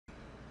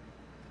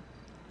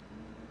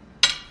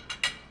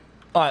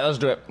All right, let's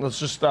do it. Let's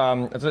just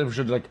I think we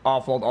should like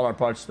offload all our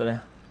parts today.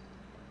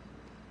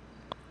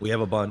 We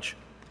have a bunch.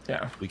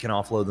 Yeah. We can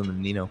offload them to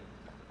Nino.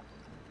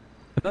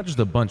 Not just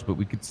a bunch, but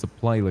we could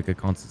supply like a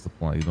constant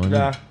supply. You know what I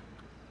Yeah. mean?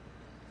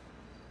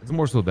 It's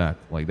more so that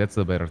like that's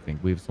the better thing.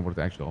 We have somewhere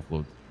to actually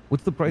offload.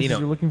 What's the prices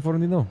you're looking for,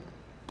 Nino?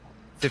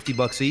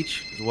 $50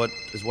 each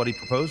is what he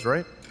proposed,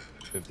 right?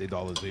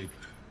 $50 each.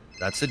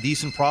 That's a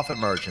decent profit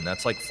margin.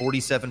 That's like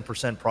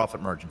 47%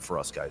 profit margin for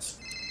us guys.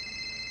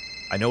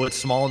 I know it's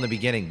small in the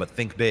beginning, but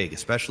think big,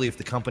 especially if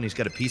the company's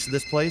got a piece of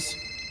this place.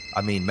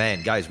 I mean,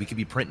 man, guys, we could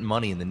be printing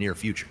money in the near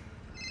future.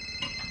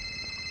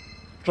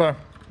 Sure,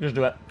 just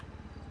do it.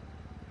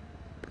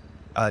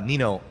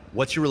 Nino,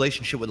 what's your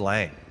relationship with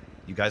Lang?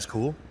 You guys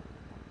cool?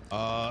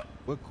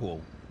 We're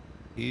cool.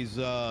 He's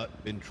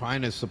been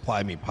trying to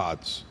supply me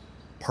pots.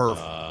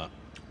 Perfect.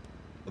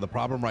 The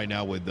problem right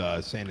now with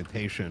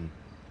sanitation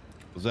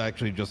was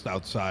actually just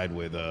outside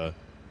with a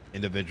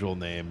individual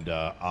named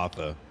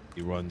Arthur.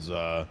 He runs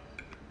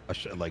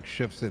like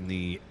shifts in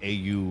the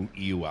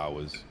EU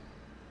hours.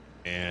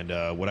 And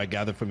what I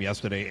gathered from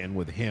yesterday and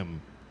with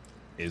him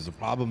is the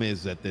problem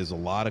is that there's a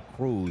lot of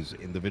crews,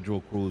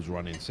 individual crews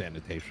running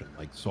sanitation,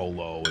 like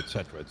solo,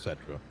 etc., etc.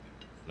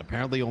 And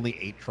apparently only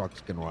 8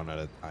 trucks can run at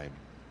a time.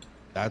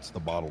 That's the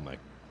bottleneck.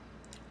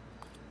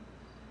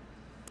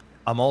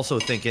 I'm also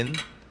thinking,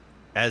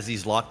 as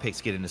these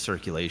lockpicks get into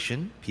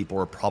circulation, people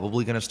are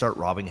probably going to start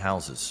robbing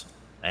houses.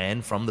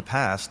 And from the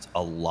past,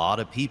 a lot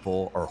of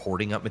people are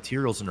hoarding up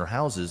materials in their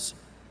houses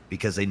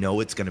because they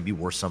know it's going to be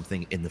worth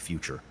something in the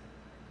future.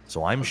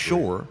 So I'm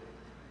sure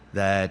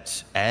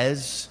that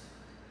as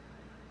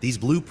these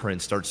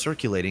blueprints start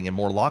circulating and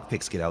more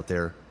lockpicks get out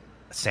there,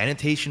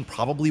 sanitation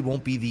probably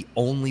won't be the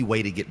only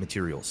way to get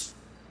materials.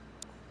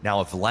 Now,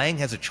 if Lang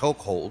has a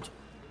chokehold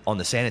on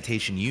the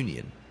sanitation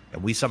union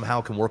and we somehow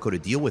can work out a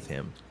deal with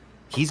him,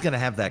 he's going to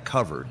have that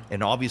covered.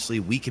 And obviously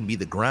we can be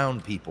the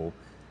ground people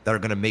that are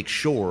going to make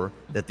sure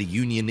that the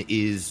union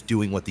is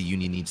doing what the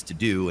union needs to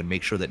do and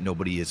make sure that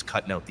nobody is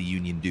cutting out the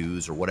union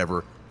dues or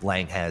whatever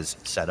Lang has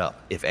set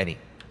up, if any.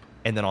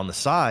 And then on the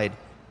side,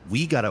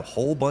 we got a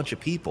whole bunch of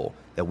people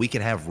that we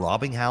can have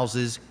robbing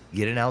houses,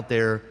 getting out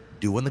there,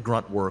 doing the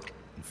grunt work,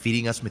 and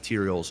feeding us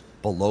materials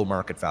below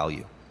market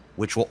value,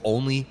 which will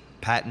only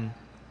patent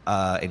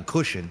and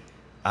cushion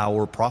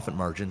our profit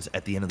margins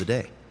at the end of the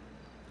day.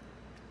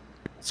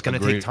 It's going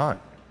to take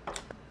time,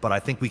 but I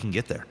think we can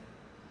get there.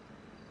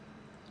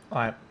 All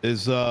right.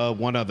 There's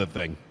one other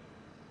thing,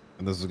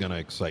 and this is going to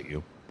excite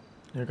you.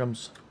 Here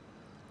comes.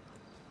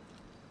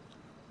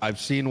 I've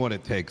seen what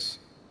it takes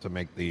to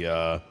make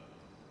the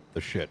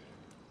shit.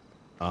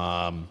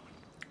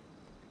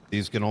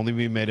 These can only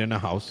be made in a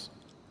house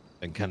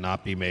and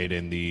cannot be made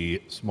in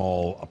the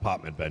small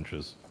apartment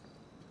benches.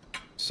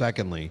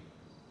 Secondly,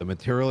 the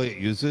material it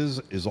uses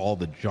is all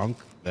the junk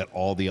that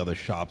all the other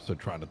shops are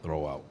trying to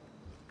throw out.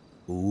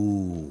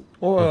 Ooh.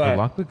 Oh,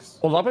 lockpicks?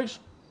 Oh, lockpicks?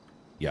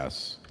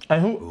 Yes.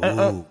 And who?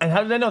 And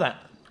how did they know that?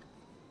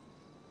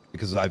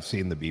 Because I've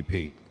seen the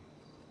BP.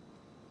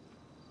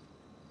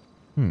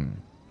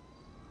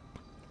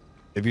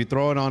 If you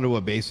throw it onto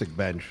a basic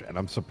bench, and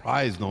I'm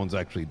surprised no one's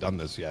actually done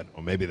this yet,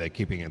 or maybe they're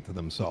keeping it to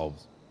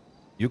themselves,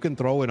 you can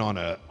throw it on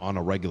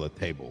a regular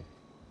table.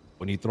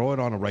 When you throw it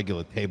on a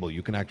regular table,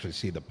 you can actually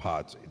see the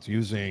pots. It's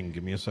using,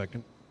 give me a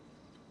second.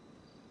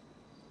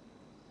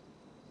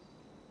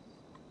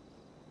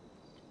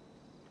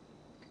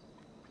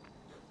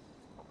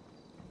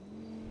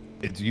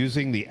 It's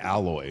using the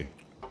alloy.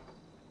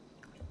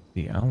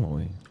 The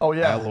alloy. Oh,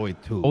 yeah. Alloy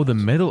tubes. Oh, the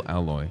metal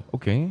alloy.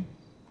 Okay.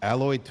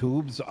 Alloy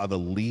tubes are the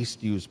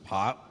least used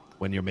pot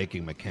when you're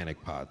making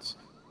mechanic pots.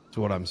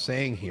 So what I'm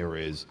saying here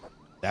is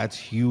that's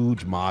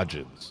huge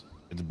margins.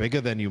 It's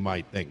bigger than you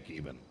might think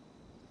even.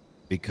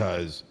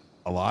 Because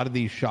a lot of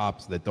these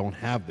shops that don't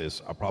have this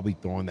are probably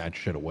throwing that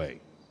shit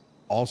away.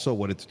 Also,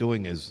 what it's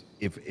doing is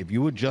if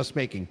you were just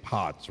making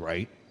pots,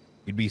 right?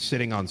 You'd be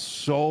sitting on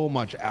so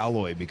much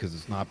alloy because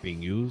it's not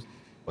being used,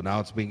 but now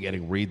it's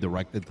getting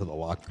redirected to the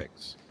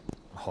lockpicks.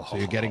 So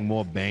you're getting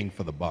more bang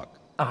for the buck.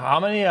 How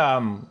many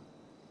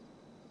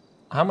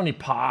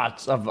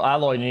pots of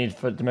alloy you need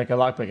to make a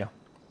lockpicker?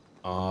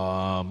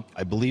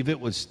 I believe it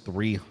was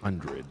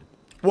 300.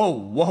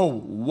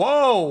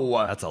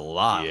 Whoa! That's a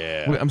lot.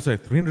 Yeah. Wait, I'm sorry,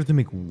 300 to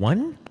make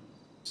one?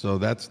 So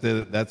that's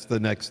the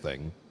next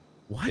thing.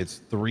 What?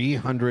 It's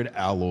 300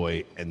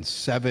 alloy and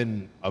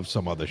 7 of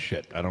some other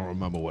shit. I don't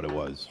remember what it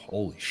was.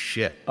 Holy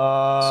shit.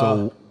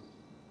 So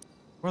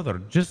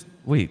Brother, just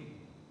wait.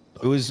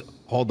 it was.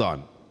 Hold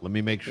on. Let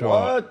me make sure.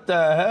 What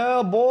the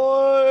hell,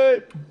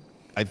 boy?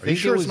 I think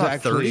sure it was it's not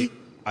actually. 30?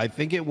 I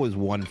think it was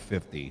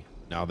 150.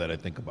 Now that I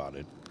think about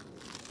it,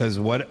 because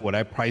what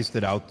I priced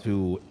it out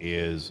to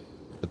is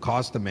the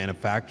cost of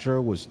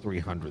manufacture was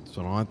 300.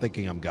 So now I'm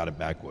thinking I've got it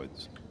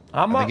backwards.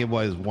 I think it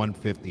was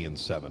 150 and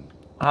 7.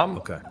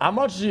 Okay. How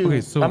much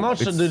do so how much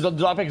do the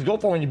lockpicks go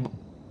for when you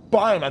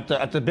buy them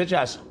at the bitch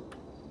ass?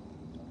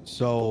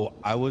 So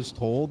I was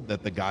told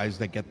that the guys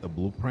that get the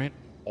blueprint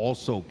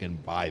also can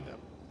buy them.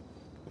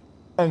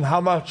 And how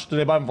much do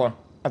they buy them for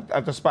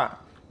at the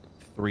spot?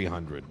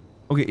 300.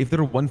 Okay, if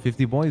they're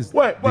 150 boys.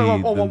 Wait,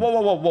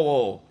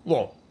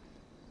 whoa.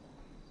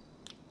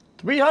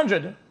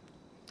 300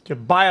 to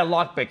buy a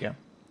lockpick.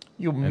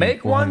 You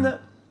make one.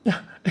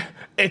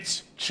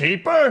 It's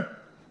cheaper.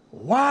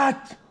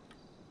 What?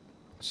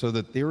 So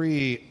the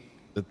theory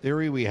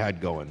we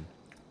had going,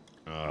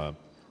 I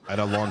had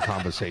a long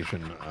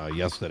conversation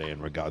yesterday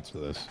in regards to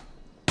this.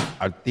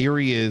 Our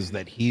theory is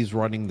that he's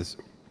running this.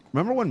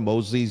 Remember when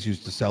Mosley's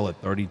used to sell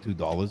at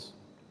 $32?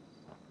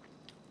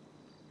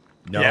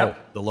 No, Yeah.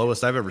 the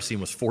lowest I've ever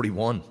seen was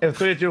 41. It was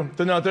 32.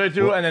 No,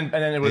 32, Well, and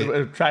then it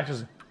was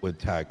taxes. With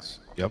tax.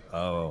 Yep.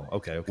 Oh,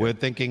 okay. We're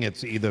thinking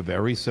it's either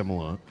very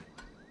similar,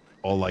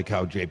 or like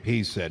how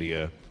JP said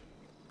here,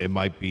 it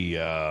might be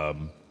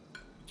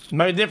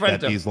Very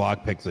different. that these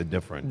lockpicks are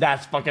different.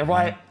 That's fucking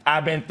right.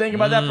 I've been thinking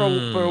about that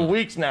for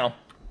weeks now.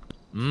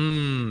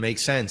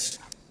 Makes sense.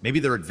 Maybe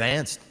they're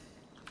advanced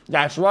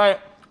That's right.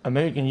 And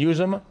maybe you can use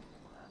them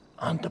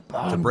on the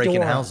bottom to break in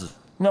door. houses.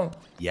 No,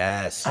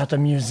 Yes. at the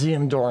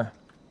museum door.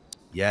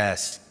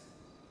 Yes.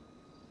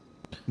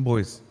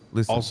 Boys,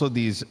 listen. Also,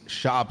 these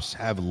shops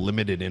have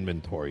limited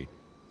inventory.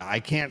 I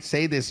can't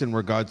say this in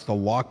regards to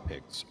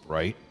lockpicks,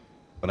 right?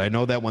 But I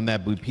know that when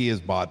that BP is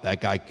bought, that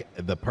guy,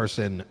 the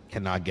person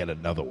cannot get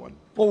another one.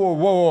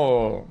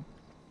 Whoa.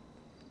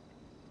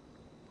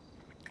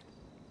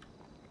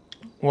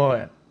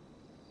 Whoa.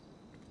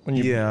 When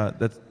you, Yeah,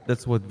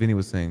 that's what Vinny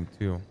was saying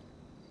too.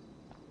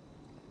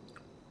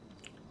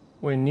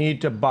 We need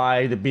to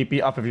buy the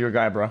BP off of your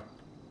guy, bro.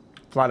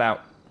 Flat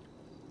out.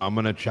 I'm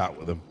gonna chat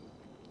with him.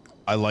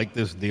 I like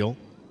this deal,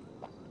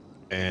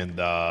 and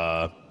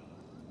I'm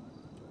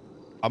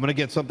gonna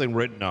get something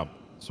written up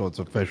so it's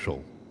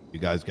official. You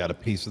guys got a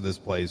piece of this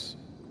place,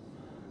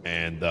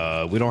 and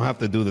we don't have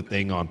to do the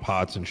thing on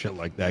pots and shit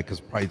like that because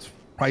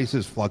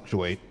prices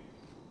fluctuate.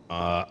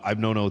 I've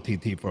known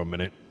OTT for a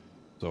minute,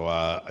 so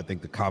I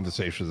think the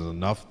conversation is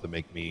enough to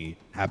make me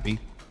happy.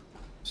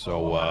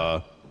 So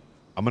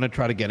I'm gonna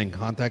try to get in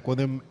contact with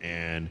him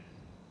and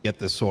get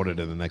this sorted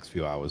in the next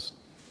few hours.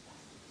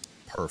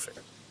 Perfect.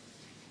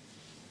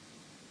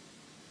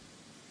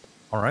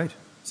 All right.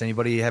 Does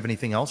anybody have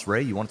anything else?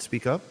 Ray, you want to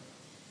speak up?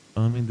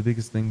 I mean, the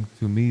biggest thing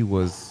to me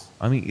was,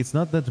 I mean, it's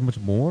not that much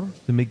more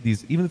to make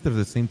these, even if they're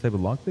the same type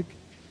of lockpick,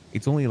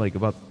 it's only like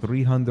about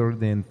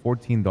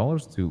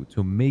 $314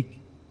 to make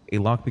a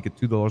lockpick at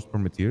 $2 per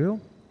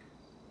material.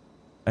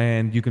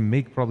 And you can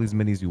make probably as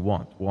many as you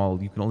want, while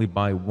you can only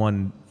buy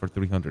one for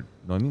 300. You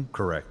know what I mean?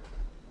 Correct.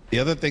 The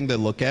other thing to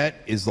look at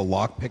is the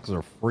lockpicks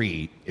are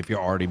free if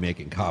you're already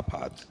making car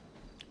pods.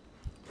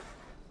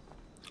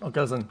 Oh,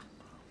 cousin.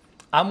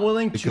 I'm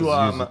willing to, you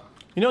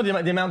know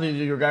the amount that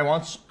your guy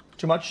wants?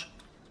 Too much?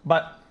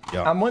 But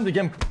Yeah. I'm willing to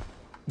give him,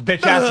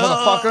 bitch ass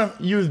motherfucker.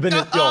 You've been,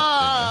 yo.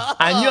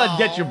 I knew I'd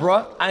get you,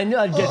 bro. I knew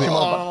I'd get you,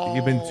 motherfucker.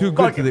 You've been too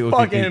good today, OTT.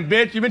 Fucking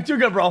bitch. You've been too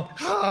good, bro.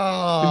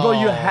 Bro,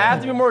 you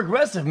have to be more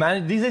aggressive,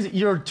 man. These days,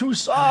 you're too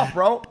soft,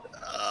 bro.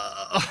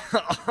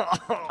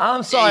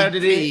 I'm sorry,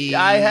 OTT.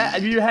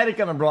 You had it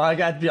coming, bro. I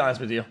got to be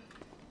honest with you.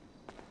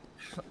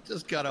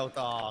 Just got out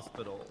the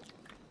hospital.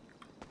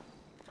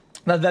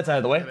 That's out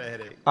of the way. I have a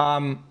headache.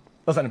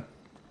 Listen.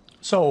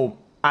 So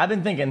I've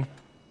been thinking,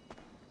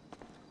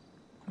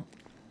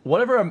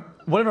 whatever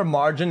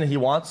margin that he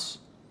wants,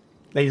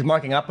 that he's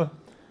marking up,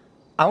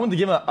 I want to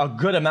give him a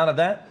good amount of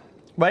that,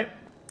 right?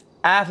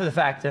 After the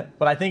fact,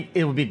 but I think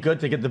it would be good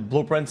to get the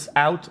blueprints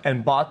out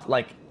and bought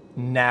like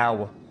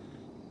now.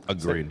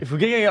 Agreed. So if we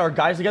get our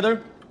guys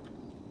together,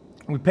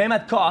 we pay him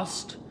at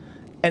cost,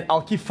 and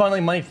I'll keep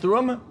funneling money through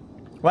him,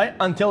 right?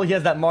 Until he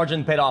has that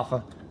margin paid off,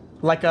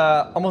 like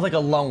almost like a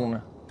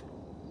loan,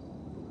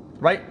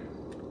 right?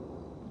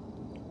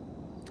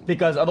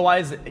 Because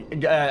otherwise, I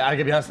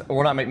gotta be honest,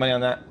 we're not making money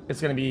on that.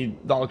 It's gonna be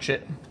dog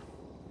shit.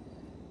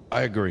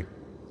 I agree.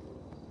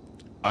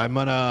 I'm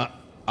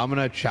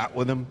gonna chat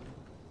with him.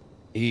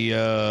 He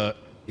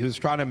was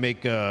trying to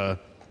make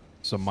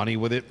some money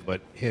with it,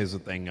 but here's the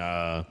thing.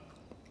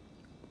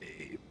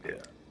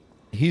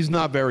 He's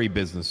not very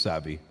business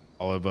savvy.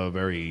 I'll have a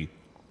very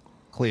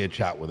clear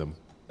chat with him.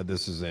 That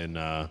this is in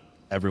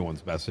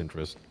everyone's best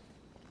interest.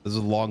 This is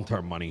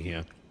long-term money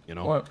here, you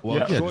know. Well,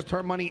 yeah.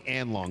 Short-term money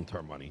and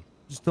long-term money.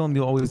 Just tell him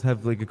you always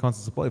have like a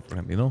constant supply for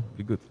him, you know?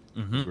 Be good.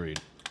 Agreed.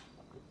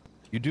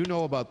 You do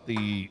know about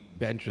the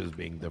benches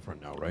being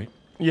different now, right?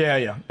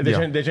 Yeah. They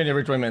change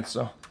every 20 minutes,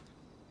 so.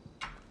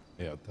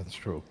 Yeah, that's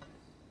true.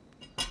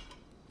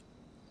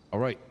 All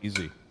right,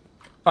 easy.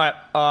 All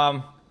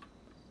right.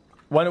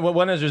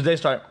 When does your day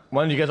start?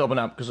 When do you guys open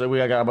up? Because we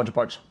got a bunch of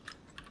parts.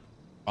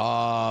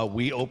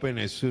 We open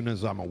as soon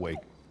as I'm awake.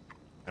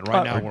 And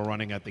right now okay. we're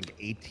running, I think,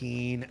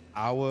 18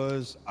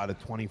 hours out of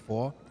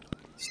 24.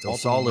 Still All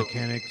solid.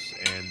 mechanics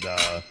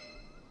and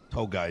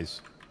tow guys.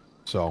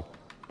 So,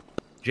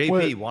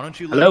 JP, why don't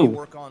you let Hello. me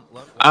work on...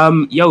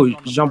 Yo, work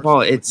on the Jean-Paul,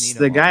 parts with it's Nino.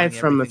 the I'll guy bring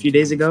from a everything few to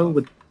days him ago himself.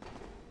 with...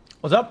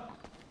 What's up?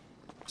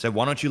 Said,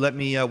 why don't you let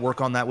me work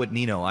on that with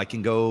Nino? I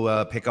can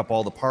go pick up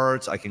all the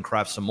parts. I can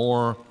craft some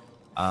more.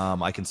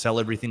 I can sell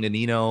everything to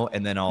Nino,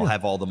 and then I'll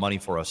have all the money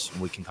for us, and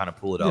we can kind of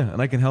pull it up. Yeah,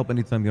 and I can help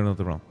anytime you're not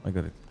around. I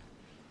got it.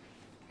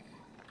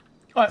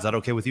 All right. Is that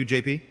okay with you,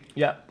 JP?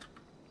 Yeah.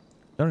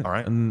 All right. All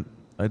right. And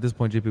at this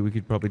point, JP, we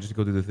could probably just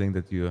go do the thing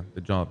that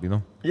the job, you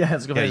know? Yeah,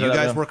 let's go Yeah, finish you that up,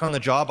 guys yeah. work on the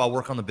job. I'll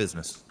work on the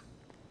business.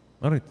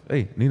 All right.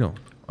 Hey, Nino,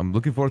 I'm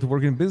looking forward to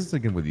working in business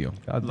again with you.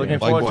 God Looking damn,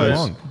 forward it's to been it. too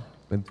long.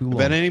 Been too If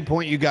long. at any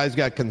point you guys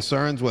got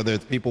concerns, whether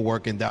it's people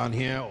working down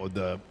here or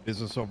the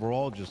business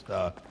overall, just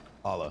holla.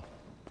 All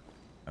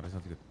right,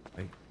 sounds good.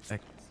 Hey,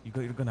 Zach, you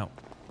got your gun out.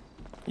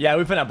 Yeah,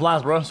 we finna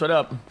blast, bro. Straight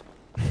up.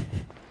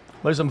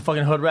 Look at some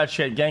fucking hood rat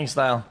shit, gang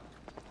style.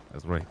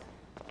 That's right.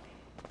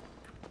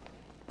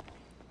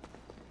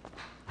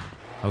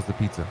 How's the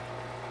pizza?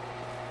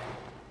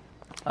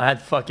 I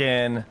had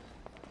fucking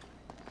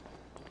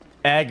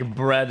egg,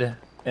 bread,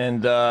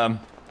 and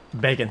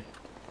bacon.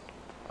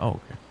 Oh,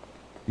 okay.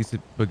 You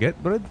said baguette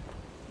bread?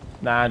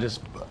 Nah,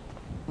 just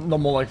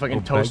normal like fucking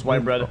Oh, toast bag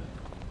white bread.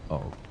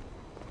 Oh.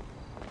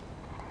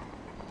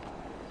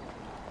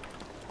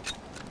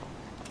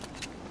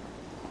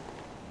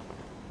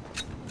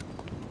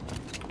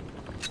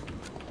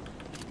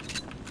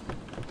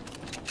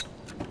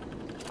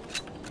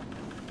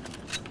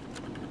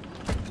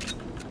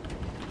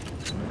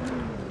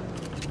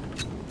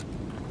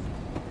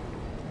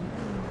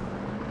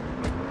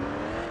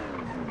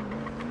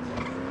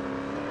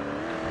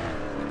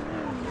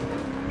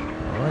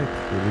 Okay.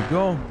 Here we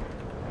go.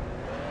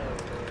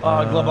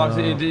 Glove box,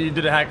 you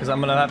did a hack because I'm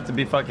gonna have to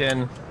be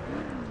fucking.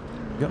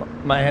 Yep.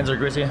 My hands are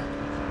greasy.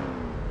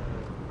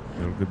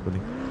 You're good, buddy.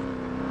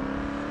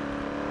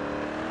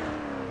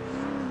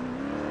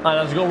 Alright,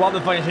 let's go rob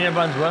the fucking senior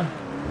buns, bro.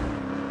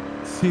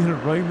 See it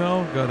right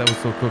now? God, that was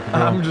so cooked,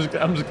 bro. I'm just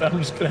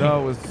kidding. That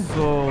was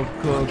so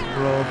cooked,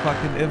 bro.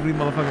 Fucking every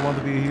motherfucker wanted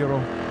to be a hero.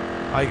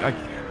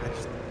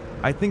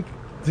 I think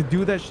to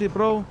do that shit,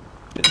 bro,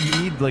 you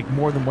need like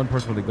more than one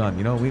person with a gun.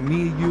 You know,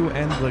 me, you,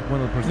 and like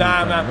one other person.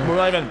 Nah, with a gun, you know? we're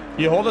not even.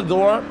 You hold the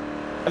door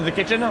of the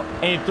kitchen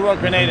and you throw a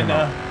grenade in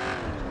there.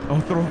 Oh,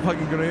 throw a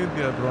fucking grenade?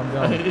 Yeah, bro, I'm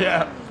down.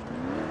 Yeah.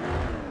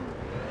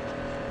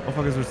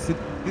 Motherfuckers were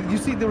sitting. You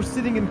see, they were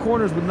sitting in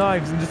corners with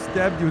knives and just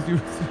stabbed you as you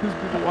as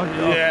people walked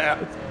out. Yeah.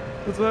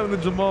 That's what happened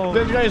to Jamal.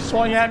 This guy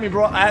swung at me,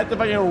 bro. I had to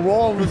fucking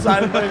roll on the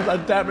side of things.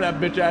 I'm tapping that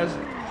bitch ass.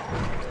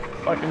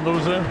 Fucking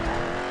loser.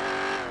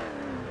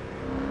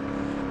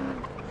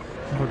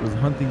 Motherfucker was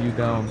hunting you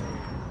down.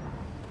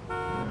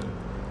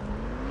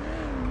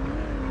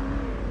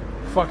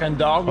 Fucking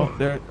dog.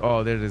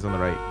 Oh, there it is on the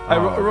right. Hey,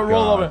 Oh, roll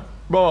God. over.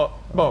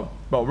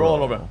 Bro, roll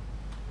it over.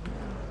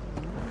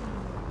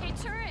 Hey,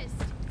 tourist,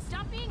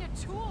 stop being a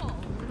tool.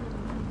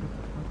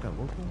 Not that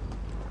local?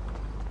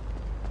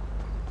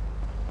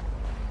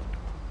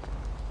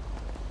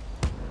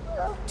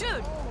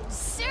 Dude,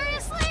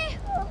 seriously?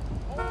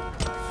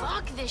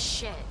 Fuck this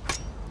shit.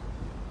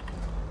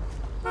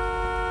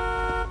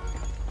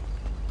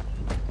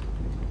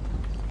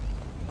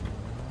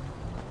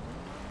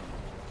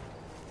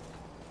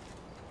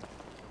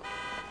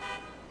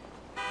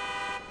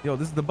 Yo,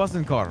 this is the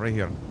busing car right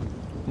here.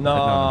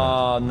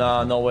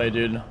 No way,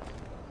 dude.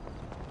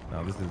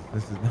 No, this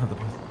is not the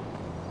bus.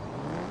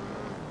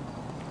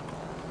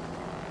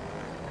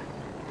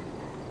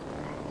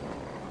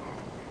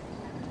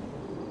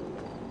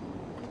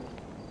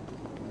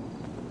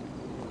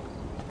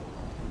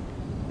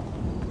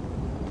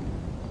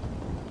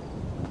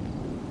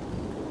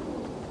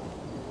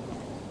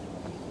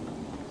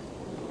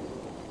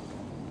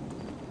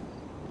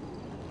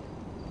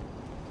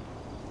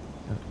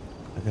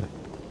 I got it.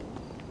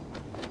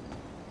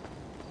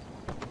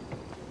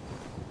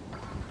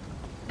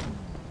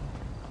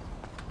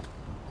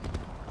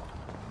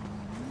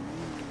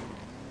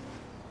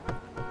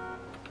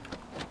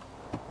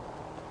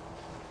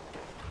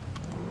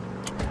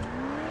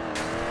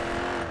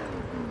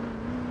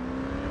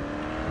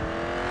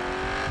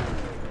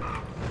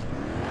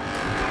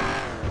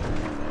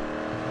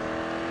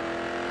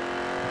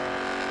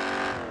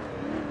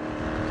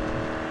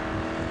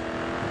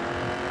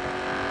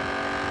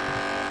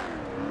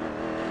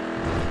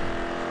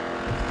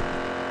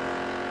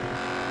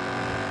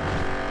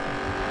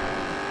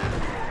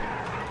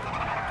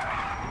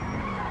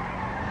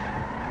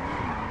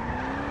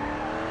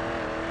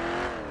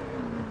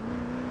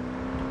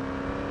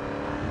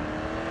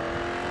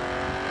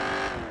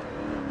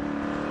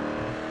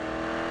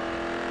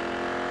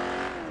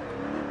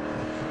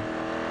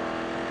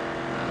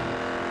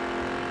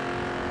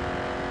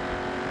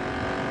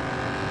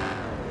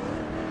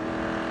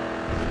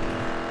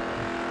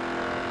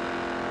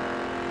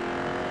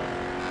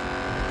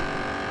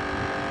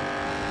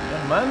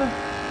 Man.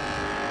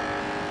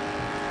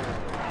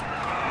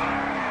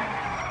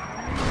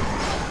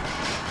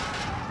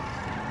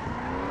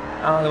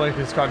 I don't like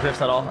this car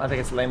drifts at all. I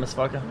think it's lame as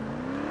fuck.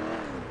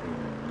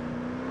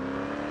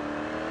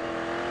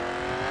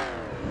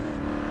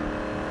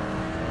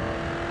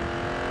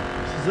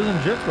 This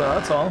doesn't drift well,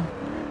 that's all.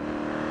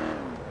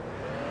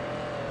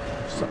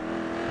 So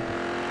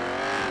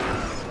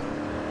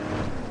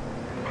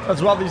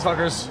let's rob these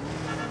fuckers.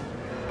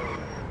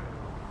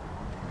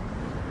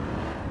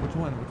 Which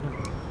one?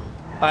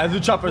 Let's do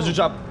chop, let's do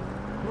chop.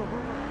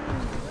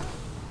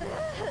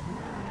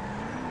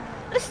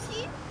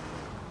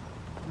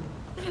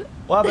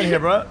 What happened here,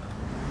 bro?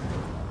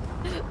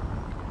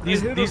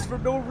 These for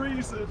no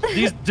reason.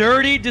 these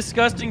dirty,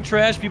 disgusting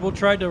trash people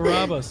tried to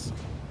rob us.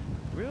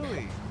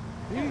 Really?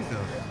 Jesus.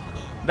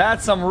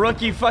 That's some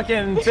rookie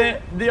fucking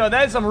thing. Yo,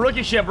 that's some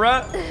rookie shit,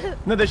 bro.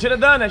 No, they should have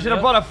done. They should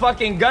have brought a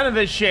fucking gun in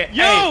this shit.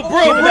 Yo, Hey,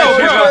 bro, give me that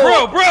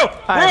shit, bro,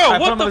 Alright,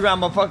 put what him on the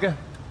ground, motherfucker.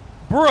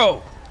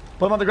 Bro,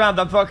 Put him on the ground,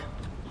 dumb fuck.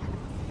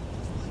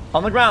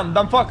 On the ground,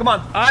 dumb fuck. Come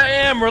on. I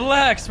am.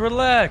 Relax. Put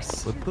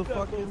the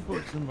fucking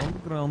person on the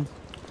ground.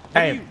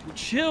 Hey,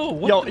 Chill.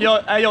 What yo, the-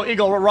 yo, hey, yo,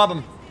 Eagle, rob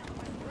him.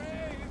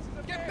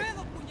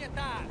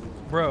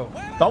 Bro,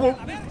 Don't move.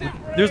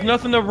 there's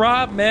nothing to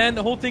rob, man.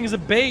 The whole thing is a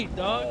bait,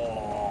 dog.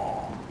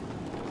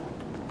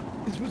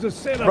 This was a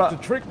setup Bruh. to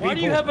trick people. Why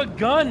do you have a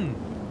gun?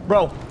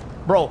 Bro.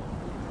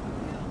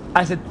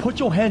 I said, put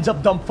your hands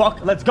up, dumb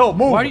fuck. Let's go.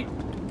 Move. Why do you...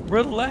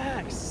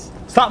 Relax.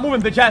 Stop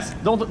moving, bitch ass.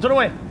 Don't turn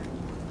away.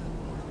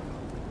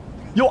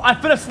 Yo, I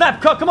finna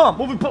snap. Come on.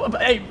 Move.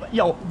 Hey,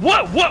 yo.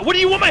 What do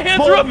you want? My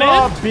hands Pull are up, him man.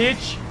 up,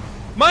 bitch.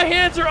 My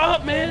hands are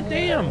up, man.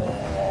 Damn.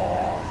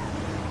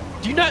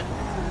 Do you not...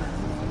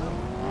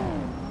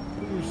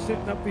 We were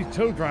setting up these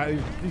tow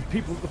drivers, these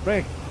people at the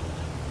bank.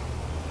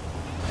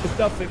 There's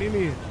nothing in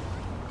here.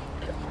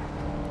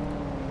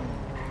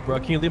 Bro,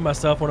 can you leave my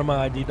cell phone on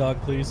my ID,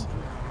 dog, please?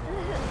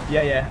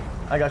 Yeah.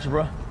 I got you,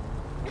 bro.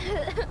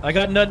 I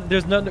got nothing.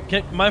 There's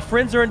nothing. My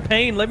friends are in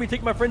pain. Let me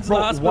take my friends to the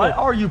Bro, hospital. why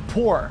are you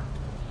poor?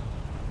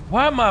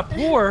 Why am I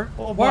poor?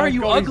 Oh Why my are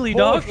you God, he's ugly,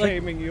 dog? Like,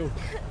 shaming you.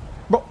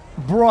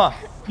 Bruh.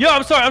 yo,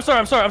 I'm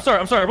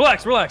sorry.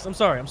 Relax. I'm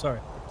sorry.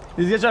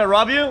 These guys trying to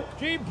rob you?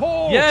 Gene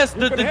Paul. Yes,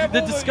 you the can have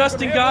all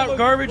disgusting you can have all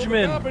garbage the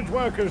men. Garbage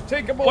workers,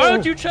 take them all. Why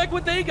don't you check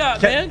what they got,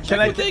 Can- man? can Check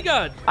I- what they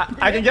got.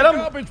 I can get them?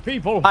 Garbage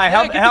people. All right,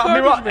 Yeah, get the help me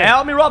garbage man.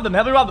 help me rob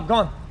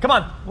them. Come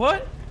on.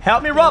 What?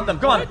 Help me rob them.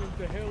 Come on.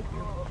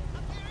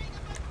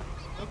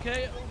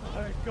 Okay.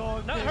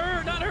 Not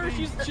her.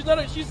 She's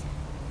not. She's.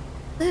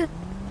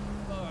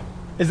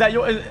 Is that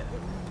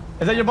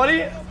your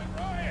buddy?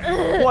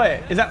 What?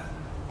 Is that?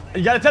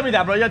 You gotta tell me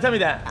that, bro. You gotta tell me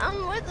that.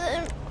 I'm with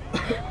him.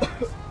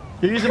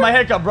 You're using my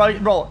haircut,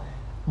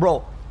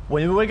 bro.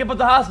 When you wake up at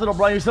the hospital,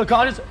 bro, you're still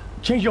conscious.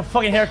 Change your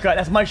fucking haircut.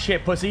 That's my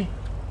shit, pussy.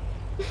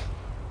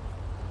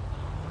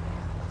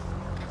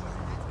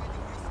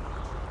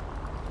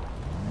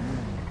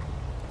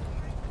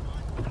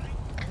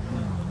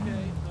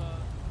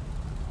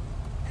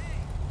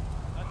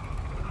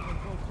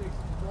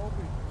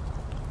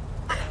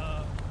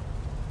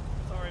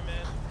 Sorry,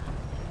 man.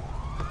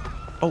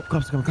 Oh,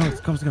 cops coming.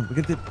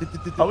 We get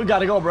Oh, we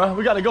gotta go, bro. I'm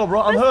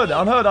hood.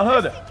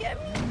 Get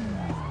me.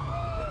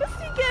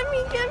 Pussy, get me.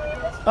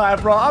 All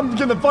right, bro. I'm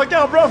getting the fuck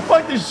out, bro.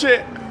 Fuck this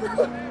shit.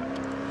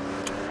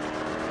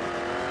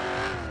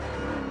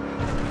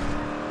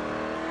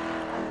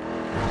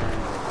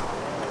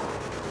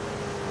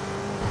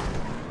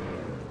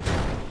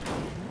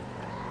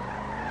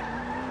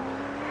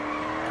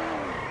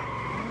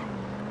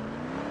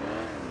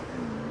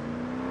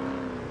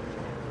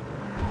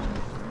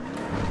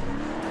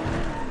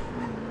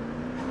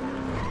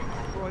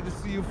 Bro, I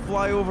just see you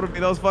fly over me.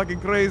 That was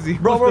fucking crazy.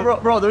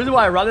 Bro. The reason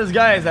why I robbed this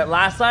guy is that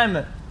last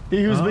time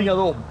he was being a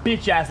little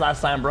bitch ass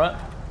last time, bro.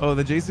 Oh,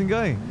 the Jason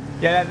guy.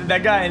 Yeah,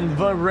 that guy in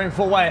ring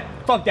full white.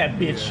 Fuck that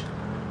bitch.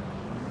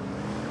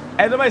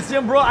 Every time I see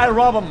him, bro, I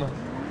rob him.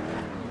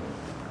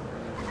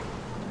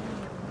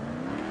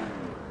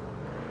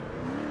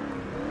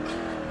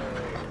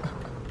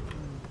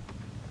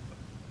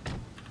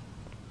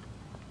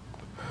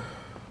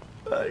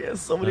 I got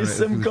so many Alright,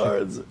 SIM let's do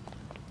cards.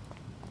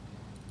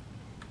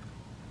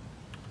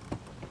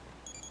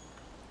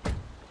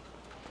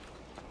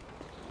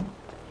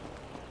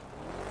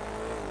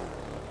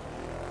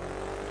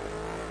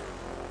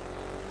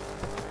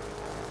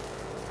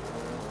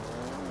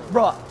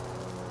 Bro,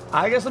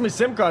 I got so many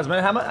SIM cards,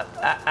 man.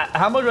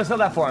 How much do I sell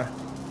that for?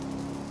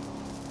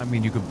 I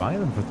mean, you could buy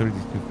them for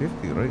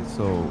 $32.50, right?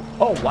 So.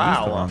 Oh, at least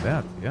wow. around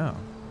that, yeah.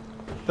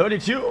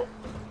 32?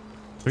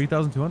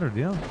 3,200,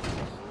 yeah.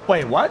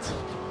 Wait, what?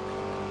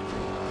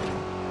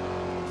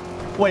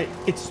 Wait,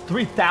 it's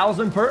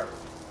 3,000 per?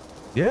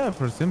 Yeah,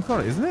 for a SIM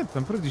card, isn't it?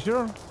 I'm pretty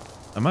sure.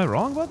 Am I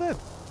wrong about that?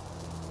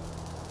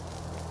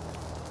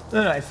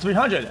 No, it's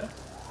 300.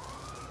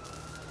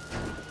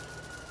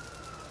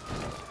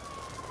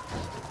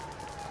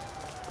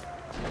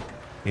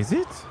 Is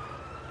it?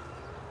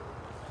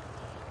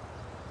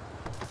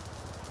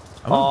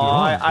 I might be Oh,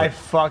 wrong, I but-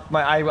 fucked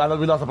my.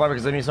 We lost the part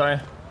because of me. Sorry.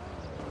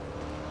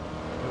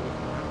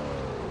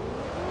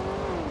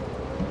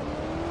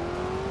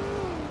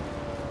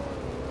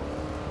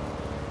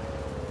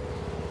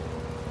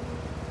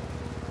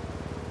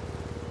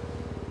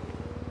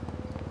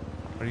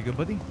 Are you good,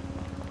 buddy?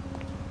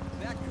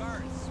 That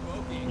car is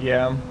smoking.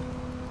 Yeah.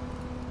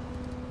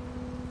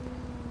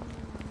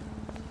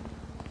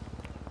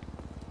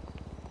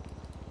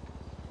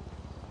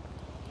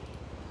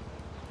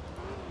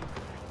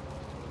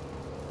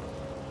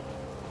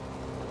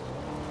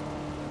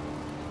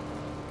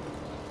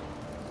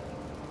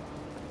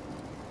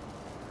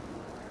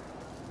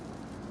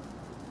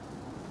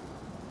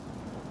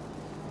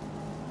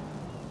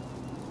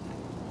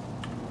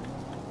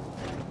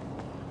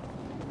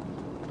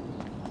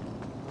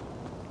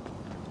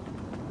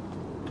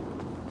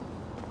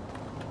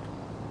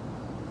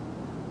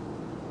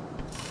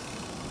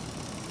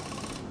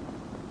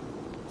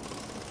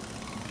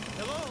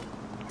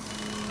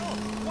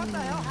 What the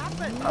hell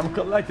happened? I'm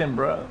collecting,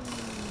 bro.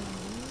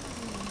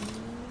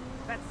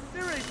 That's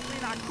seriously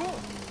not cool.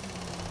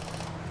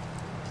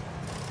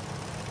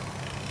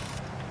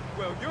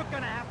 Well, you're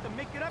gonna have to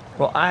make it up.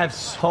 Bro, I have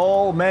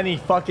so many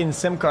fucking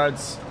SIM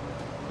cards.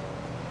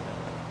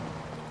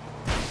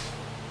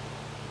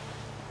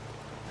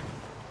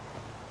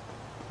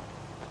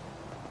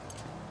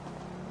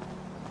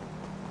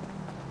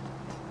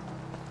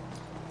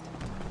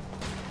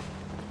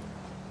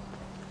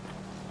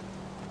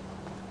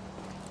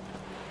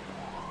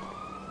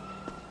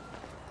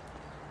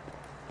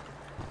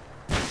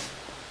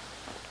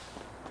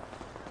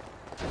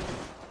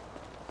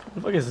 Who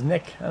the fuck is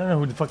Nick? I don't know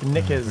who the fucking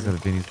Nick is. I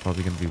think he's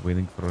probably gonna be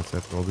waiting for us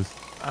after all this.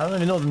 I don't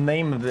even know the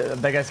name of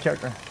that guy's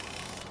character.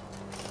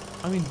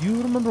 I mean, do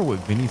you remember what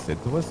Vinny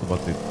said to us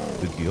about the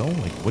deal?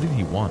 Like, what did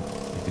he want?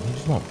 Like, did he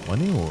just want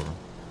money or?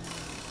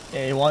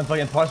 Yeah, you want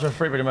fucking parts for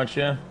free pretty much,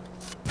 yeah.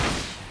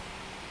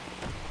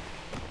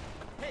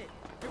 Hey,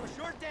 it was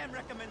your damn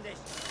recommendation,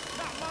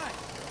 not mine.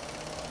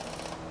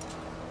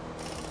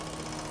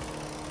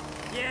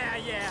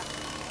 Yeah.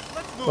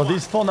 Let's move Well, on.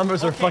 these phone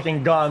numbers are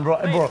fucking gone, bro.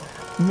 Bro,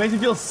 it makes me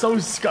feel so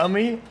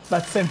scummy,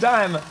 but at the same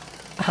time,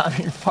 I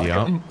mean, fuck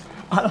Yeah. them.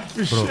 I don't give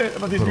a shit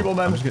about these people,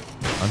 man. I'm just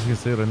gonna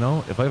say right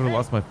now, if I ever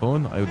lost my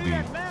phone, I'd be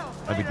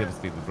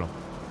devastated, bro.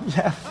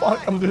 Yeah,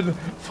 fuck them, dude.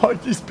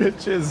 Fuck these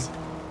bitches.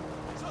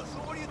 So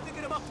what are you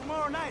thinking about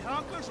tomorrow night,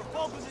 honkers or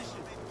pole position?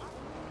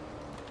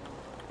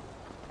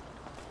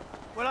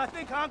 Well, I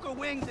think honker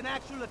wings and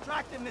actual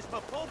attractiveness,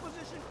 but pole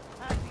position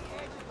has the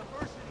edge of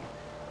diversity.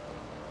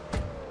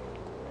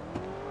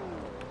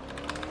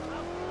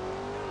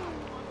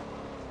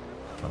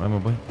 Alright, my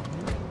boy.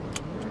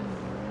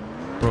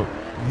 Bro,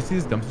 you see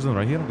these dumpsters on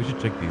right here? We should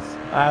check these.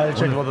 I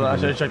checked both of them. I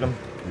should check them.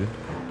 Yeah.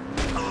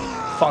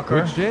 Fucker.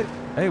 Good shit.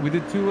 Hey, we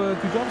did two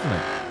jobs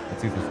tonight.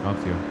 Let's see if there's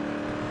cops here.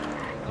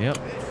 Yep.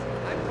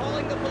 I'm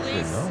calling the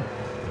police. No.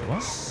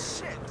 What?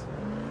 Shit.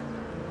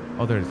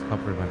 Oh, there's cop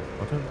right behind us.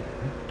 Watch out.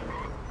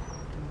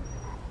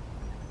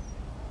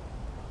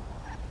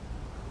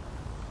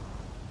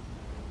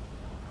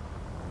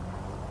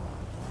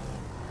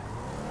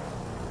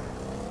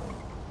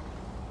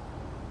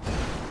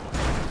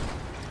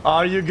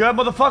 Are you good,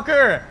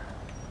 motherfucker?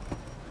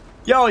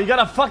 Yo, you got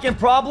a fucking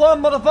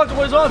problem, motherfucker?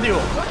 What is wrong with you?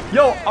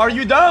 Yo, are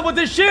you done with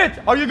this shit?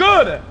 Are you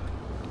good?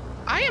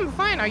 I am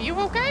fine. Are you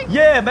okay?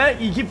 Yeah,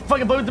 man. You keep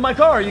fucking blowing into my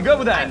car. Are you good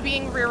with that? I'm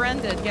being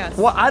rear-ended, yes.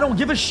 Well, I don't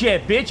give a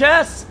shit, bitch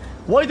ass.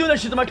 Why are you doing that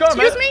shit to my car,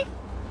 man? Excuse me?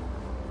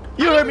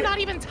 You I heard am me. not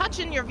even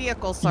touching your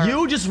vehicle, sir.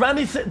 You just ran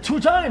me 2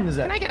 times.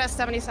 Can I get a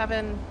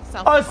 77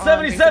 self? Oh,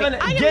 77. I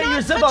am Get not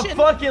yourself a touching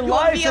fucking your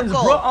license,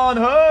 vehicle. bro, on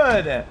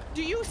hood.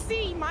 Do you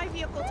see my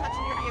vehicle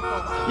touching your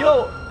vehicle?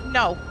 Yo.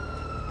 No.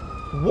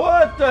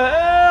 What the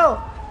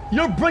hell?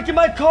 You're breaking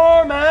my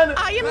car, man.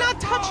 I am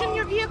not touching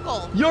your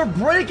vehicle. You're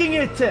breaking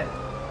it.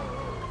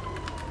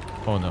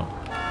 Oh no.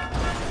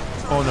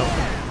 Oh no.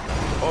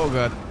 Oh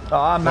god. Oh,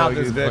 I'm out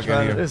get this the bitch, fuck outta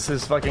man. here. This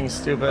is fucking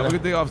stupid. Have a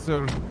good day,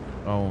 officer.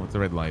 Oh, it's a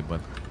red light,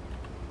 but.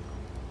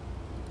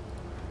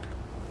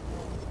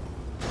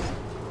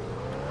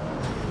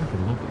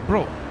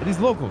 Bro, these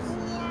locals.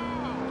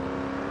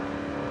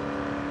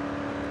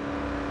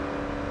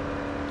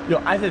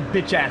 Yo, I said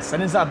bitch ass,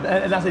 and it's not,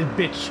 and I said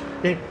bitch.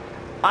 Okay?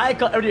 I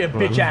call everybody a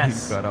Bro, bitch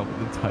ass. He got out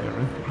with the tire.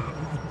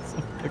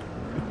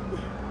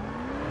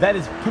 That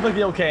is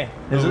perfectly okay.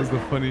 That was the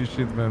funniest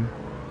shit, man.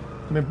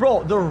 I mean,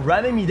 bro, they're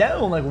running me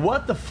down. Like,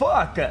 what the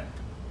fuck?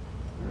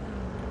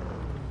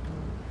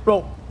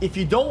 Bro, if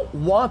you don't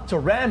want to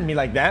ram me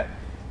like that,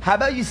 how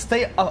about you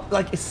stay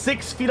like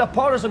 6 feet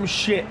apart or some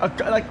shit?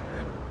 Like,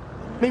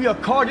 maybe a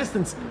car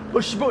distance.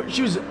 But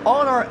she was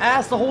on our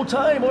ass the whole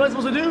time. What was I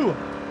supposed to do?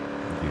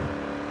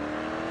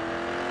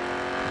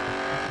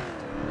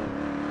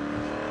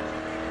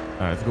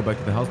 Alright, let's go back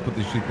to the house, put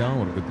this shit down,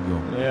 we're good to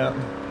go. Yeah.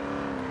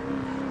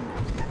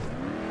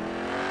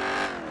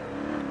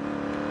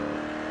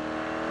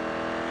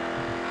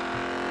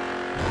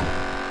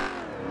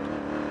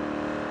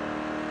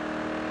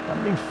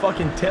 I'm being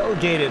fucking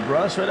tailgated,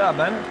 bro. Straight up,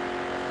 man.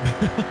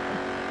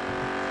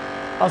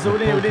 Also, we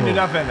didn't do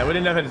nothing. We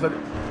did nothing. So,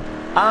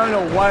 I don't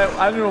know why.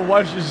 I don't know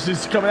why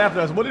she's coming after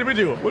us. What did we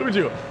do? What did we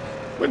do?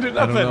 We didn't do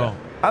nothing. I don't know.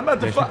 I'm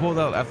about to yeah, she pulled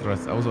out after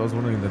us. I was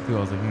wondering that too.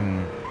 I was like,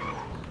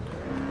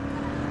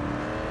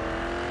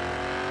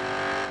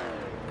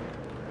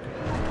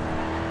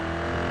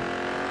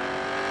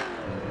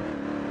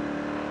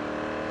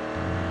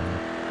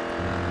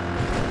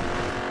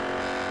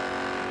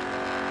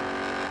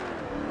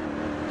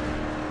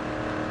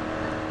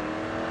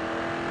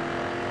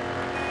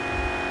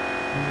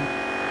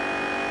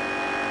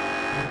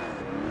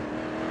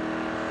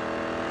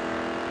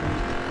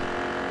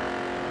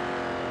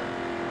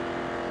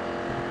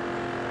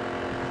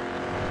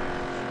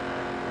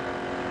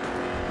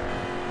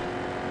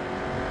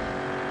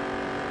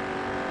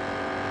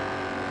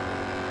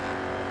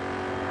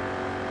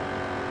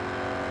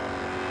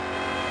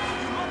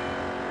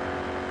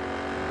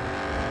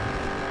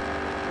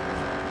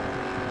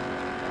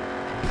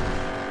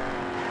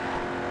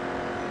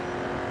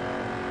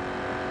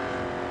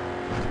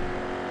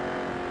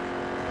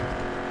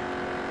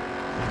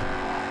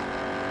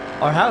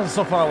 Our house is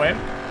so far away.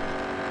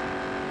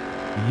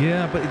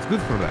 Yeah, but it's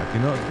good for that,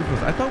 you know. It's good for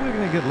us. I thought we were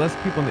gonna get less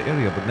people in the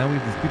area, but now we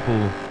have these people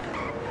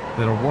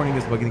that are warning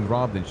us about getting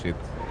robbed and shit.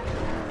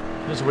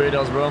 Just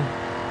weirdos, bro.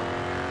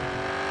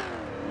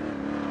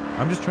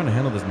 I'm just trying to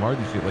handle this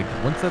Marty shit. Like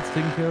once that's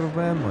taken care of,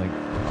 man, like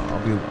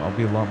I'll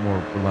be a lot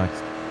more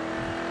relaxed.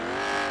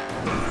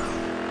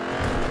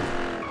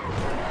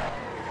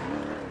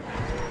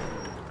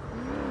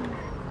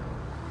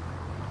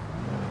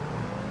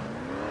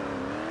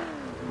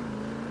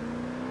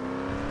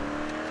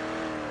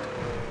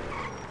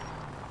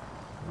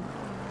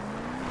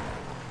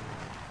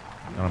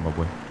 I don't know, my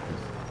boy.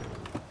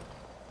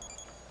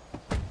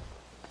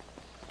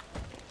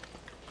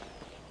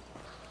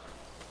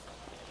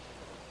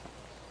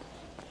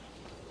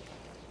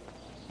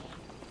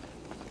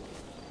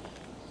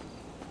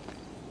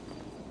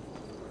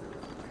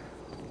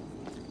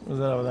 What's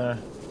that over there?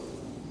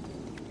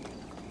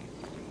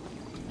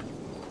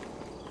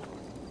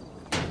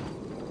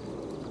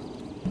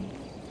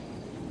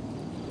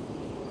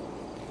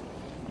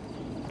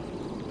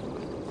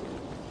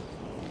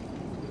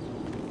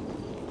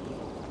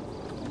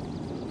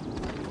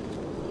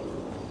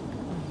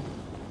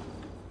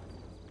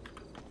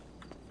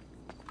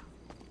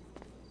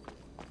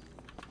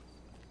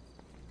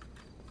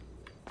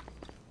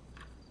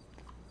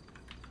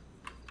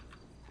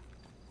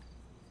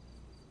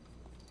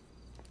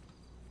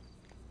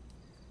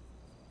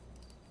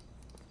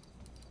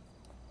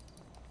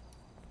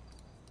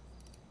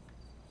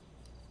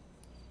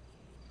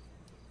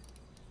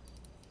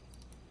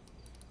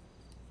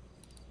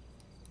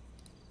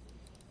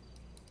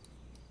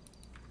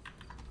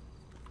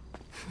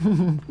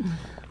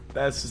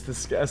 That's just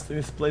disgusting.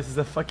 This place is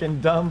a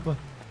fucking dump.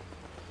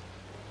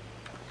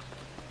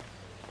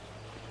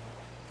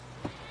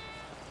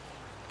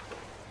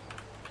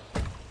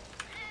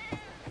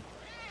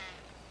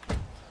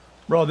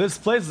 Bro, this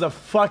place is a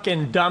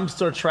fucking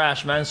dumpster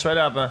trash, man. Straight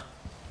up.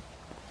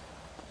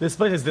 This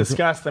place is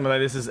disgusting. Like,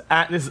 this is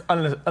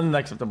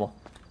unacceptable.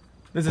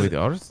 This is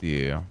ours?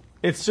 Yeah.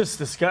 It's just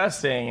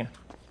disgusting.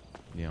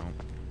 Yeah.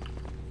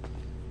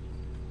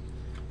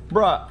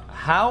 Bruh,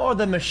 how are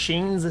the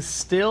machines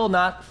still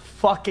not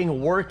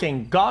fucking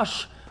working?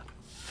 Gosh,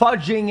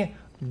 fudging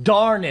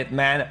darn it,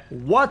 man.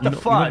 What the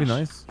fudge? It'd be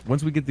nice.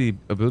 Once we get the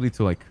ability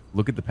to, like,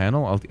 look at the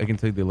panel, I can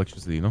tell you the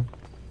electricity, you know?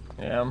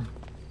 Yeah.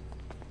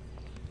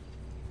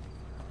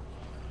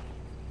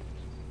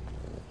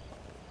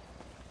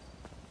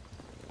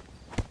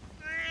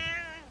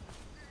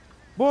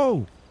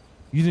 Whoa!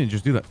 You didn't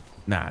just do that.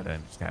 Nah, that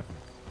didn't just happen.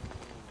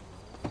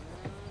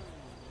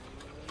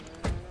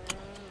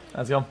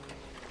 Let's go.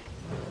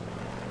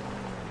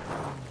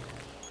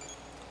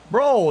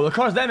 Bro, the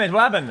car's damaged.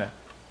 What happened?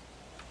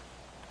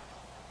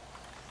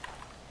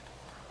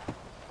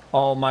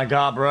 Oh my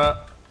god, bro.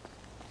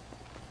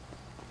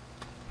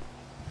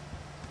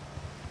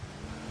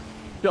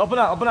 Yo, open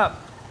up, open up.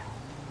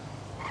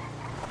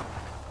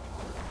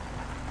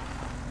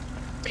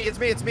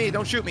 It's me.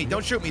 Don't shoot me.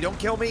 Don't shoot me. Don't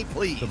kill me,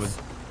 please.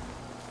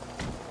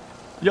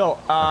 Yo,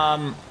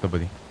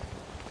 Somebody.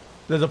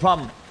 there's a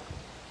problem.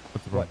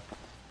 What's the problem?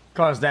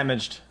 Car's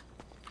damaged.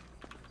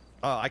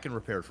 I can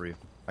repair it for you.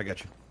 I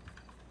got you.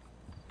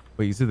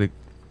 Wait, you said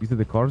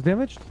the car's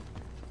damaged?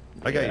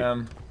 I got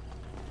you.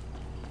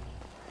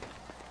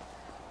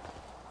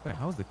 Wait,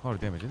 how is the car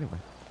damaged anyway?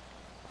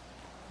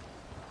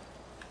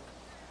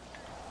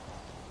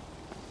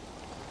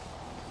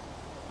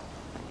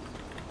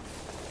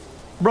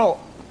 Bro,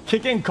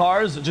 kicking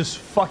cars just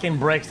fucking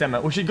breaks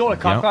them. We should go to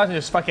cop cars and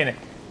just fucking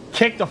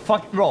kick the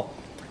fuck. Bro,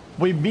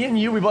 me and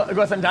you, we both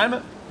go some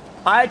time.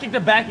 I kick the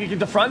back, you kick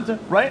the front,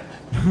 right?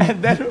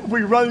 And then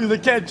we run through the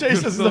can't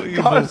chase us. The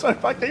cars are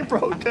fucking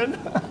broken.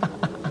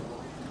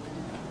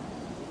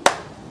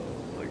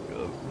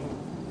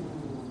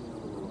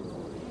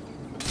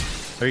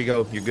 There you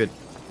go. You're good.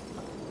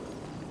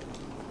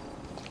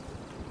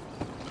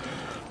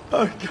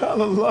 I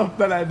kinda love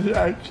that idea,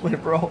 actually,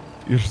 bro.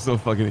 You're so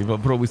fucking evil,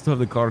 bro. We still have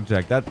the car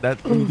jack.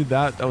 That when you did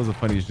that was a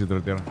funny shit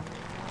right there.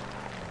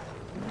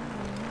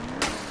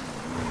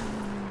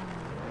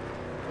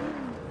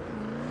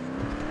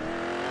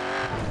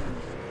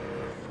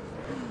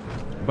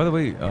 By the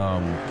way,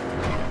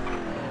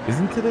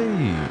 isn't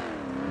today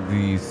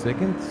the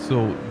 2nd?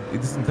 So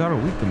this entire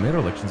week the mayor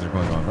elections are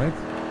going on, right?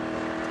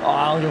 Oh,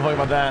 I don't give a fuck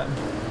about that.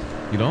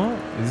 You know,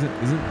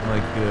 isn't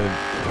like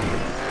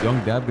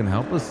young Dab gonna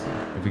help us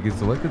if he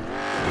gets elected?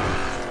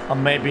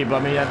 Maybe, but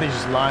I mean, I think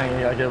he's just lying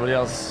like everybody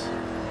else.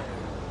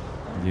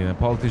 Yeah,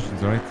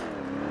 politicians, right?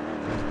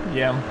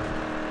 Yeah.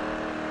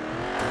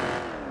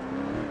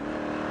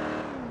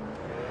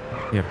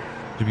 Yeah.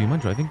 Should be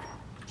mind driving?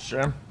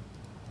 Sure.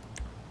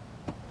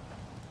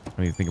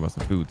 I need to think about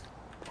some food.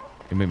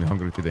 It made me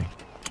hungry today.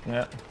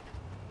 Yeah.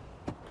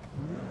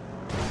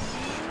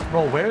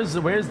 Bro, where's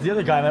the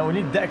other guy, man? We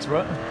need Dex,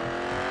 bro.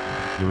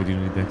 Yeah, we do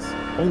need Dex.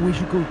 Oh, we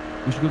should go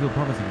to the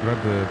apartments and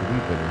grab the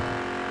weed better.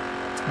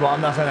 Bro,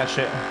 I'm not saying that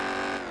shit.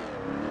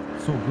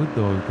 So good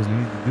though, because we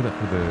need to do that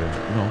for the,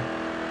 you know.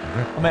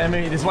 I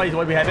mean, this is why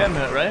we have him,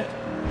 right?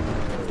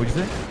 What'd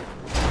you say?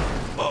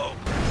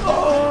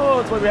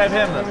 why we have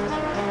him.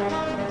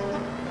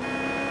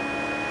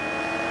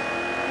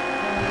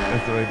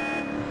 That's right.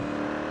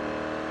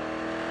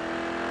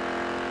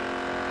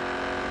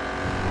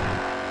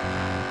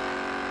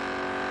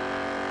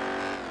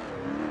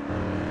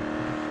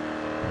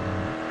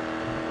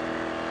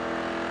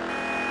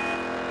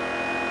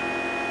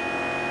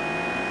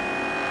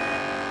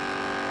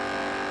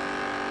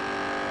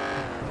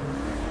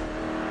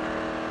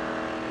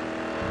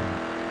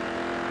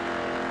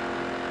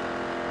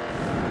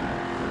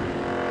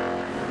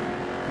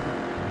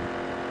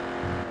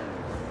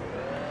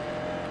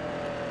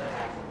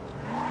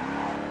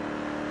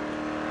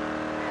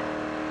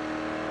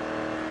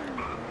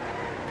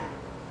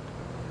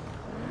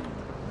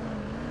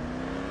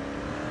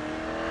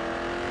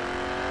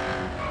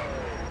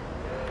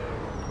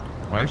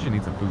 Well, I actually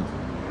need some food.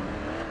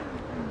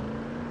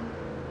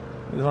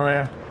 This one right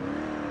here.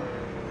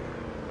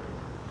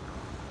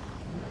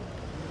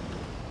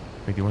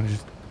 Wait, do you want to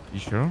just... You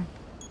sure?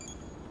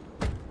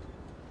 Wait,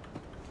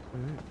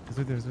 it's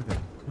right there, it's right there.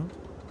 No?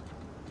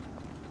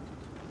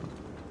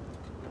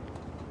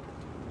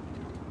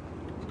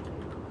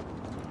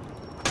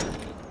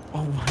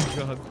 Oh my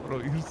god, bro,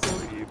 you're so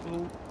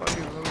evil.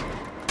 Fucking bro.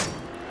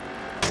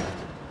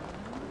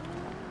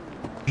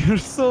 You're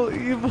so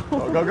evil.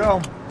 Go, go,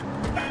 go.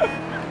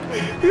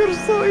 You're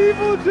so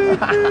evil,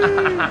 JP.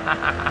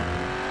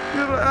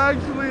 You're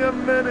actually a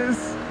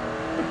menace.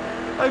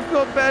 I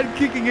felt bad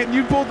kicking it and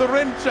you pulled the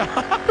wrench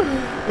out.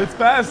 It's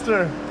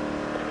faster.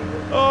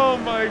 Oh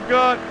my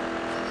god.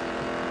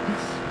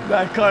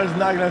 That car is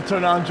not gonna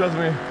turn on, trust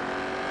me.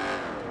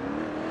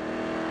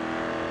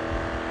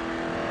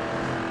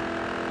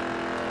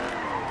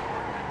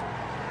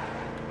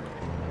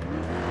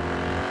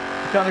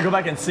 Gotta go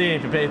back and see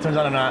if it turns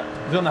on or not.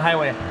 It's on the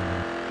highway.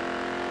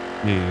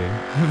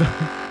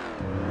 Yeah.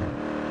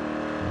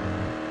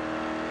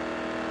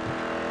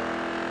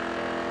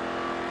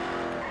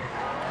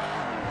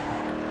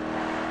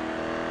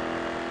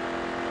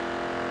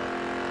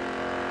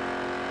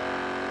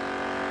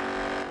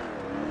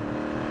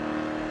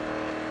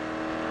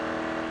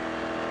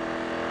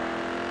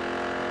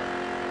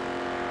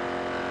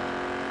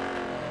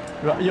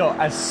 Yo,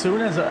 as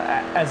soon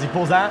as he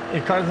pulls out,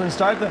 your car doesn't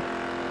start,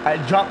 I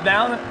drop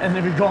down and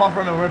then we go off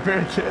from a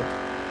repair kit.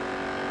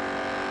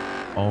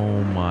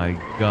 Oh my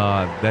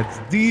god, that's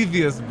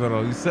devious,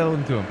 bro. You sell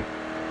him to him.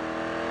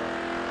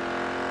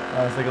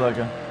 Let's take a look.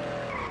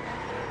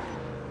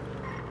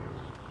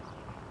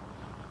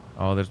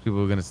 Oh, there's people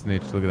who are gonna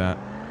snitch. Look at that.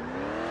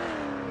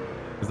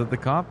 Is that the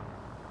cop?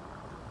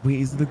 Wait,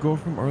 is it the girl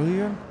from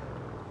earlier?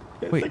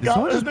 Wait, did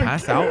someone just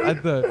pass out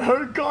at the...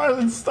 Her car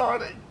isn't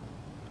starting.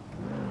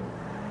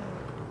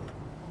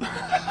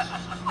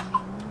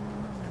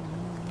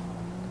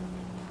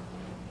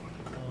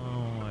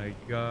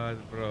 God,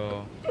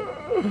 bro.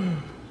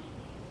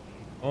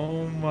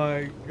 Oh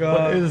my god.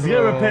 What, is he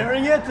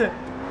repairing it?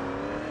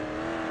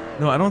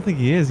 No, I don't think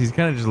he is. He's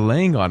kind of just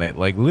laying on it.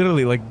 Like,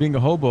 literally, like being a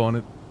hobo on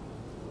it.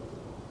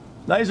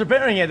 No, he's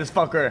repairing it, this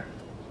fucker.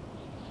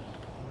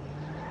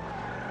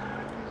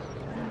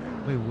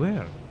 Wait,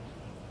 where?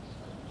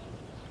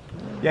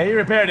 Yeah, he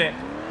repaired it.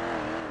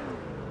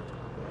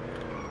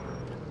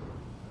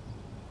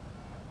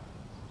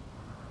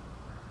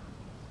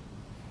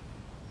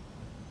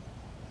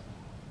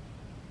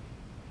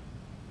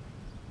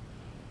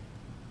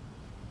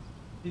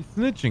 He's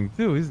snitching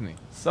too, isn't he?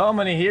 So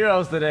many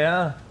heroes today,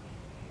 huh?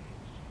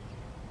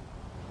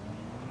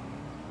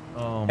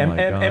 Oh my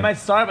god. It might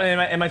start, but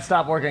it might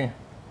stop working.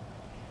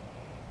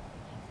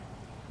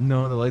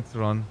 No, the lights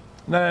are on.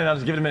 No,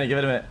 just give it a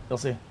minute, You'll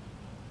see.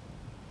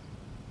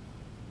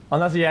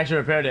 Unless he actually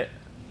repaired it.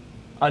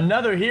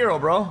 Another hero,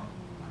 bro.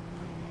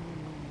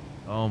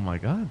 Oh my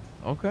god.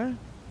 Okay.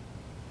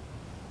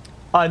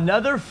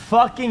 Another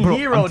fucking Bro,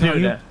 hero,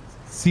 dude. You,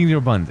 senior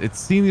buns. It's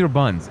senior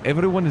buns.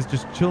 Everyone is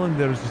just chilling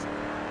there. Just...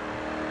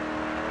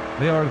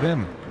 They are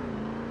them.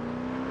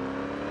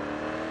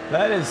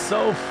 That is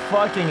so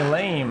fucking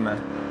lame. We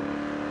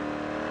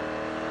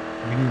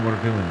need more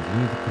villains.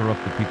 We need to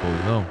corrupt the people,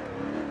 you know.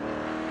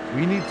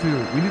 We need to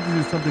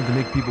do something to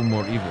make people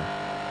more evil.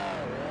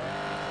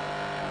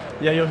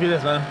 Yeah, you'll hear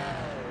this, man.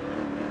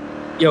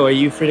 Yo, are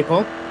you free to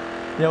call?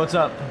 Yeah, what's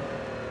up?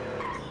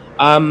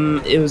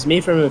 It was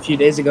me from a few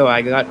days ago.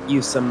 I got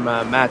you some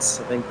mats,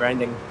 I think,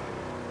 grinding.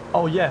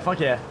 Oh yeah, fuck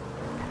yeah.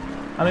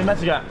 How many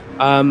mats you got?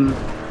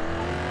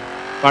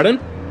 Pardon?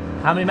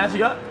 How many mats you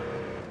got?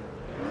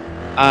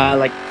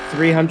 Like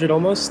 300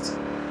 almost.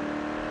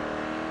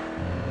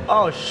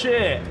 Oh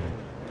shit.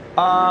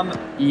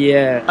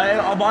 Yeah.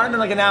 I'll buy them in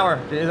like an hour.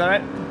 Is that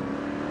right?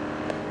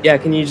 Yeah,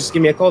 can you just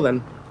give me a call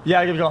then?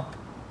 Yeah, I'll give you a call.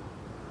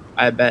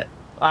 I bet.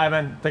 Alright,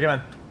 man. Take it,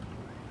 man.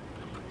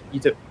 You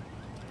too.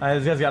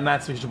 This guy's got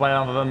mats, so you should buy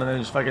off of them and then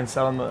just fucking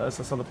sell them,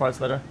 sell the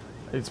parts later.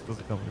 It's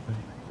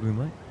green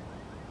light.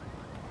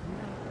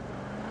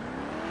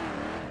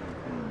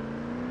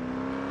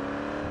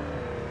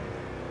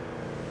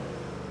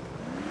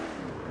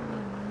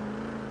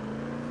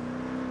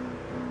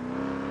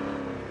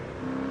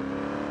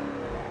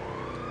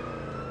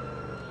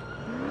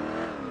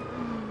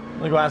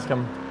 Let me go ask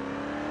him.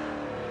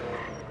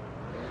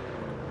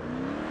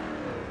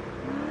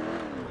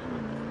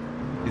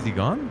 Is he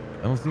gone?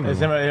 I don't see him.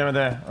 It's him right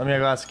there. Let me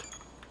go ask.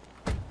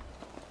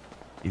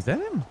 Is that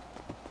him?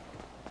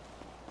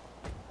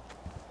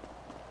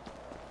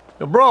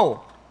 Yo,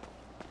 bro.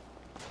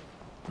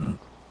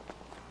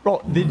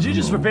 Bro, did you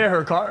just repair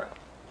her car?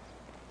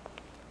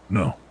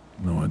 No,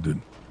 I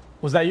didn't.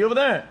 Was that you over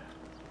there?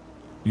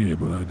 Yeah,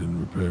 but I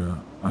didn't repair.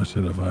 I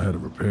said if I had a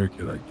repair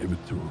kit, I'd give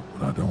it to her,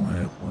 but I don't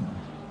have one.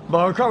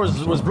 But her car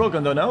was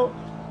broken though, no?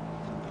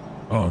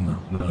 Oh,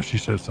 no, she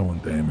said someone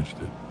damaged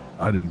it.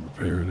 I didn't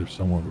repair it. If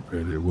someone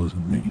repaired it, it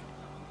wasn't me.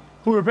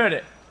 Who repaired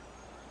it?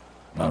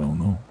 I don't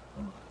know.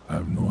 I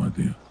have no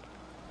idea.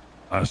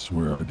 I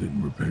swear I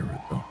didn't repair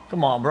it, though.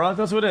 Come on, bro.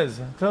 Tell us who it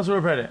is. Tell us who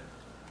repaired it.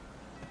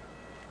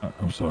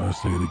 I'm sorry, I'll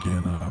say it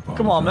again. I apologize.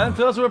 Come on, man.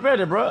 Tell us who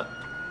repaired it, bro.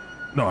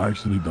 No, I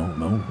actually don't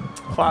know.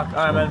 Fuck. All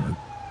right, man.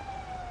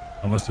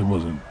 Unless it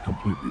wasn't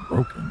completely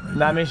broken. Maybe.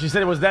 Nah, I mean, she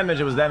said it was damaged.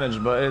 It was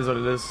damaged, but it is what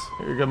it is.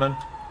 You're good, man.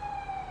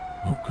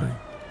 Okay.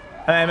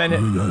 Hey, man.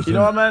 You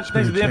know what, man?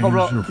 Thanks for the info,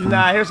 bro.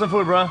 Nah, here's some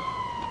food, bro.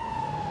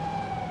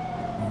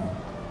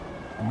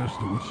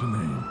 Mister, what's your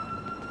name?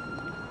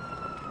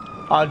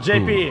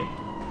 JP.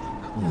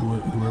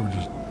 Whoever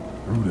just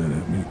threw that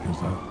at me,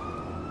 because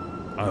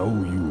I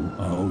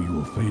owe you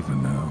a favor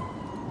now.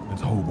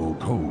 It's hobo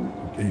code.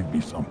 You gave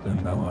me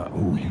something, now I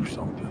owe you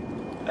something.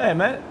 Hey,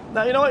 man.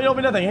 Now, you know what? You owe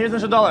me nothing. Here's an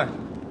extra $1. All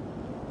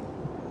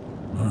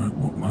right,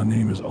 well, my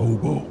name is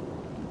Obo,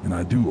 and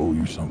I do owe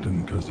you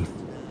something, because if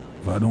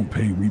I don't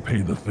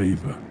repay the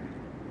favor,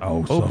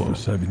 I'll suffer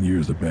 7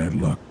 years of bad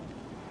luck.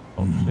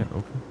 Okay.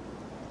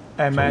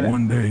 Hey, man. So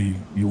one day,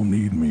 you'll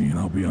need me, and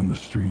I'll be on the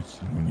streets,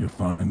 and when you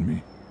find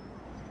me,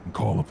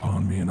 call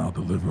upon me, and I'll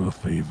deliver a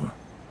favor.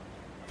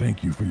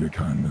 Thank you for your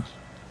kindness.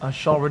 I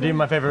shall redeem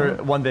my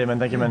favor one day, man.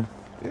 Thank you, man.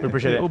 We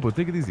appreciate it. Oh, but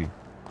take it easy.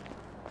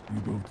 You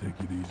both take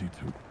it easy,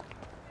 too.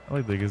 I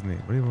like the guy's name.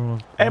 What do you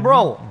want? Hey,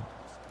 bro.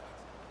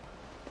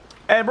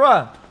 Hey,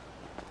 bro.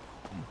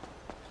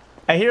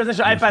 Hey, here's an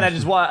extra iPad. I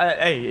just want.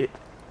 Hey,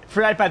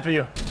 free iPad for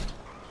you. Oh,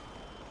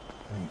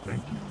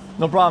 thank you.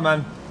 No problem,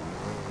 man.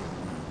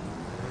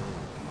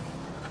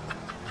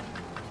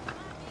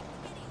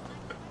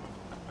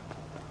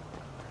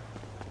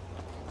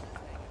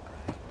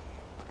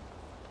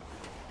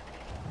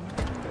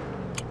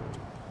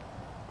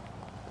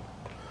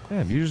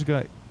 Damn, you just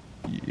got.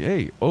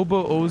 Hey,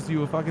 Obo owes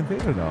you a fucking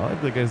favor now. I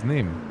like the guy's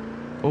name.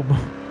 Obo.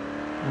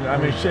 I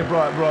mean, shit,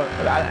 bro, a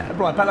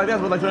pad like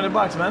that's worth like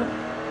 $200, man.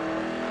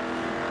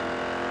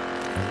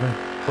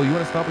 Oh, you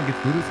want to stop and get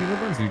food at Caesar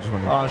Burns? Or you just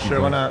want to? Oh,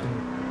 sure, why not?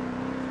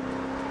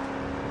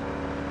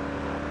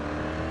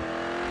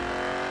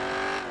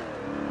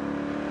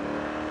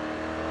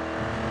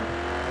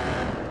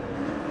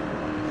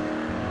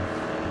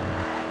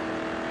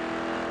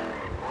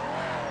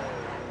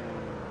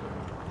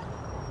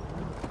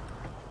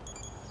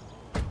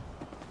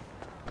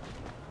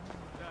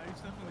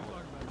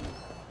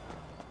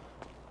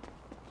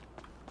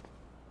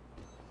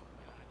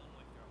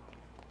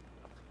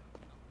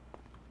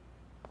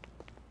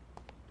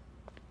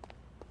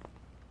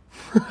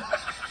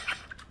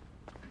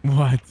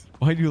 What?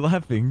 Why are you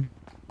laughing?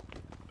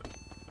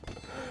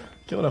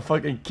 You wanna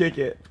fucking kick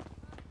it.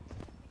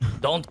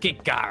 Don't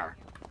kick car.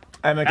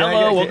 Hey, man,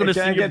 Welcome to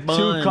can I get 2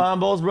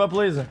 combos, bro,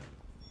 please?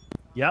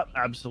 Yep,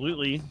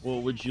 absolutely.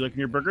 What would you like in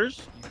your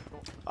burgers?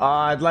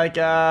 I'd like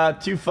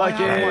 2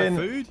 fucking...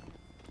 Food?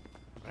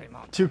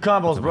 2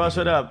 combos, bro,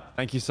 shut up.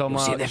 Thank you so You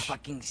much. see that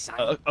fucking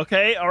sign?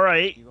 Okay, all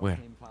right. Where?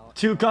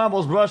 2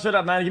 combos, bro, shut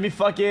up, man. Give me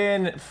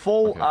fucking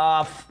full,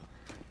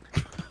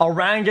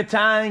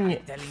 orangutan,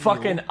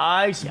 fucking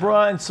ice,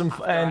 bro, and some,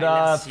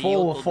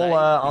 full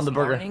on the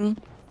burger.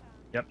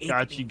 Yep,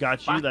 got you.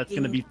 That's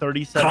going to be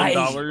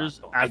 $37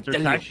 after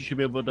tax. You should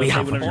be able to pay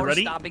whenever you're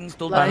ready.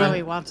 I know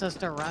he wants us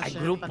to rush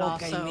it, but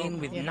came also, in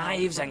with you know,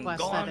 knives and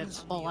request that guns. it's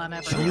full on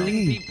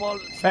everything. People,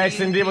 Hey,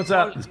 Cindy, what's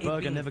up? This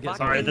burger never gets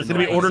All right, that's going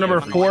to be order number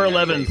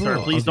 411, sir.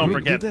 Please don't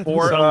forget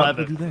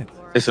 411.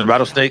 Listen,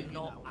 Rattlesnake.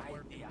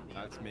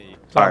 That's me.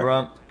 All All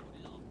right,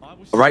 right.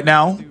 Right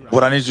now,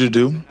 what I need you to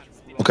do,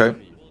 okay?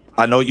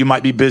 I know you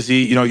might be busy.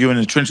 You know, you're in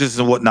the trenches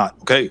and whatnot.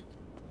 Okay.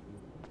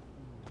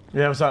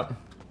 Yeah, what's up?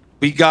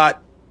 We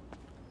got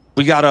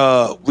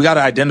an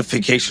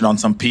identification on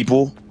some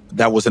people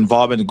that was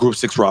involved in the Group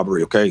 6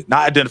 robbery. Okay,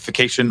 not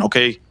identification.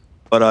 Okay,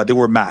 but they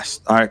were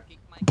masked. All right.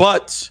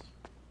 But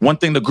one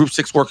thing the Group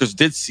 6 workers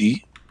did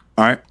see.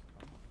 All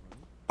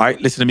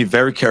right. Listen to me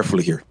very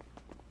carefully here.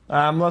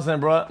 I'm listening,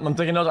 bro. I'm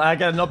taking notes. I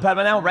got a notepad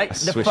right now. Right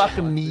the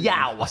fucking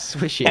meow.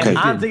 Swish it. And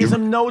Okay. I'm taking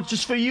some notes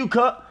just for you,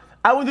 cut.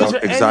 I wouldn't do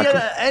this for Exactly.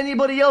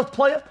 anybody else,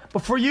 player.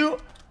 But for you,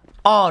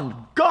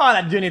 on God,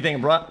 I'd do anything,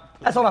 bro.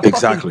 That's on a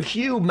Exactly. fucking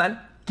cube, man.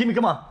 Give me,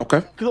 come on.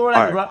 Okay. Throw it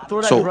All at me, bro. right. Throw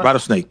it at So, me, bro.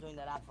 Rattlesnake,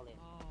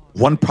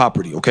 one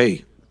property.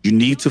 Okay. You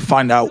need to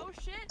find out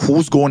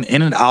who's going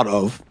in and out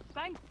of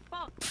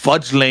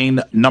Fudge Lane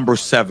number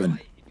 7.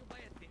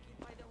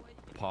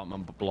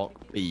 Apartment block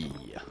B.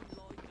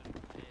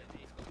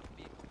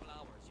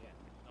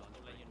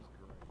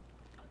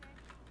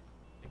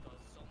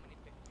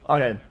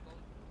 Okay.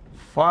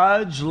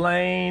 Fudge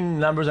Lane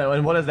numbers.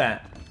 And what is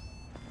that?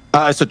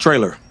 It's a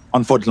trailer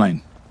on Fudge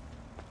Lane.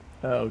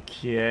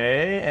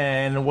 Okay.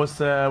 And what's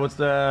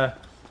the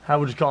how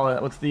would you call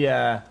it? What's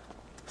the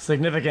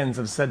significance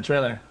of said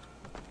trailer?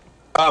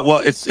 Well,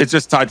 it's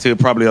just tied to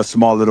probably a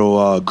small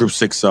little Group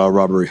 6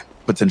 robbery,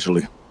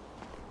 potentially.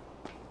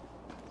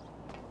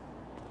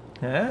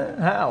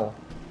 How?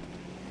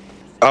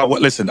 Well,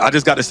 listen, I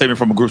just got a statement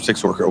from a Group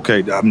 6 worker.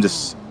 Okay, I'm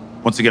just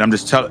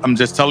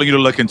telling you to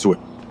look into it.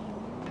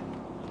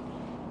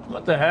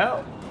 What the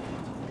hell?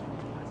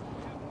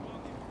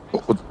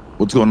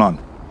 What's going on?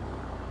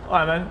 All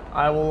right, man.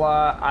 I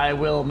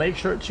will make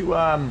sure to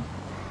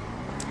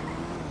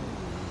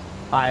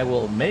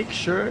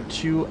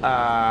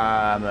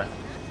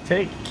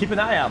keep an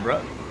eye out,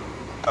 bro.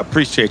 I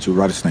appreciate you,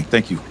 Rider Snake.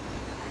 Thank you.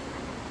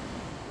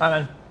 All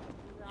right, man.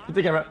 You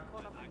take care, bro.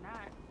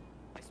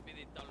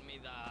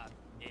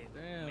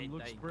 Damn,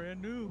 looks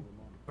brand new.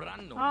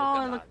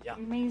 Oh, it looks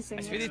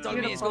amazing. Speedy told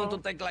me it's going to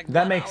take like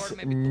That makes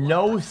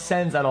no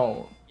sense at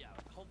all.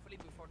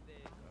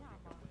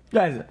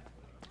 Guys,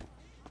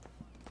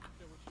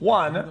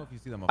 one,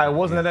 I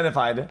wasn't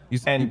identified,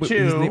 and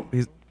two,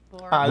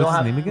 I don't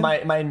have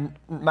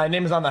my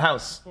name is on the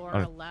house.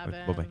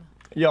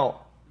 Yo,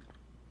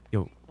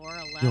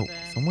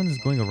 someone is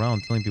going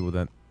around telling people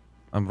that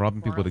I'm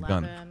robbing people with a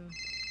gun.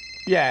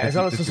 Yeah,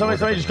 so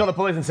somebody just called the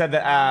police and said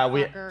that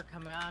we.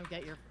 Come on,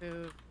 get your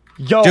food.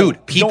 Yo,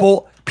 dude,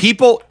 people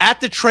at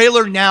the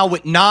trailer now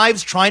with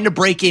knives trying to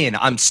break in.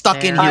 I'm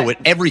stuck in here with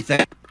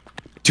everything.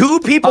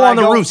 2 people on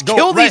the roofs.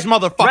 Kill these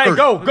motherfuckers. Ray,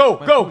 go.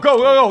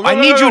 I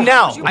need you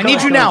now. I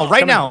need you now,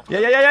 right now.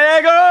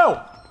 Yeah,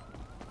 go.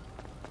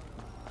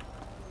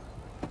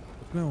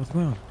 What's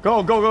going on? Go.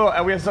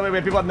 And we have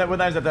people with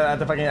knives at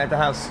the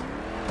house.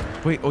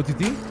 Wait, OTT?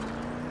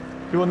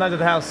 People with knives at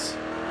the house.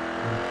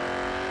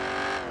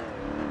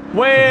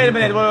 Wait a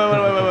minute.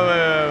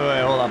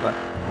 Wait. Hold up.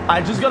 I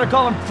just got a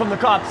call from the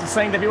cops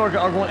saying that people are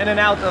going in and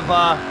out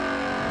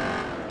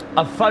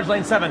of Fudge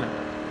Lane 7.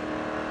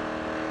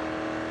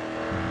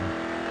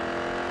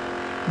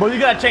 But you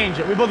gotta change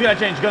it. We both gotta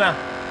change. Go now.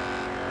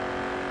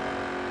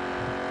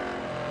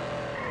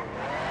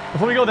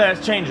 Before we go there,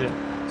 let's change it.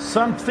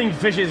 Something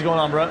fishy is going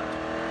on, bro.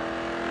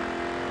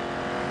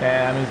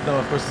 Yeah, I mean, no,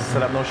 of course, it's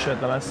set up. No shit,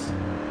 unless.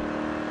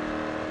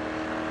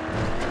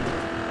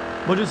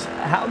 But just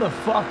how the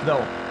fuck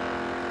though?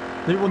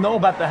 They will know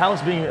about the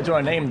house being to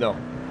our name though.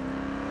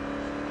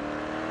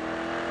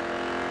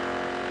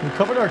 We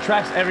covered our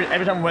tracks every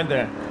time we went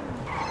there.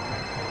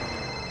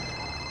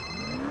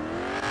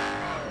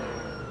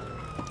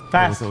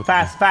 Fast.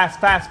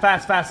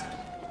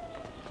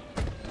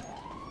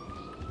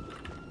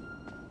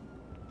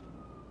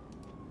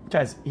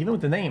 Guys, even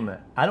with the name,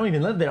 I don't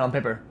even live there on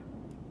paper.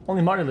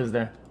 Only Marty lives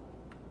there.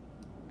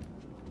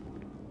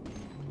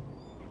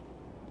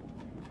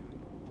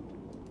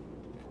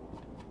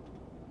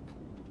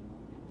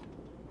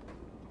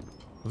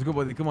 Let's go,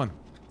 buddy. Come on.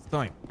 It's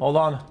time. Hold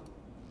on.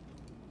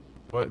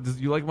 What? Do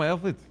you like my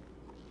outfit?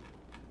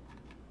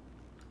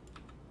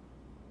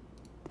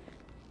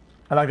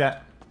 I like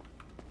that.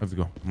 Let's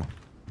go. Come on.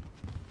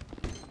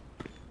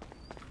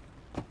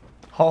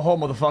 Ho,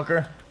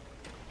 motherfucker.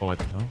 Oh, what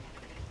the hell?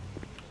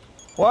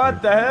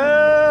 What the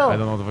hell? I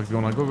don't know what the fuck's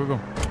going on. Go.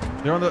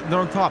 They're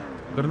on top.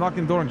 They're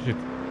knocking door and shit.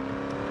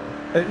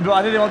 Bro,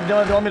 I think they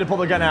want me to pull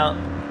the gun out.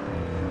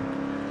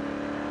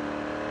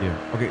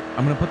 Yeah. Okay,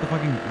 I'm gonna put the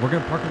fucking. We're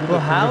gonna park a little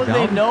bit how further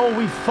they down. know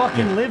we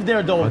fucking live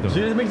there though? Dude,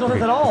 it makes no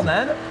sense at all,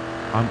 man.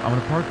 I'm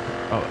gonna park.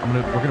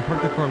 We're gonna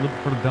park the car a little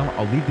bit further down.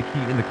 I'll leave the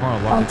key in the car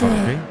and lock the car.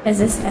 Okay? Is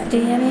this empty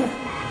yet?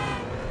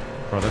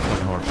 Bro, that's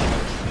fucking hard.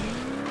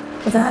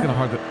 What's that?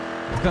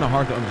 It's kind of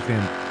hard to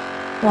understand.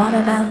 What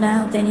about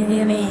now? Can you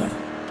hear me?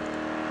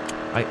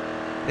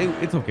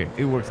 It's okay.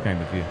 It works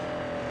kind of, yeah.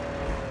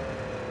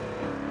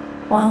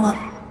 Well,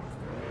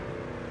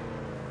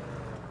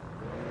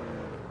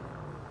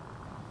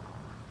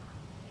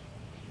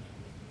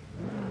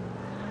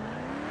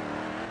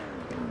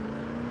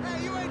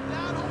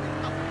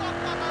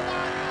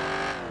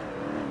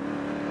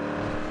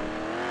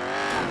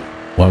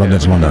 Well,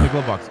 that's one the there.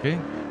 glove box, okay?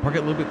 Park it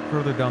a little bit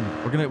further down.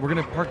 We're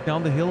gonna park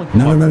down the hill and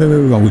No,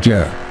 with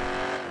you.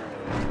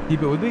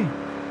 Keep it with me.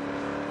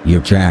 You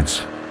have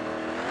chance.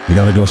 You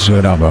gotta go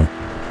straight up, bro.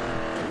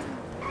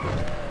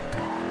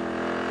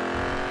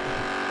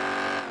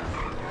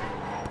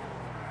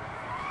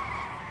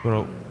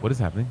 Bro, what is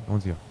happening? I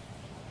want to see you.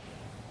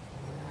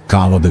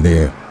 Car over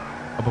there.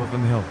 Above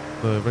on the hill.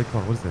 The red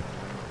car, what is that?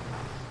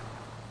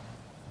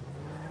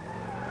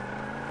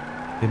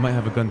 They might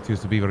have a gun too,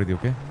 so be ready,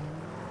 okay?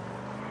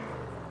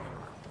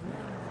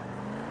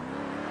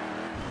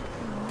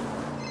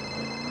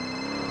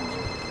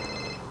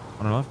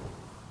 On our left?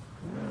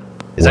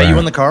 Is that you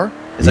in the car?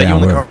 Is that you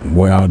in the car?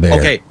 We're out there.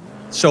 Okay,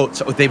 so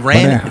they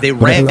ran.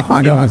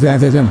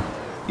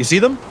 You see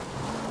them?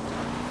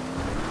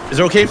 Is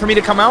it okay for me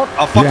to come out?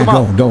 I'll fuck them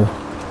up. Go.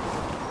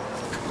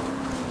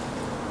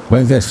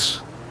 Where's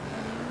this?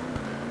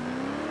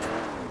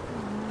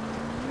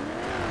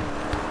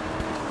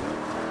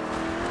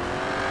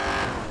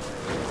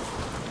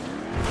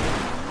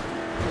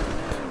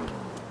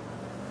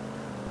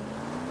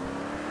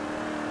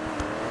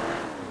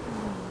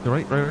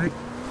 Right.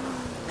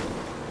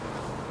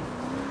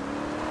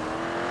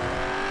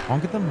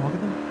 Honk at them.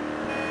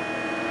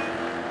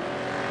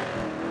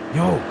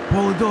 Yo,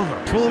 pull it over.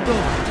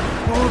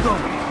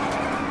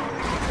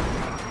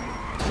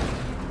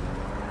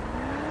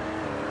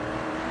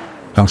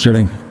 I'm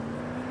shooting.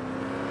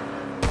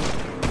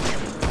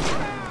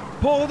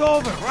 Pull it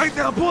over, right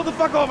now. Pull the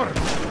fuck over.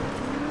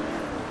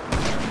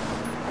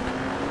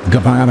 Go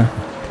find it.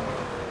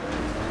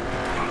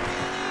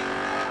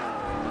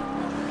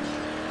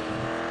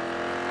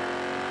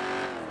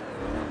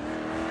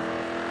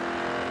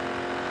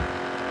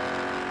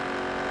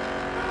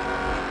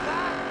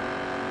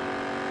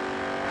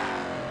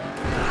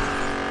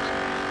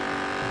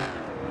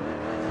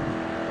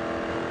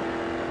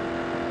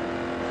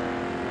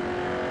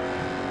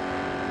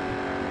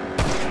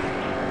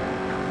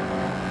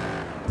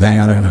 Hang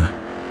on.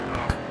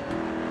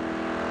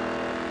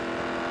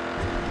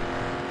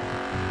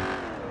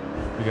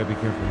 We gotta be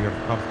careful here.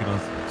 Cops get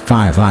us.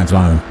 Fine.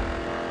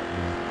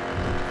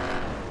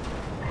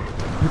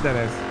 Put that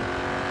ass.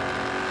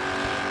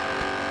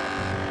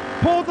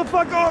 Pull the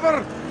fuck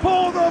over!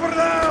 Pull over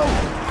now!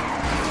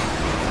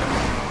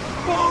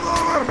 Pull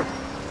over!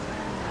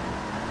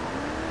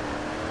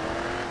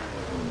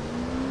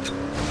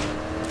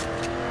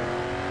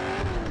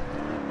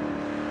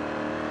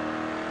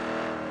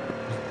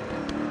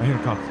 I hear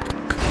cops.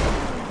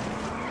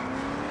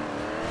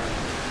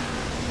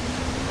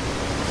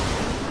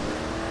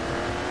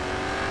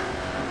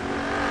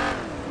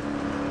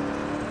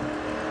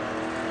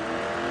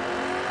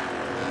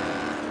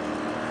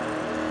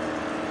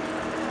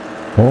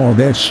 Oh,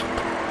 bitch.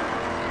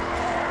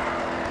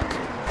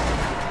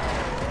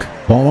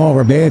 Pull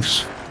over,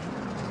 bitch.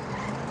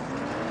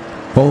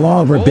 Pull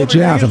over, bitch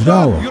ass. Let's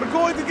go. You're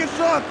going to get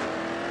shot!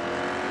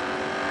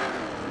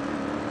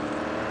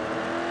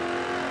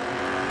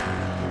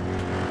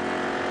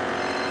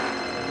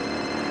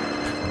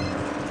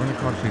 We're in a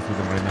car chase with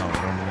them right now.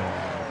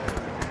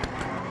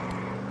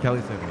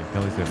 Kelly 70.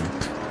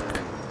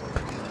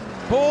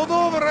 Pulled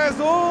over,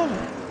 asshole!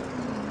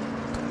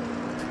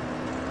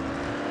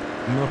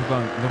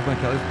 Northbound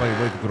Kelly's by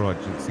White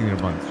Garage, Senior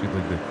Buns, shit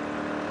like that.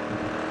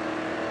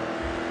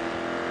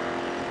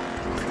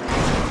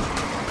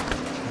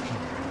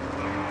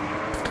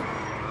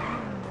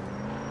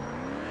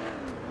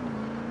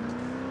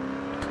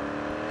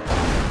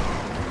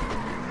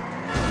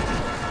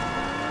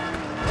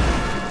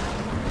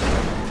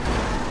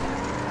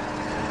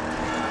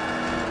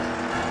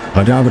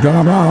 What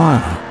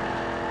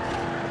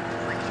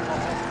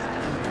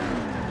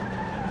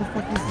the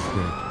fuck is this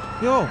guy?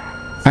 Yo!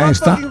 Hey,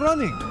 Stop fucking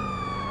running!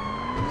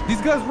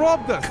 These guys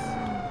robbed us!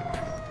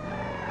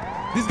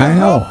 I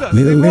know.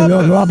 They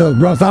robbed us,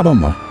 bro. Stop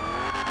them.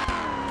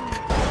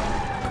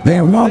 They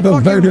robbed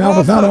us, baby.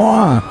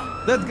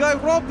 That guy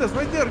robbed us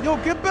right there. Yo,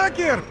 get back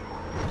here!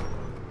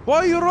 Why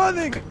are you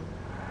running?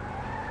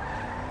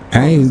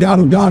 Hey,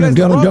 down. They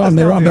robbed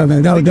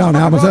us. Down.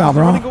 Help us out,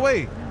 bro. Running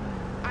away.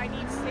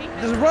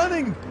 Just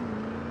running!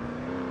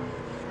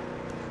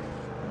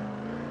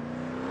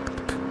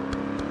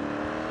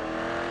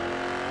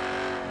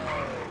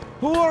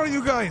 Who are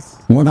you guys?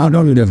 Well, now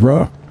don't do this,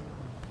 bro.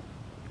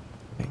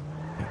 Hey.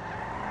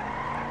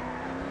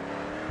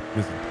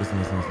 Listen.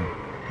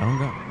 I don't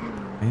got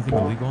anything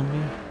illegal on me.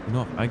 You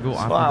know, if I go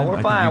after them,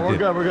 we're fine. We're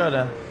good.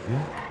 Yeah?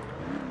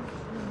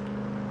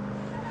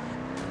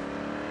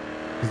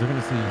 Because they're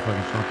gonna see you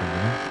fucking shot them,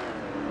 you know?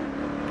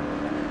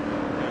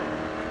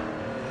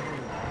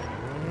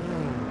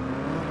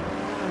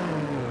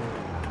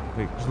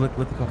 Wait, just let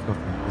the cops go.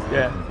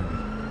 Yeah.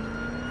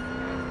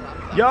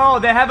 Yo,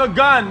 they have a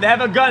gun.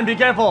 Be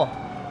careful.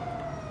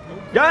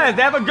 Guys,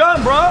 they have a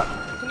gun, bro.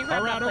 Can you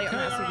grab that plate on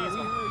that SUV as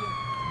well?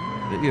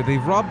 Yeah, they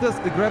robbed us.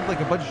 They grabbed like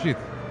a bunch of shit.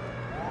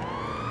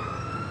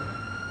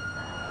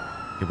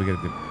 Okay, we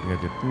gotta dip.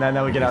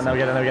 No, we get out.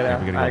 Yeah,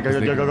 Alright, go.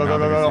 Yeah,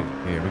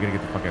 we're gonna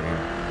get the fuck out of here.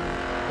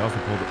 They also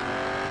pulled it.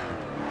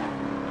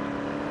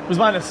 Who's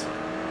minus?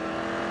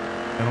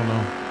 I don't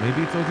know.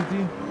 Maybe it's OTT?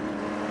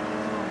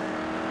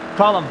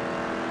 Call him.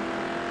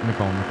 Let me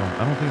call him.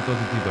 I don't think it's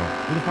OTT though.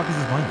 Who the fuck is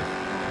this minus?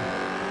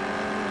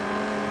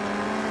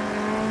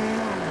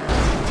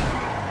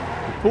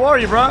 Who are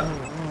you, bro?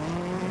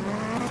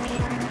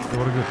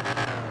 What a good.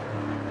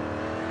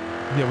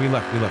 Yeah, we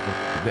left.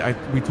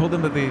 We told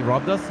them that they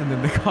robbed us, and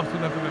then the cops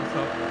went after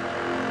themselves.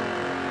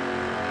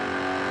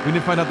 We need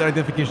to find out their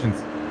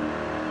identifications.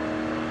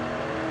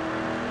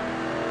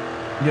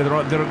 Yeah,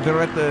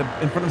 they're at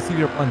in front of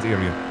Senior Funds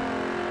area.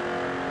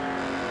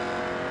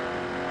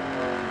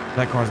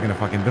 That car's gonna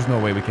fucking. There's no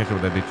way we catch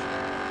up with that bitch.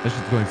 That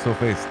shit's going so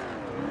fast.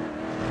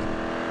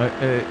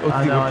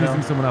 We're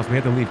chasing someone else. We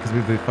had to leave because we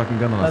have the fucking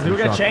gun on us. We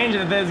gotta change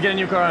it. Let's get a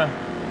new car.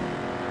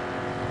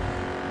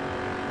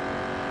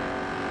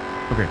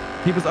 Okay,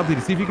 keep us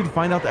updated. See if you can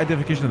find out the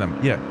identification of them.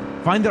 Yeah,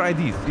 find their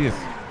IDs. Yes.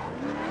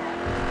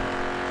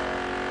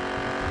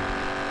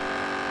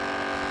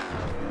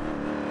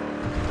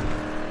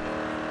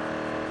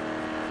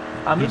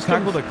 I'm you just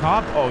tackle the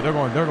cop. Oh, they're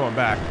going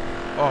back.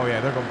 Oh yeah,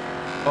 they're going.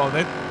 Oh,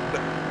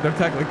 they're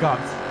tackling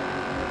cops.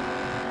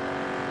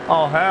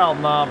 Oh, hell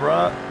nah,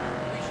 bro.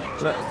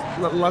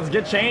 Let's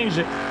get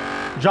changed.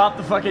 Drop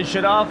the fucking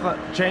shit off,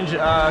 change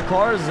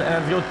cars,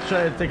 and go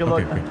try to take a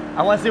look. Okay.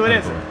 I want to see what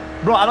it is.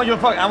 Bro, I don't give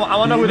a fuck. I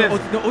want to know who it is.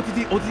 No,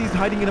 OTT is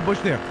hiding in a bush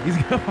there. He's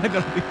gonna find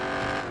out.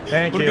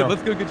 Thank you.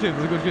 Let's go get Chins.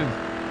 Let's go get Chins.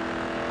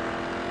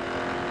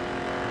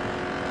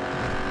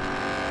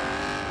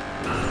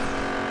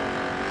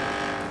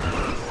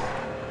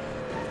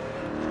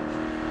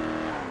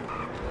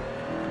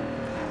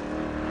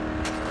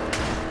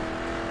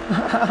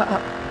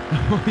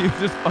 You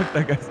just fucked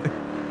that guy's thing.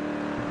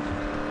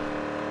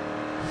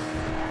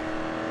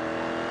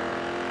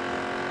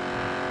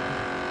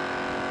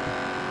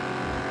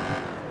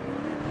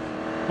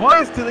 Why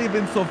has today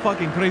been so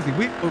fucking crazy?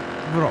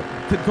 Bro,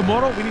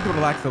 tomorrow we need to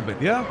relax a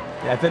bit, yeah?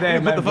 Yeah, today,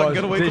 man, the fuck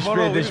getaway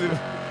tomorrow.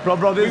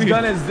 Bro, this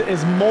gun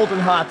is molten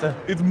hot.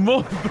 It's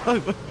molten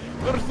hot.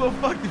 We're so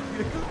fucked.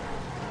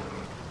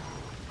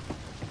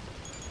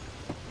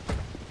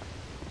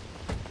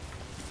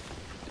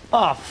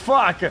 Oh,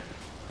 fuck.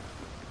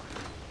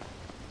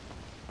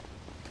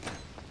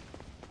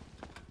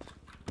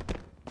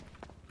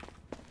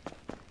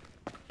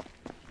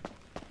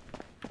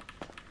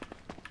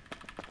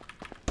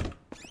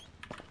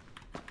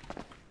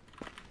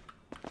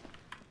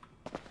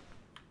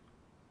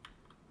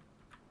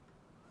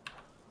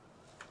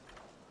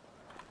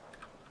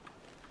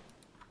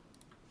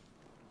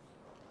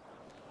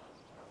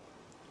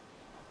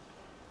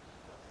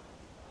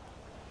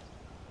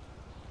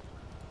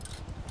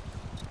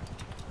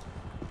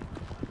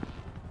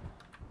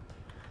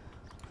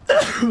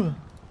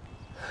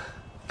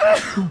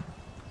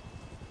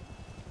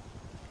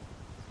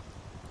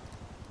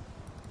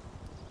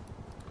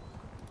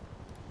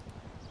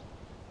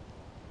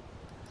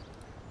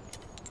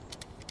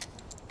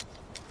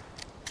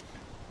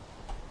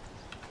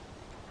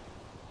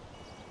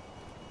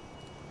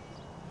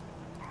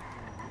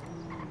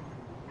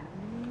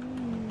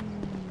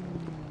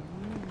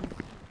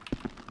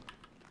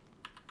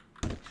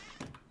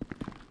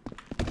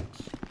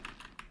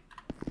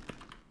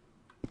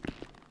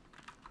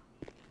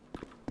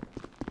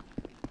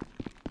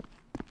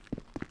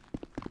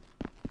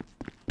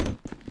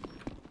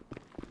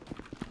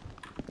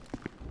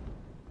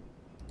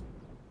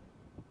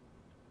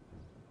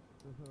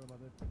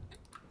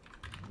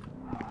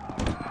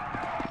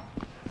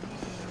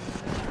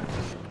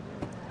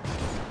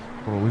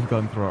 Bro, we've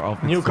gone through our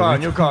outfits. New car.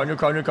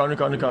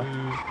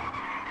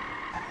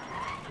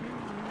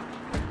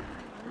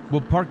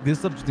 We'll park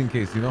this up just in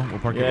case, you know? We'll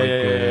park it like...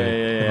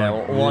 Yeah.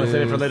 We'll want to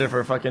save it for later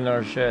for fucking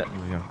our shit.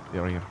 Yeah,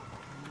 right here.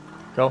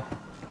 Go.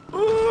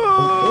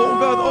 Oh,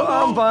 God.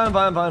 Oh,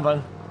 I'm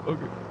fine.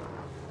 Okay.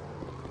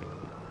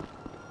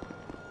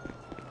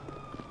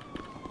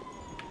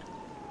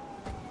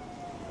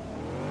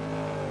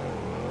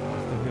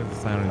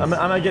 I'm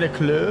gonna get a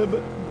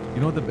club. You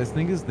know what the best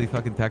thing is? They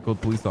fucking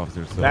tackled police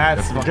officers. So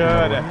that's good. Should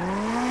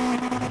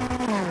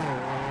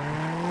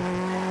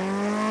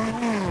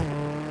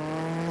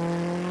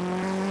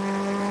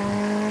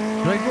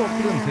I go up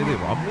to them and say they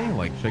robbed me?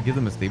 Like, should I give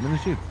them a statement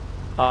and shit?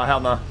 Hell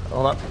no.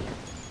 Hold up.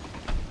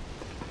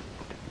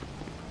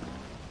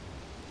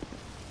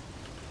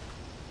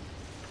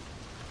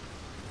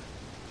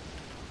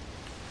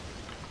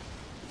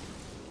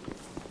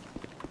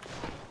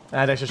 I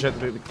had extra shit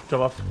to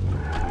drop off.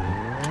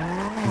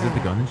 Is it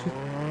the gun and shit?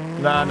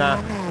 Nah.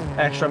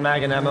 Extra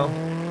mag and ammo.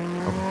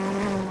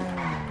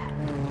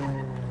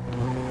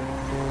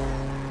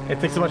 Okay. It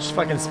takes so much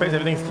fucking space,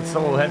 everything's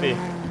so heavy.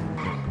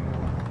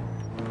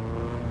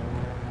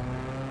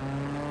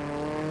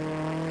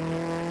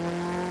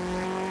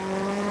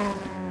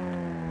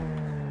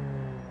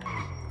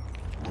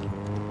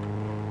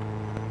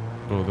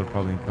 Bro, they're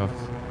probably in cuffs.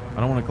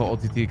 I don't want to call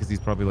OTT because he's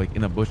probably like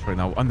in a bush right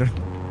now, under,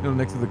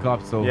 next to the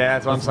cops. So yeah,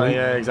 that's what I'm saying.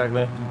 Yeah,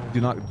 exactly.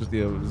 Do not just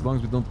as long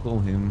as we don't call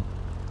him.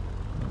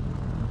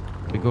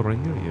 We go right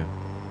here, yeah.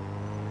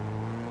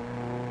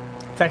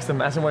 Text them,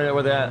 ask them where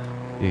they're at.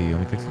 Yeah, let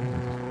me text him.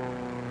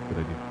 Good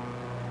idea.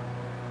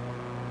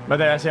 Right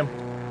there, I see him.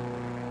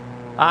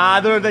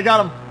 They got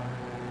him.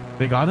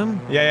 They got him?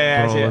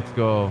 Yeah, Bro, I see let's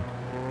go.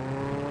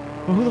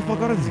 Well, who the fuck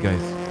are these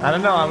guys? I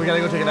don't know. We gotta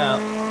go check it out.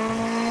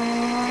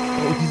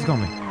 Oh, he's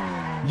coming.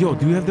 Yo,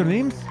 do you have their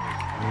names?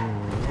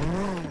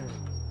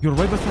 You're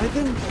right beside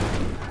them?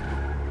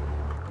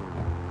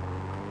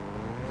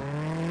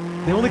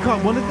 They only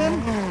caught one of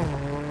them?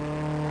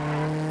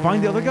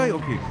 Find the other guy?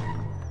 Okay.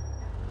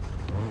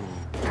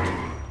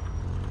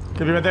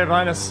 Could be right there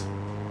behind us.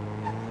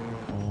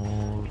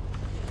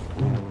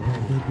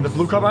 The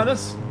blue car behind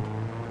us?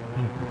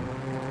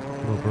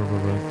 Bro.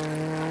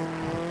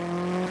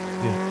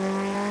 Yeah.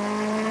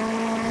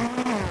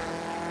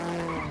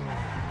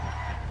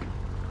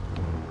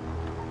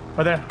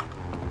 Right there.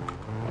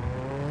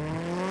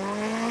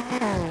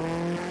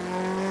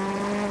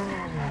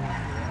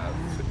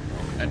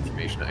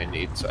 Information I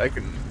need so I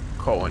can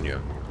call on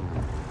you.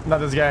 Not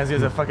this guy,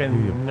 he's a fucking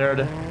nerd.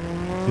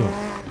 Yo,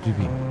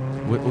 GB,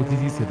 what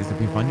OTT said is if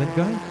we find that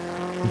guy,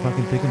 we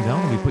fucking take him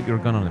down and we put your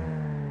gun on him.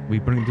 We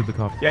bring him to the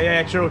cops.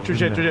 Yeah, true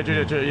shit,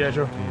 yeah,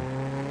 true.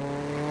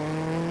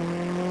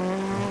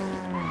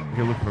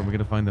 Okay, look for him. We're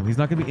gonna find him. He's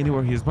not gonna be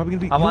anywhere. He's probably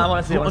gonna be. I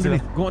want to see. Go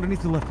underneath. Go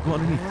underneath to the left. Go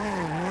underneath.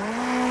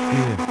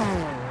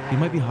 Yeah. He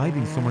might be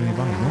hiding somewhere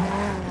nearby.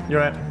 No.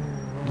 You're right.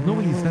 There's no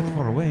way he's that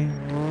far away.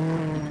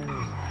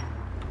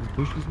 These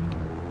bushes, man.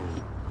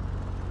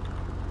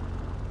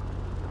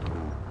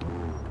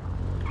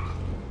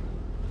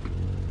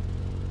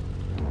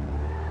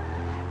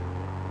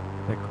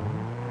 That car.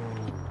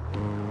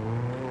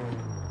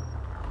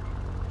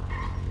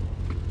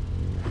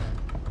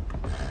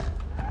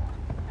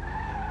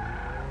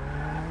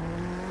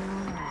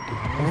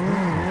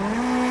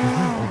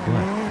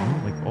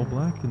 All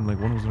black and like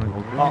one was wearing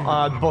all green?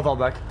 Both all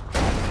black.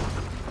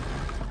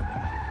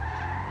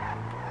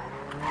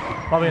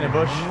 Probably in a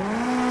bush.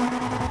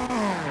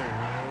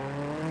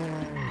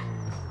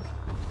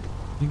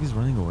 You think he's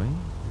running away?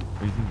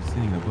 Or you think he's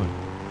sitting in a bush?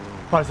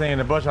 Probably staying in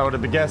the bush, I would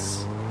have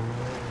guessed.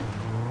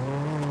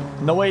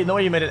 No way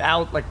you made it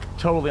out like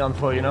totally on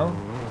foot, you know?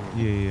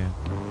 Yeah.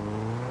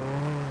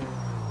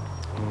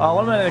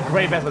 What about a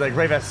gray vest with a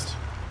gray vest?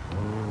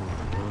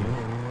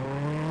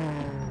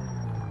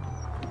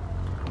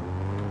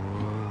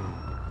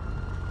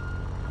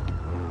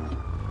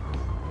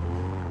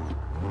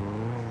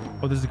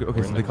 Oh, there's a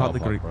okay. So they caught the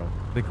gray.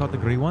 They caught the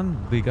gray one.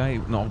 The guy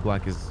in all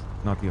black is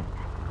not here.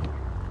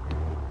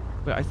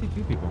 Wait, I see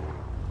two people.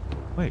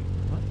 Wait,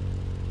 what?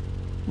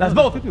 That's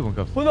no, both. Two people in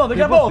cuffs. Well, no, they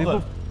got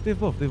both. They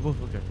have both.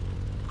 Okay.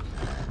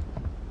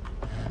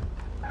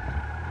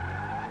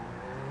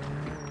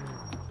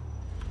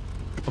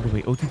 Okay,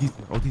 wait.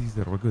 OTD's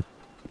there. We're good.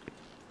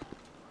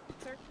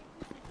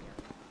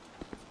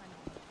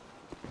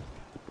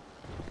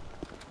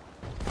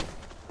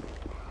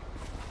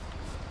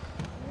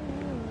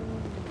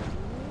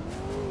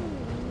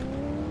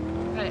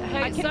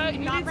 Hey, sir, you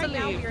not need right to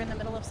now. leave. We're in the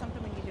middle of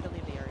something. We need you to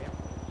leave the area.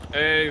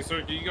 Hey,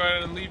 sir, can you go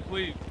ahead and leave,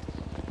 please?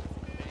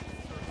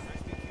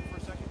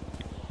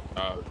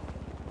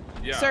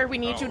 Yeah. Sir, we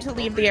need you to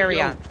leave the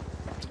area.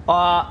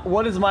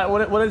 What is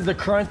the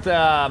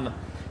current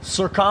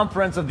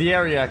circumference of the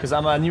area? Because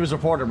I'm a news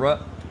reporter, bro.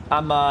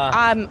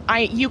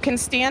 You can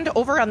stand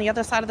over on the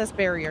other side of this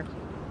barrier.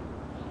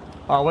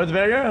 Where's the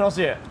barrier? I don't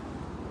see it.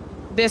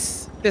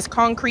 This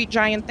concrete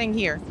giant thing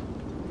here.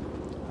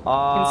 You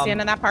can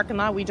stand in that parking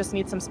lot. We just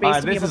need some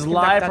space to be able to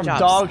conduct our jobs. This is live from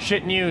Dog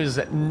Shit News.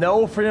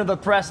 No freedom of the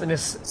press in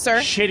this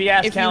shitty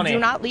ass county. If you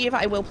do not leave,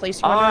 I will place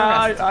you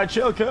under arrest.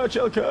 Chill, cuz.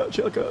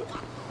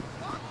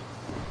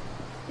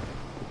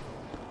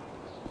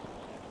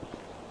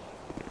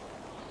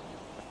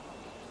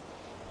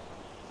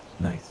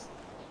 Nice.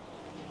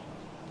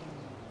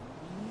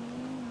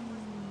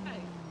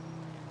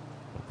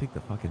 I'll take the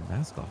fucking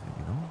mask off him,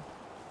 you know?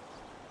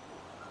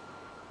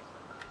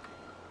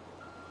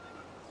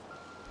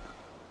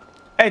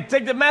 Hey,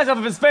 take the mask off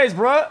of his face,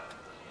 bro.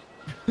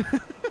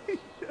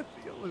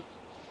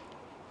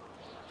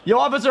 Yo,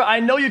 officer,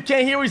 I know you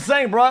can't hear what he's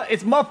saying, bro.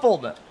 It's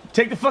muffled.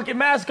 Take the fucking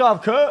mask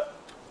off, cut.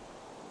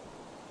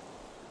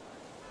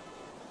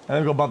 And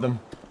then go above them.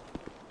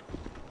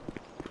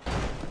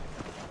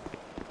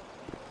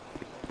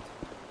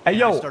 Hey,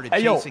 yo. I started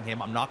chasing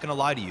him. I'm not gonna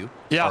lie to you.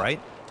 Yeah. All right.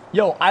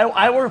 Yo,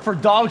 I work for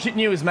Dog Shit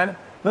News, man.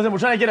 Listen, we're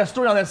trying to get a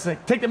story on this.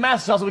 Take the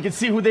masks off so we can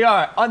see who they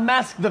are.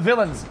 Unmask the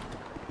villains.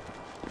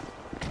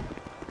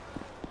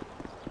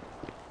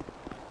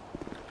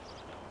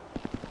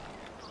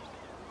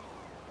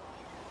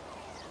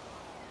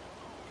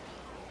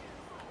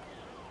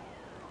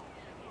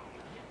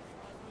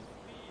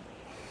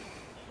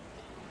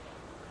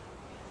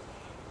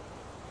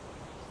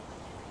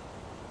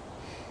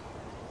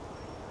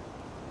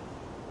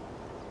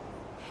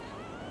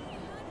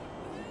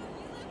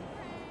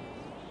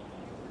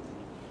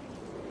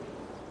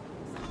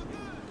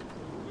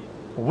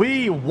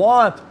 We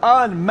want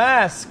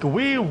unmask.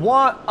 We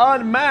want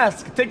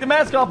unmask. Take the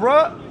mask off,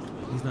 bro.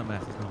 He's not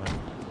masked. He's not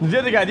masked. The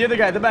other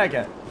guy, the back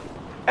end.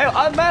 Hey,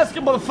 unmask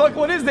him, motherfucker.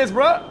 What is this,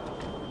 bro?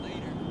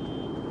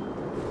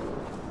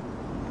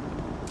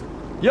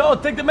 Yo,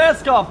 take the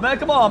mask off, man.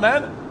 Come on,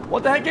 man.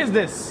 What the heck is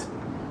this?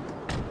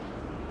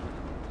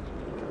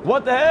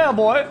 What the hell,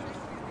 boy?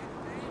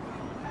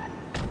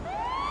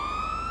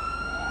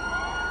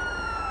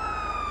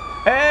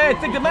 Hey,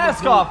 take the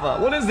mask off.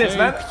 What is this,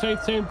 man?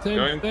 Same thing.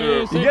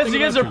 You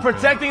guys are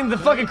protecting the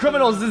fucking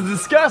criminals. This is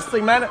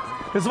disgusting, man.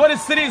 This is why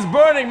this city is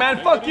burning,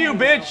 man. Fuck you,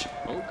 bitch.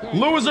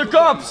 Loser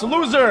cops.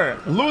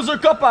 Loser. Loser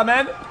coppa,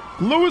 man.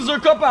 Loser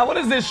coppa. What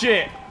is this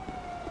shit?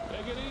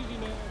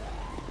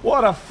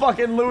 What a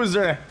fucking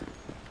loser.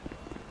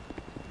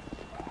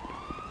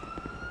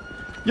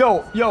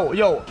 Yo.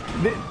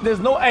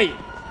 There's no... Hey.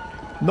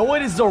 No,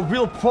 it is a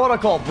real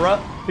protocol, bruh.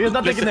 He's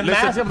not taking the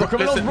mask of the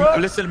criminals, bro.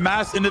 Listen,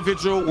 masked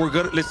individual, we're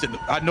gonna listen.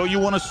 I know you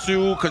want to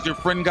sue because your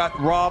friend got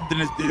robbed,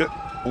 and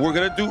we're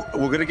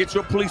gonna get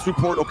you a police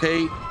report,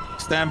 okay?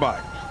 Stand by.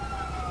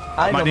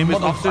 My name is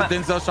Officer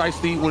Denzel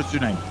Shiesty. What is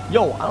your name?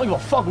 Yo, I don't give a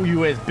fuck who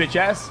you is, bitch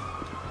ass.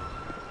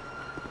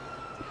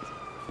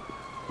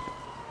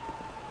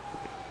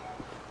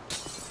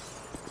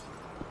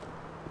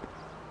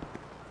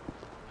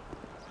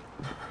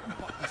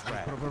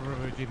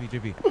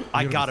 JP.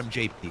 I got him,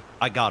 JP.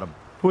 I got him.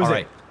 Who is All it?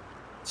 right.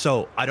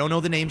 So I don't know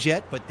the names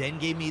yet, but Den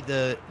gave me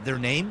their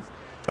name.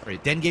 Sorry,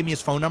 Den gave me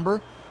his phone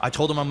number. I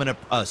told him I'm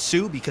gonna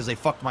sue because they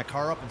fucked my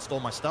car up and stole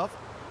my stuff.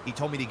 He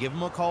told me to give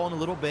him a call in a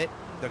little bit.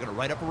 They're gonna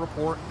write up a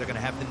report. They're gonna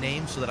have the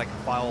names so that I can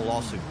file a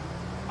lawsuit.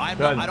 I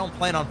don't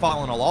plan on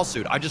filing a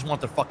lawsuit. I just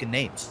want their fucking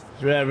names.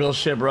 Yeah, real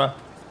shit, bro.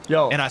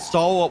 Yo. And I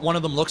saw what one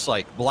of them looks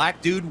like.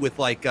 Black dude with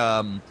like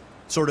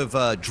sort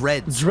of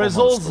dreads. Drizzles?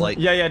 Almost, like,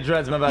 yeah,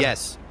 dreads, my bad.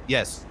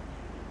 Yes.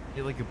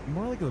 Yeah, like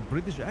more like a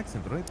British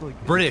accent, right?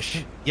 Like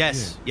British.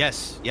 Yes.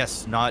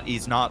 Not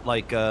he's not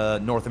like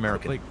North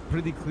American. Like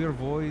pretty clear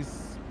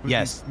voice.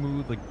 Pretty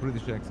smooth, like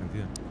British accent.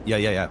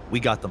 Yeah. We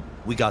got them.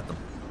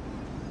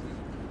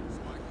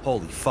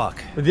 Holy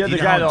fuck. But the other Do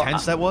you know guy, how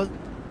intense that was?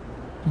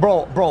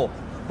 Bro,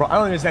 I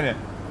don't understand it.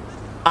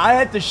 I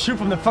had to shoot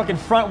from the fucking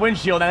front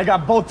windshield and I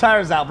got both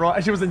tires out, bro.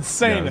 That shit was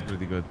insane. Yeah, that's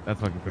pretty good. That's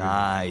fucking pretty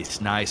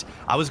Nice.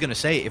 I was gonna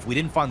say, if we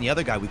didn't find the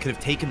other guy, we could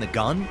have taken the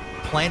gun,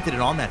 planted it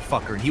on that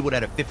fucker, and he would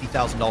have had a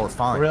 $50,000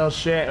 fine. Real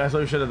shit. That's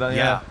what we should have done,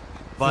 yeah.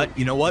 But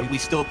you know what? We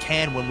still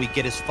can when we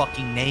get his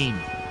fucking name.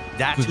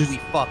 That's who we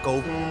fuck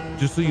over.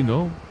 Just so you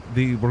know,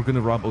 they were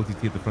gonna rob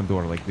OTT at the front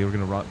door. Like they were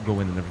gonna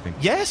go in and everything.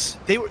 Yes,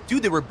 they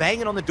were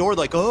banging on the door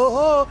like,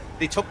 oh.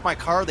 They took my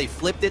car, they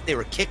flipped it, they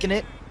were kicking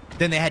it.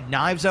 Then they had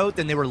knives out,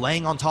 then they were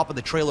laying on top of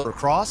the trailer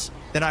across.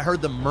 Then I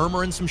heard them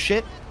murmuring some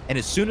shit, and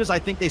as soon as I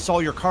think they saw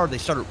your car, they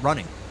started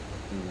running.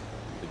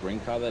 The green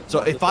car that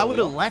So if I would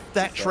have left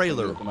that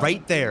trailer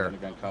right there,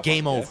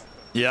 game over.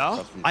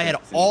 Yeah? I had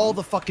all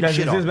the fucking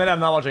shit on. I'm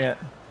not watching it.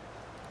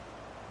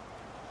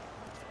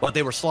 But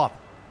they were sloppy.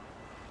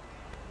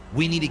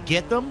 We need to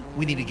get them.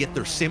 We need to get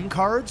their SIM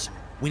cards.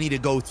 We need to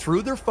go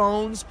through their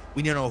phones.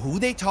 We need to know who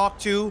they talk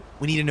to.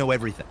 We need to know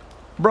everything.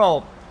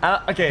 Bro,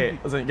 okay,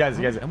 listen, guys.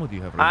 What do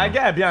you have I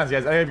gotta be honest,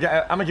 guys. I'm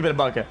gonna keep it a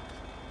buck.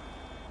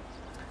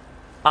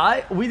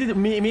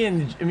 Me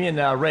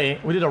and Ray,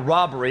 we did a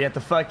robbery at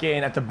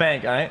the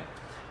bank, all right?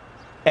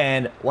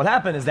 And what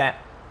happened is that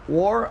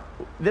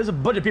there's a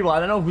bunch of people, I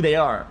don't know who they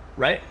are,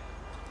 right?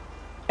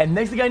 And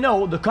next thing I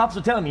know, the cops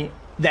are telling me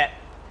that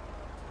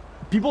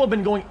people have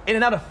been going in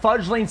and out of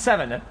Fudge Lane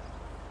 7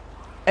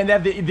 and they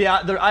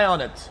have their eye on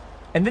it.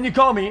 And then you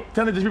call me,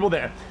 telling me there's people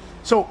there.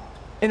 So,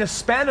 in a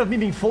span of me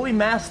being fully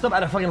masked up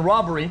at a fucking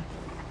robbery,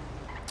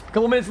 a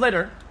couple minutes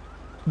later,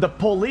 the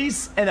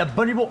police and a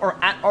bunch of people are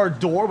at our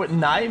door with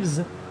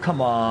knives.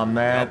 Come on,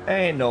 man.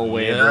 Ain't no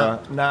way, bro.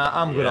 Nah,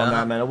 I'm good on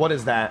that, man. What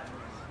is that?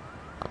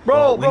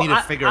 Bro, we need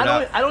to figure it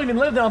out. I don't even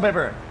live there on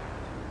paper.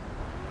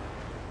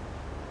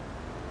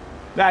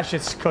 That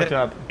shit's cooked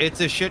up.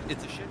 It's a shit show.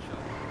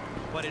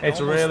 But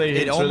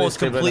it almost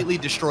stupid. completely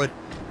destroyed.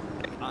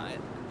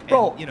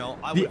 Bro, you know,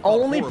 the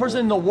only person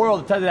in the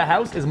world that tells you that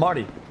house is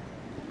Marty.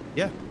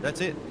 Yeah,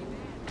 that's it.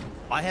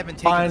 I haven't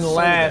taken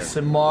Unless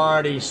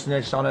Marty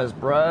snitched on us,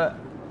 bruh.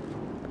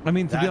 I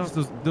mean, to be honest,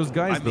 those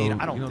guys,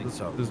 I don't think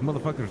so. Those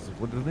motherfuckers,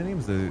 what are their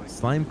names? The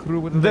slime crew?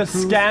 What are The their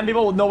crews? scam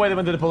people, no way they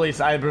went to the police.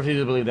 I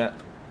refuse to believe that.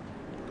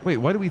 Wait,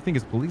 why do we think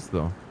it's police,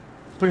 though?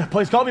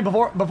 Police called me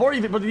before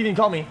you even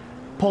called me.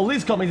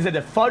 Police called me and said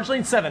that Fudge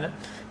Lane 7,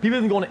 people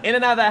have been going in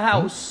and out of that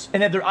house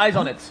and had their eyes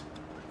on it.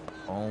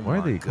 Oh why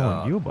are they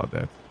calling you about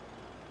that?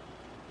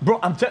 Bro,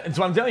 that's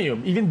what I'm telling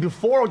you. Even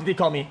before they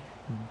call me,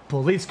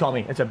 police call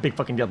me. It's a big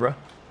fucking deal, bro.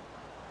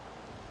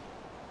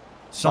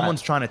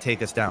 Someone's trying to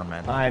take us down,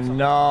 man. I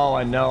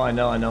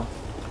know.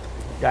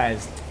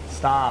 Guys,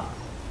 stop.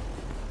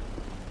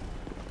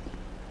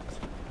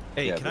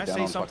 Hey, can I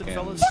say something,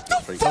 fellas? What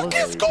the fuck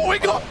is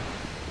going on?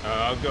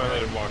 I'll go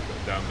ahead and walk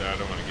down there. I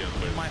don't want to get in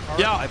the way. My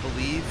heart, I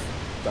believe.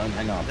 Don't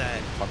hang up.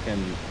 That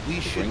fucking we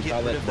should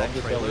get rid of that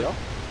trailer,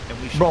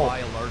 and we should Bro. buy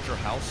a larger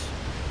house.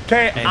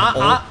 Okay,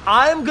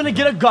 I'm gonna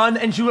get a gun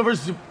and shoot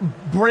whoever's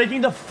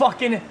breaking the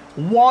fucking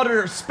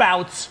water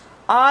spouts.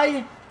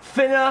 I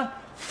finna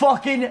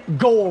fucking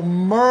go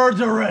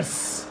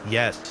murderous.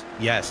 Yes.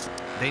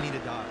 They need to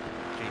die.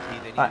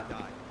 JP, they need to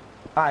die.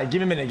 Alright,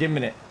 give me a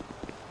minute.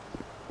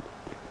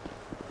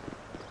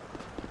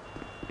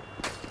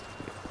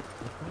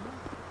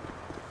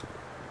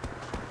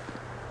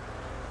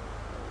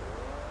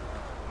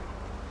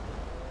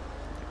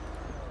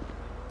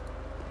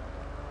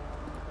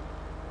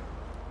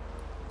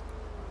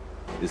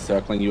 Is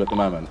circling you at the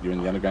moment. You're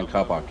in the underground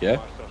car park,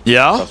 yeah?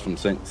 Yeah? Across from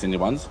senior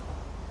ones.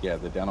 Yeah,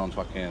 they're down on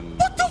fucking...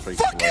 What the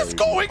fuck is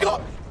going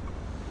on?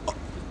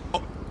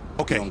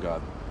 Okay. On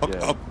guard.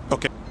 Yeah.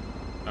 Okay.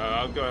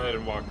 I'll go ahead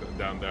and walk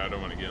down there. I don't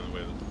want to get in the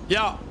way.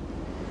 Yeah.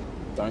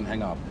 Don't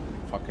hang up.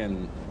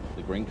 Fucking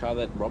the green car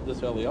that robbed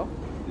us earlier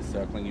is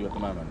circling you at the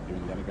moment. You're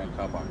in the underground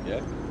car park,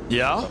 yeah?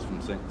 Yeah? Across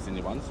from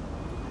senior ones.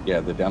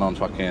 Yeah, they're down on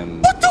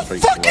fucking... What the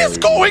fuck is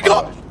going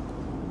on?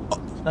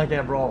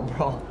 Okay, bro,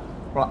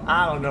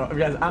 I don't know,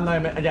 guys. I'm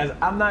not even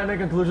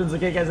making conclusions,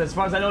 okay, guys. As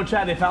far as I know,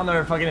 chat, they found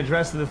their fucking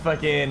address to the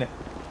fucking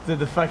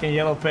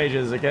yellow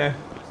pages, okay?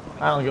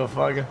 I don't give a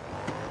fuck.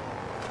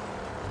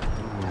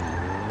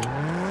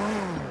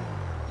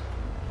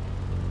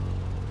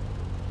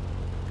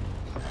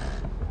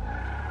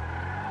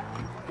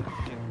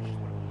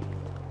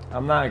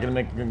 I'm not gonna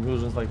make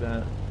conclusions like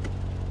that.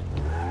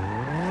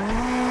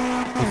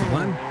 What's the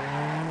plan?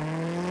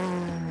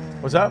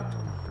 What's up?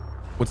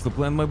 What's the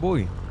plan, my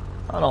boy?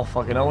 I don't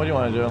fucking know. What do you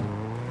want to do?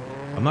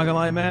 I'm not gonna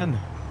lie, man.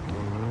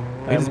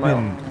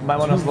 Might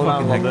want to slow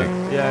down a little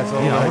bit. Yeah, it's a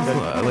little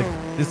hectic.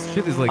 Like this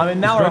shit is like. I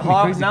mean, now we're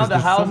hot. Now the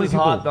house is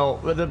hot though.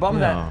 The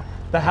problem that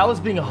the house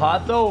being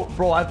hot though,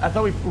 bro. I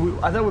thought we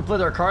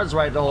played our cards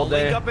right the whole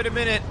day. I'll link up in a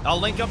minute. I'll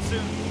link up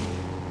soon.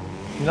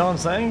 You know what I'm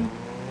saying?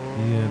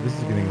 Yeah, this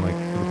is getting like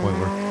to the point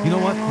where, you know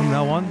what? From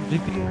now on,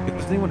 JP, if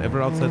there's anyone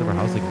ever outside of our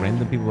house, like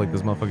random people like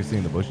this motherfucker sitting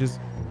in the bushes,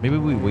 maybe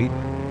we wait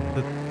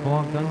to pull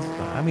out guns.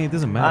 I mean, it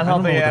doesn't matter. I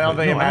don't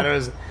think it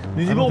matters.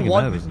 These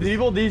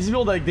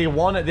people like they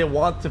want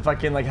to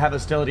fucking like have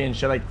hostility and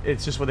shit. Like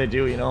it's just what they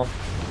do, you know.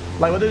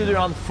 Like whether they're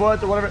on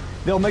foot or whatever,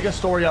 they'll make a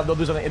story up. They'll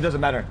do something. It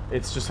doesn't matter.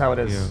 It's just how it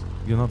is. Yeah,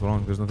 you're not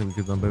wrong. There's nothing we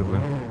could have done better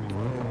than.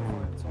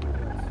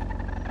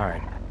 All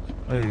right.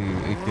 Hey,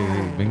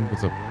 AKA Bing,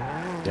 what's up?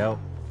 Yo.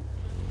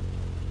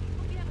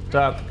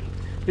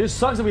 It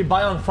sucks that we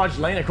buy on Fudge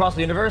Lane across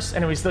the universe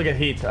and we still get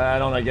heat. I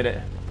don't get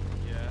it.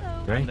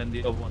 Yeah. Okay. And then the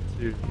other one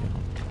too.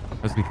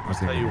 Let's be. I'll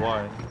tell you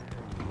why.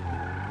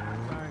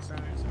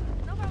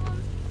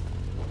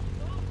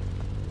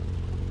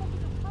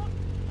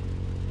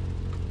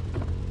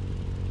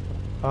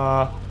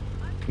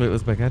 Wait,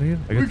 let's back out of here.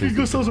 We can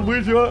go sell some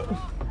weed, you want?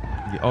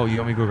 Yeah, oh, you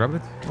want me to go grab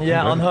it?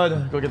 Yeah, on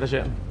HUD. Go get the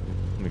shit.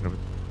 Let me grab it.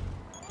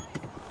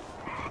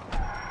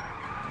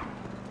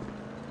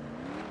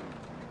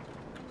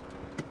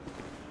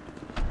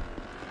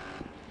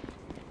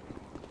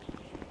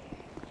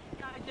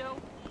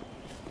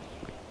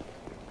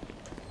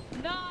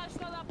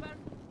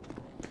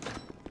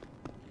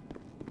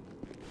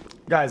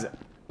 Guys,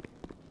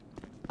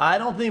 I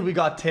don't think we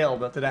got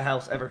tailed to the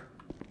house ever.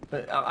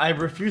 I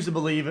refuse to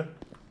believe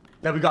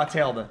that we got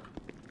tailed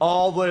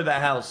all the way to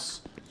that house.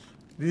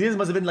 These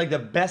must have been like the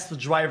best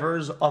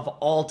drivers of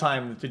all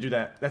time to do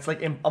that. That's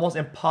like almost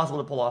impossible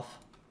to pull off.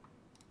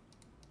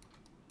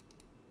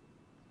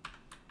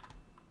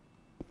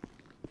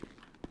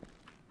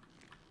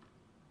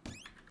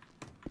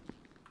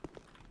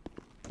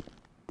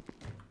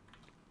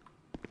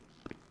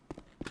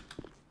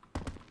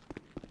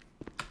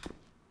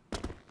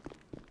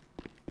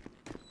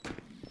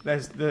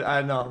 That's the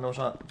no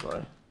shot.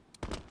 Sorry.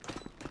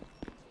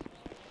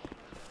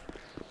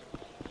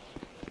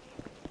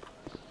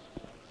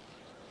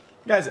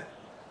 Guys,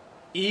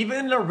 even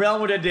in the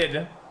realm what it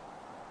did,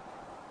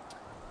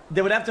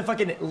 they would have to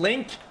fucking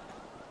link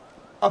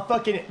a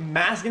fucking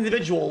masked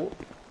individual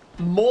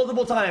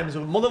multiple times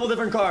with multiple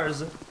different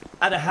cars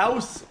at a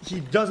house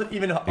he doesn't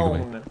even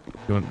own.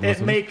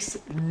 It makes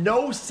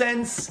no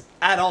sense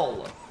at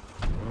all.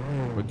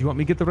 Do you want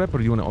me to get the rep, or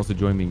do you want to also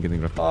join me in getting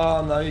rep?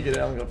 No, you get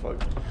it. I'm gonna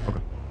fuck. Okay.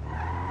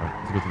 Alright,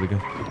 let's go to the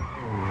game.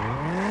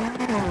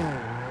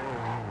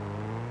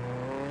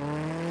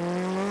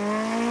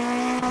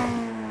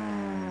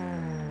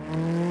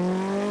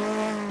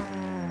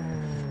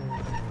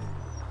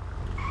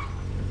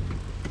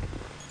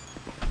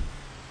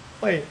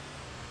 Wait.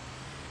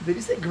 Did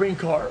you say green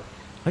car?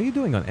 How you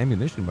doing on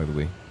ammunition, by the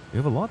way?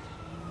 You have a lot?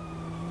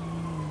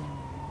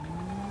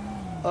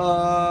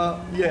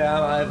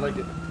 Yeah, I have like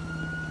it.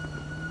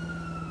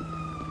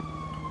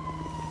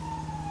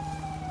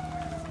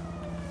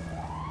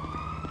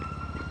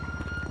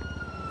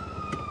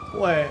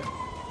 Wait,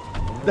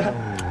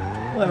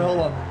 hold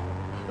on.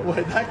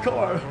 Wait, that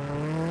car.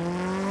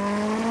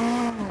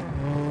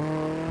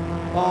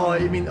 Oh,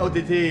 you mean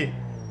ODT?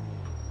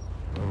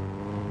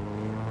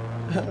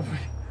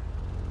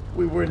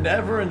 We were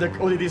never in the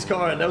ODT's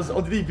car. That was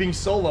ODT being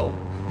solo.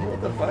 What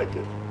the fuck?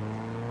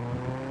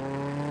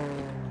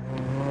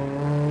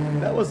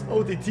 That was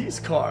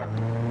ODT's car.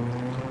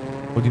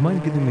 Oh, do you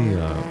mind giving me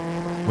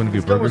one of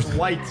your burgers? That was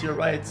white. You're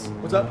right.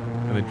 What's up?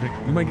 And a drink.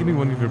 You might give me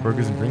one of your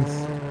burgers and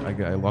drinks.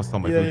 I lost all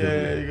my food.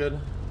 Yeah, you're good.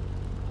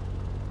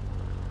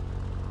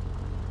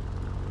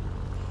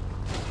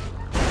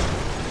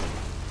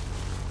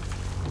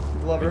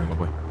 Lover. Oh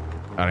boy.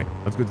 All right,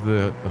 let's go to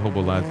the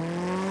hobo lad.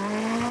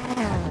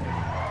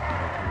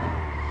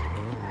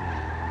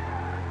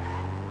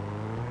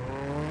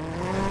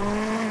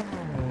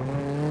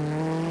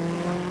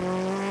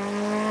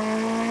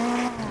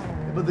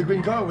 But the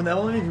green car, when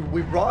only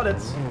we brought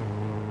it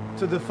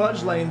to the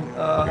Fudge Lane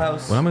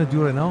house. What I'm gonna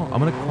do right now, I'm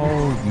gonna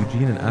call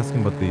Eugene and ask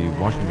him about the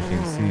washing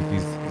machine, see if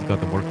he's got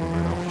them working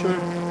right now. Sure.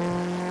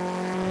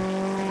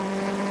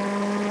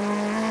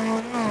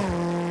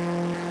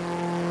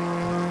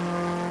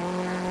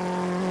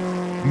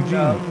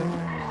 Eugene,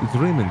 it's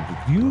Raymond.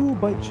 Do you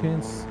by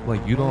chance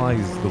like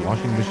utilize the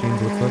washing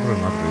machines whatsoever or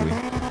not really?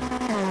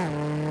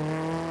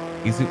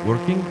 Is it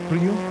working for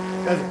you?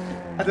 Guys,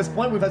 at this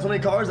point, we've had so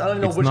many cars, I don't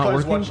even know which car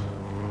is which.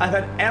 I've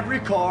had every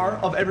car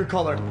of every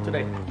color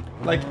today.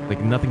 Like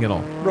nothing at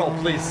all. Bro,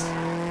 please.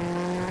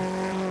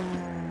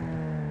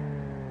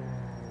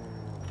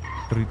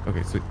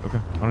 Okay, sweet. Okay.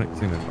 Alright,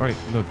 same then. Alright,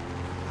 no.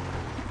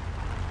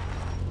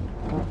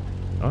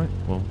 Alright,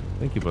 well,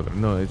 thank you, brother.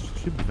 No, it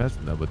should be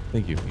faster now, but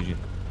thank you, Eugene.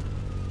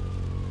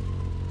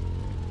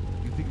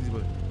 You think he's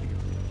about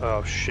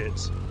Oh shit.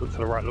 Look to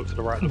the right, look to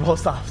the right. Bro,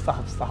 stop.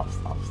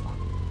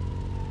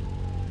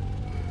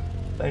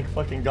 Thank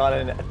fucking God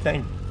I didn't.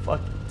 Thank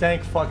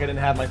fuck I didn't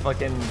have my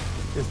fucking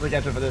this big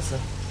enter for this.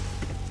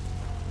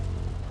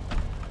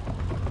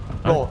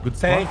 Oh,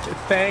 thank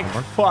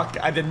fuck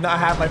I did not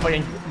have my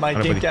fucking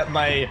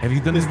Have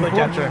you done this before?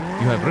 catcher.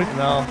 You have, right?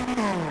 No.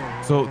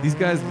 So these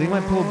guys, they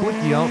might pull a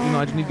blicky out. You know,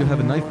 I just need to have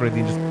a knife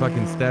ready and just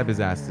fucking stab his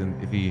ass,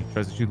 and if he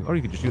tries to shoot him, or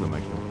you could just shoot him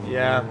actually.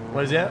 Yeah.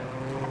 What is it?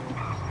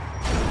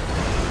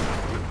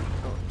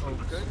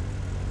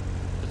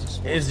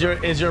 Is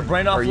your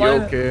brain offline? Are you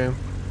okay?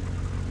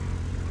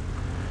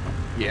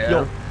 Yeah.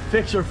 Yo,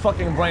 fix your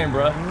fucking brain,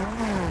 bro.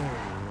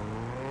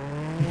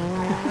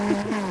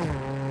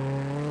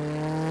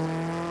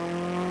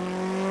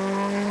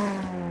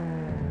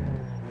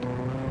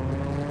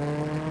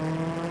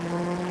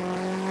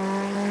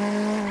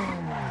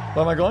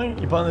 Where am I going?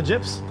 You put on the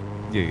gyps?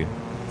 Yeah.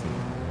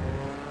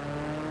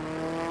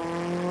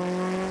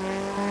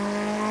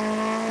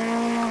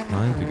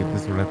 Time to get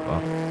this wrap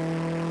up.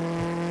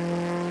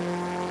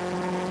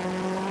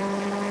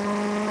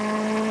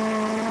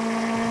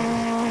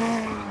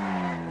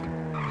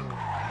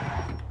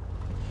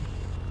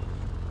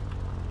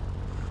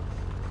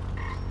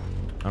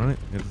 Alright,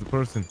 here's the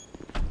person.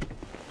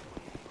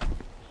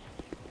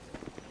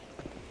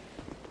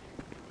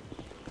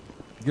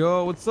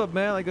 Yo, what's up,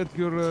 man? I got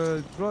your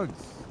drugs.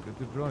 Got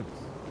the drugs.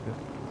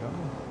 Got me.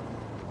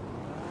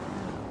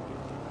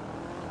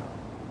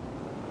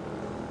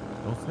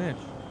 Don't snitch.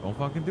 Don't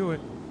fucking do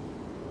it.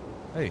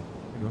 Hey, how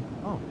you doing?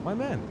 Oh, my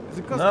man. He's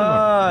a customer.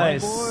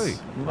 Nice. My boy.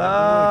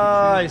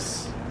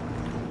 Nice.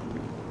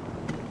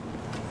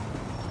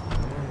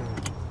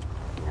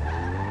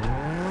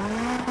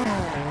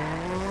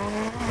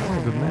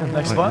 Oh, good man.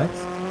 Next Right, spot.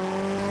 next.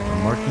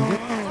 I'm marking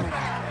it.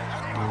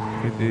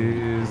 It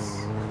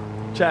is...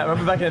 Chat,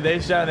 remember back in the day,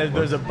 chat, and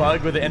there's a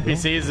bug with the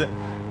NPCs,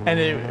 and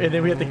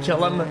then we had to kill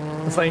them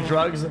with selling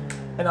drugs,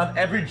 and on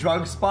every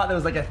drug spot there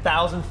was like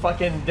 1,000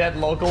 fucking dead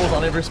locals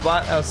on every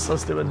spot. That was so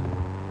stupid.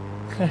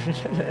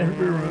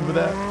 Everybody remember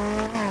that?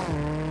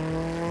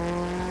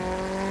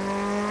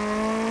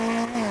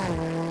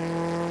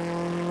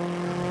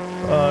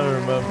 I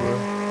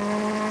remember.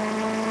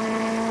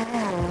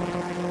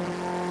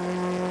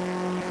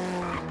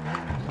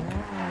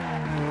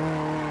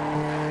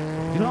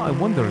 You know, I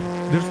wonder,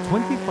 there's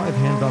 25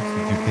 handoffs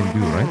that you can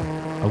do, right?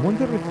 I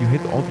wonder if you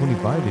hit all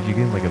 25, if you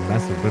get like a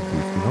massive red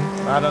boost, you know?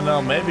 I don't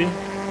know, maybe.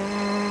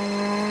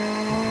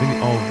 Vinny,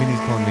 oh,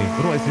 Vinny's calling me.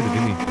 What do I say to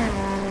Vinny?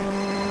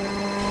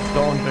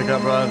 Don't pick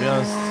up, bro, to be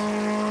honest.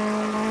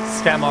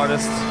 Scam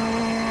artist.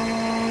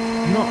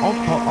 You know,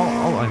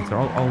 I'll answer.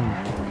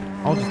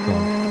 I'll just go.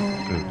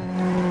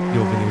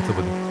 Yo, Vinny, what's up,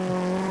 buddy?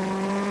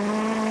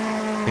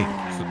 Hey,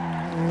 so...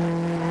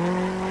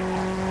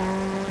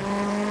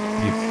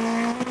 Yes.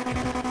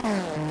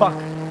 Fuck.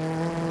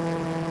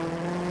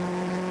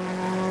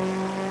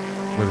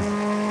 What is it?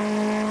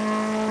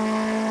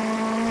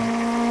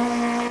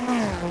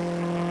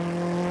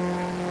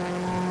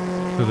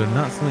 So they're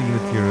not selling you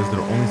materials, they're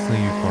only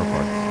selling you car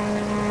parts.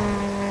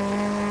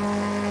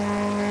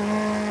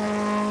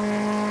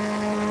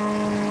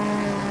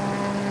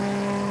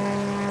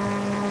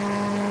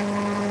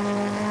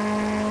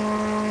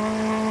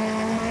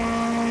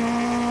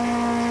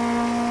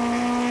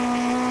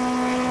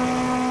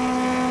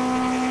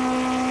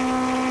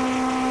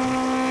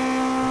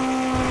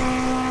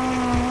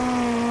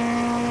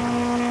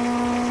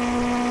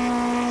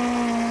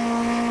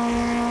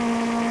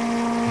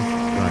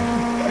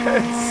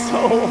 It's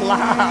so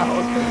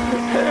loud.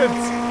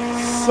 It's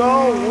so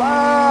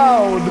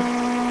loud.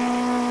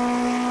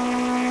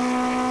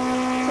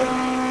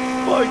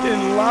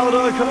 Fucking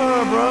louder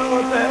car, bro.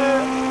 What the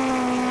heck?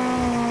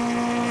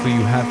 So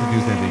you have to do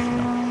sanitation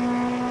now.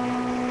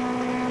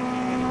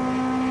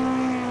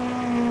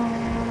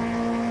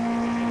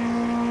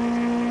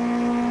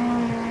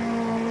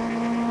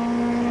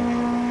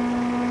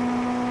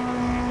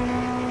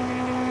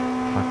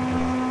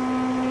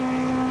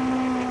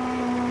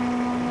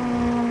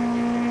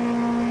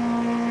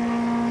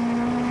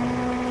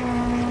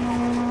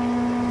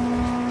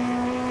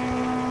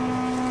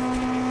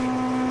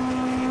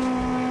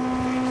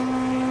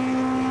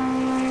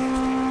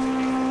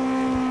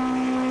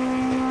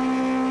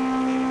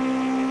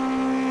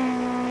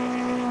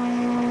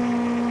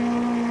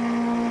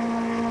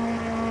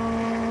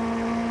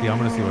 Yeah, I'm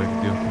gonna see what I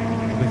can do.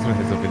 Thanks for the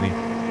heads up, Vinny.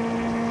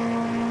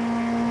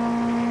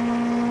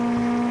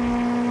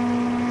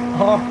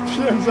 Oh,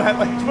 Jim's at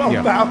like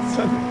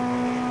 12,000.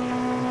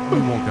 We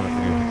won't come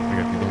after you. I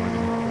got you. Don't worry,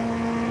 Vinny.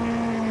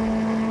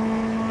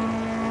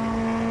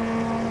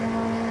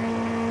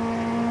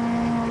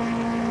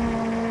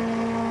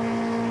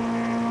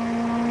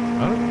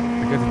 Alright,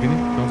 I got you, Vinny.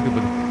 Sounds good,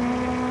 buddy.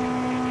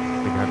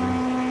 Thank you, Vinny.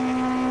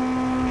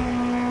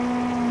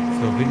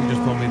 So Vinny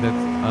just told me that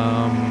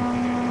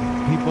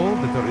people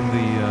that are in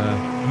the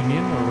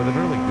union or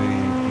whatever, like the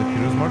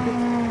materials market,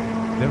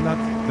 they're not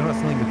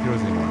selling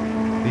materials anymore.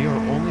 They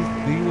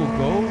will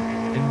go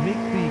and make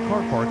the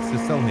car parts to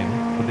sell him,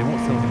 but they won't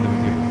sell him the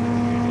materials.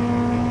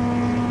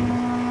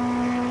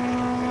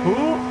 Who?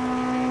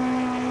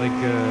 Like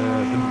the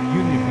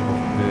union people,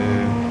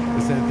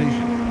 the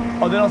sanitation.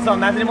 they don't sell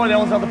mats anymore? They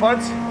don't sell the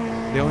parts?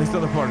 They only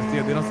sell the parts.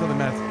 Yeah, they don't sell the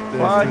mats.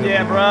 Fuck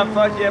yeah, bro.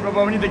 Fuck yeah,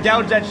 bro. We need to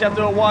gouge that shit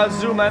to a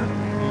wazoo, man.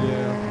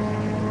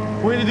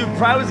 Yeah. We need to do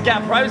price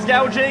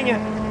gouging,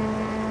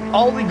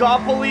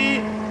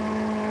 oligopoly,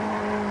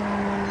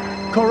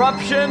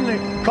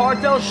 corruption,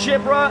 cartel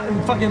shit, bro,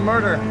 and fucking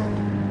murder.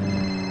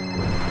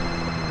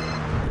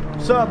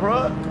 What's up,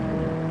 bro?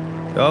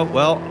 Oh,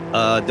 well,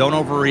 don't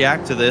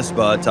overreact to this,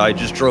 but I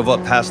just drove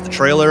up past the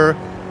trailer,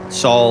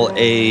 saw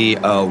a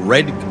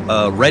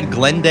red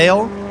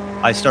Glendale.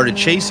 I started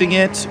chasing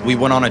it. We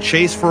went on a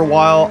chase for a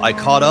while. I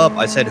caught up.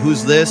 I said,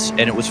 who's this?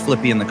 And it was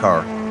Flippy in the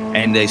car.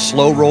 And they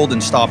slow rolled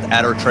and stopped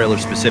at our trailer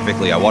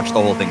specifically. I watched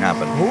the whole thing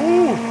happen.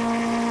 Who?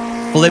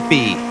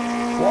 Flippy.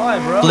 Why,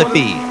 bro?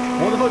 Flippy.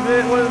 What the fuck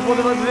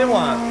did they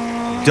want?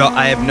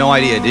 I have no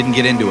idea. Didn't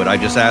get into it. I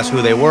just asked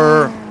who they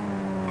were,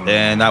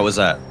 and that was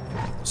that.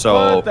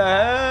 So what the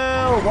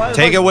hell? Why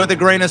take it with a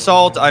grain of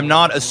salt. I'm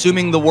not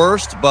assuming the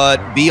worst,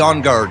 but be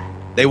on guard.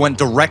 They went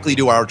directly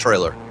to our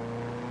trailer.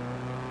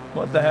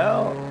 What the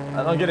hell?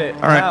 I don't get it.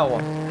 All right.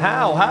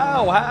 How?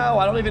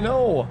 I don't even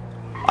know.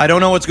 I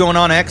don't know what's going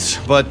on, X,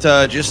 but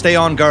just stay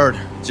on guard.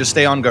 Just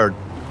stay on guard.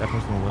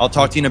 I'll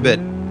talk to you in a bit.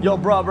 Yo,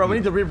 bro, we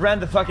need to rebrand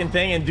the fucking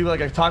thing and do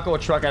like a taco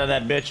truck out of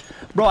that bitch.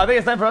 Bro, I think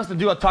it's time for us to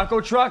do a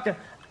taco truck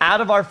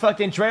out of our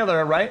fucking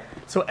trailer, right?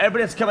 So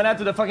everybody that's coming out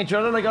to the fucking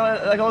trailer like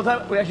all the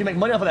time, we actually make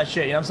money off of that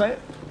shit, you know what I'm saying?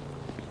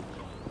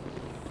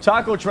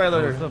 Taco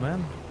trailer. What's up,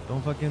 man?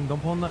 Don't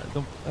pull on that.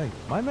 Hey,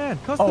 my man,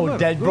 customer. Oh,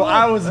 dead, bro.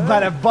 I was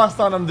about to bust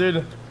on him,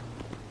 dude.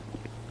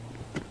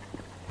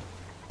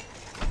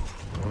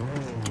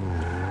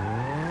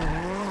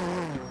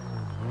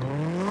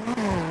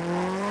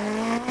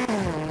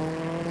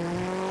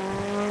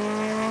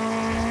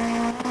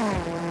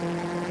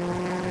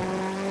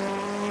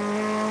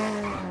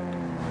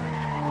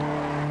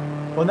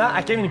 Well, now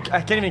I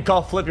can't even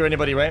call Flippy or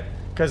anybody, right?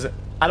 Because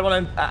I don't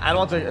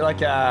want to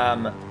like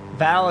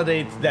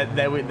validate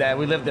that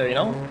we live there, you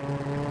know?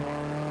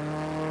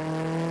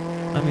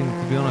 I mean,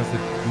 to be honest,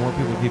 if more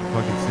people keep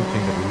fucking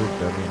snitching that we live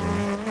there,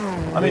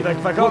 I mean, like,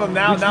 if I call them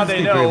now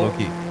they know.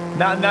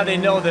 Now they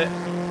know that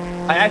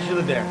I actually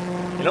live there,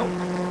 you know?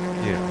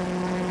 Yeah.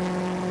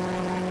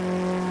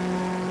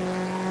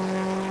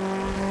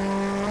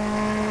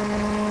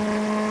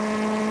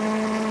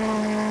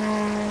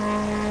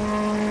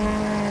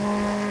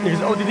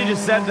 Because ODD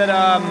just said that,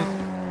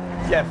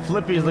 yeah,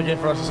 Flippy's looking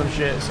for us or some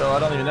shit, so I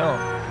don't even know.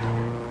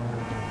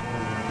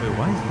 Wait,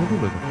 why is Flippy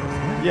looking for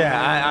us?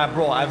 Yeah,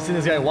 bro, I've seen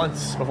this guy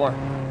once before.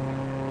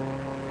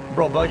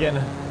 Bro, bugging.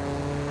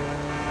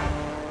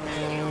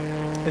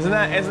 Isn't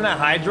that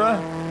Hydra?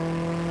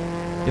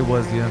 It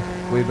was, yeah,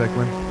 way back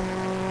when.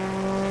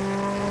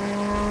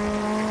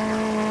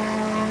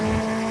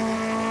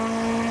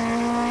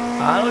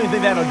 I don't even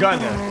think they have a gun.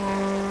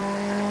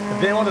 If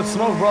they want to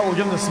smoke, bro, we'll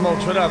give them the smoke.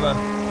 Straight up, man.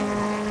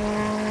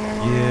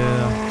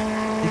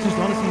 Yeah. It's just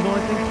honestly, you know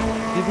what I think?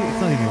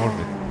 It's not even worth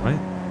it,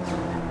 right?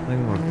 Not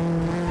even worth it.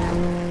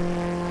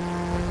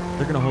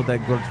 They're gonna hold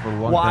that grudge for a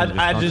long time.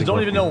 I just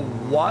don't even know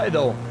why,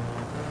 though.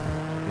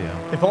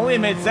 Yeah. If only it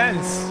made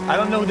sense. I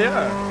don't know who they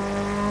are.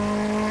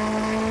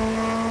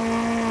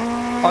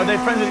 Are they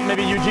friends with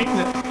maybe Eugene?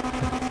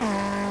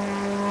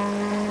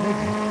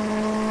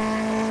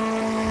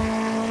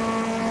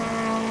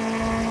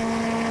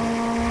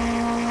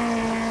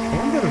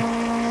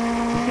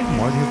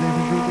 Marty has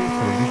anything to do with this,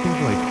 or do you think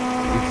like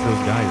it's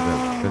those guys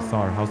that saw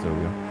our house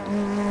earlier?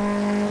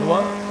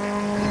 What?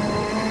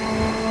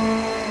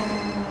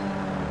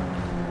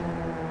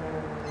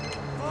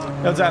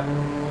 What's that?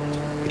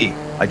 Hey,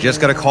 I just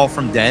got a call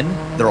from Den.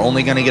 They're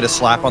only going to get a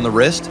slap on the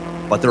wrist,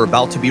 but they're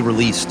about to be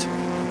released.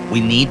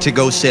 We need to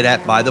go sit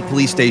by the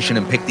police station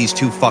and pick these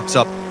two fucks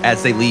up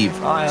as they leave.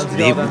 All right, let's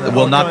they go then.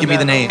 will not give me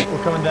the name.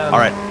 We're coming down. All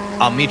right,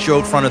 I'll meet you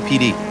out front of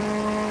PD.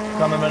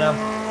 Coming right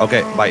now.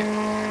 Okay, bye.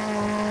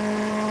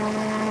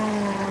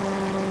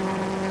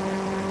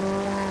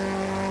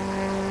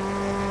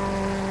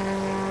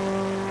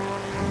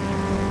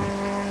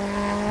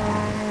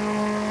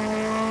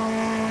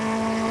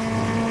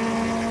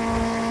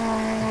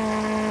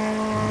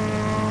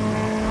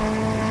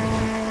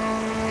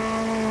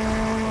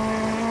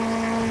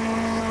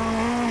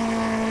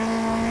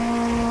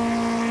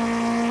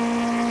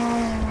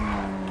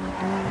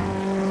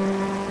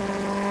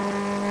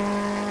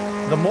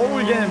 The more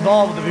we get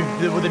involved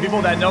with the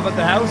people that know about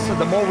the house,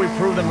 the more we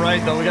prove them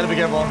right. Though we gotta be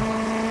careful.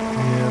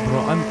 Yeah, bro.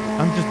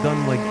 I'm just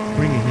done like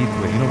bringing heat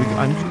to it. You know,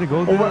 I'm just gonna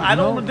go there. I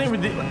don't think we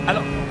did.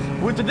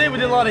 Today we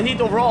did a lot of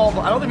heat overall,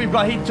 but I don't think we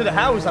brought heat to the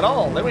house at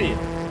all, did we? No,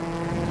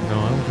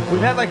 I don't think so.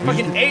 We've had like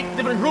fucking 8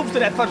 different groups to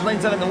that Fudge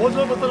Lane 7. What's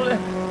up with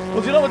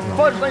you know what's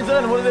Fudge Lane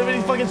 7? What are they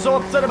really fucking so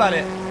upset about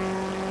it?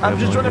 I'm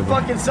just trying to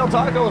fucking sell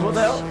tacos. What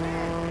the hell?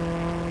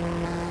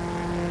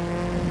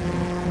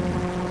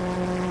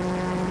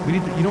 We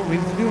need to, you know what we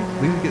need to do?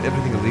 We need to get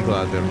everything illegal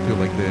out there too,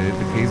 like the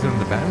taser and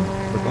the ban.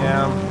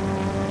 Yeah.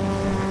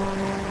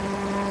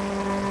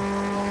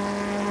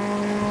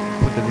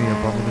 Put that in your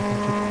bubble and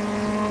shit.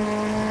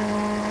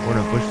 We're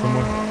gonna push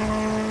someone.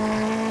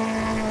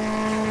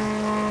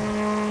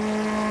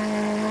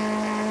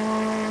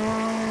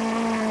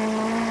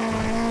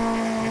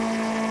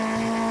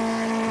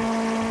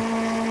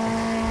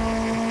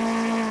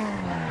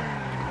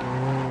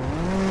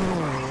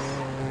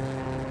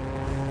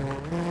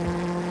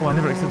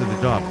 never accepted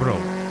the job, bro.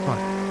 Fuck.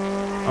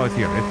 Oh, it's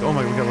here. It's, oh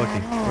my, we got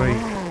lucky. Right.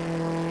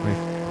 Wait.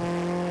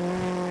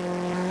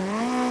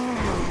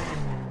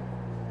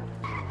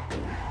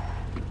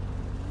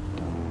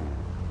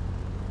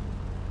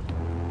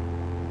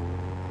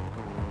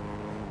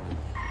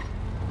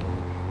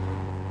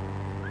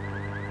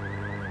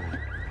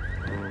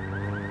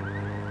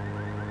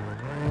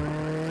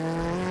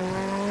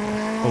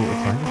 Oh,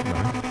 it's fine. It's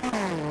fine.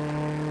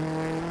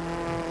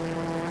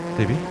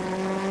 Davey?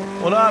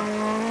 What up?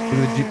 Look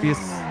at the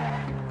GPS.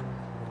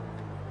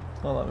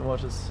 Oh, let me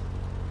watch this.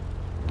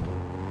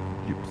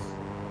 Oops.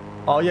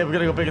 Oh yeah, we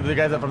gotta go pick up the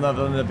guys up from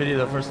the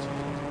video first.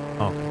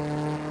 Oh.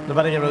 They're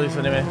about to get released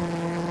anyway.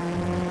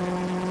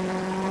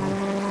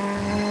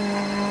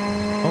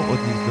 Oh,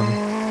 what's he's coming?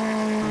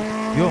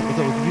 Yo, what's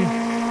up? What's you?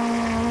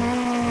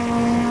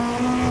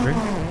 Okay.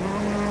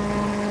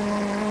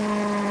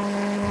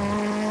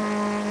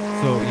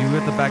 So you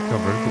got the back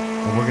covered,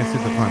 and we're gonna sit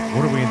at the front.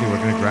 What are we gonna do?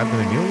 We're gonna grab them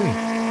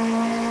immediately.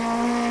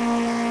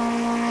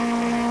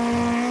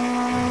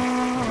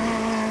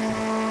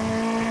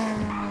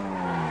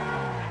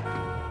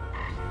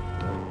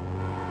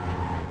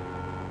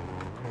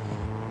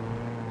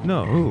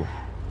 No, who?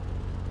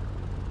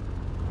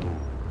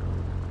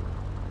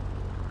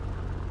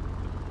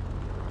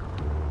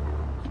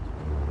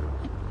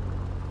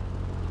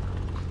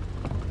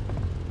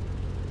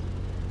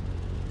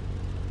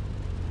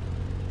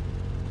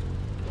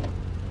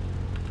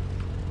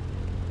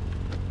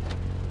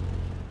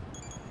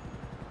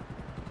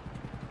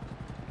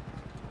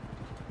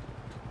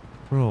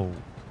 Bro,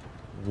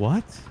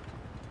 what?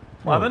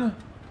 What happened?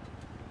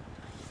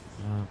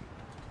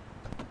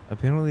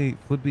 Apparently,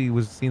 Flippy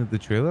was seen at the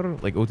trailer.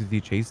 Like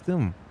OTT chased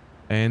him,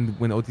 and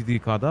when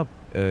OTT caught up,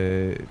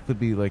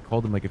 Flippy like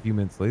called him like a few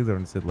minutes later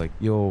and said like,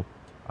 "Yo,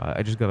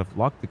 I just got a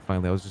lockpick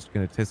finally. I was just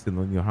gonna test it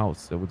on your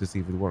house to see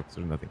if it works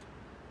or nothing.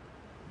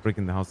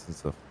 Breaking the house and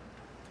stuff."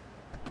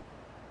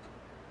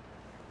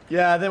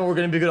 Yeah, I think we're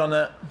gonna be good on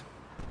that.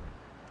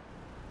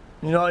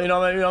 You know,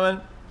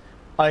 man.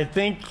 I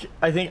think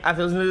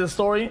after listening to this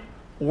story,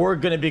 we're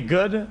gonna be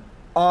good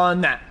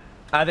on that.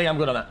 I think I'm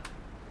good on that.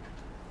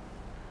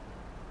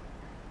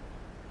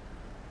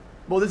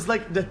 Well, this is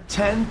like the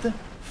 10th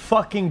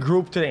fucking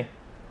group today.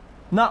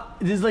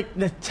 This is like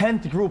the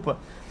 10th group.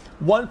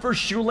 One for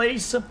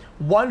shoelace,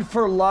 one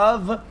for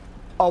love,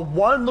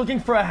 one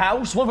looking for a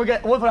house, one for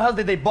a house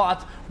that they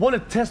bought, one to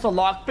test a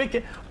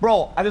lockpick.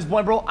 Bro, at this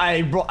point, bro,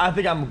 I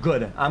think I'm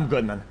good. I'm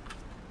good, man.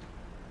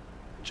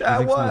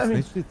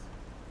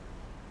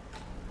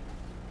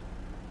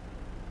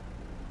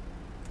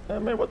 I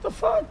mean, what the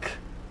fuck?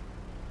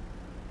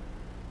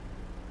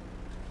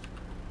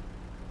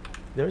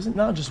 There isn't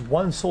now just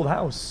one sold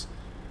house.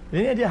 You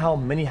have any idea how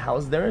many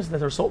houses there is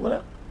that are sold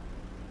now?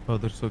 Oh,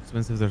 they're so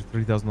expensive. They're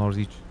 $3,000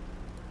 each.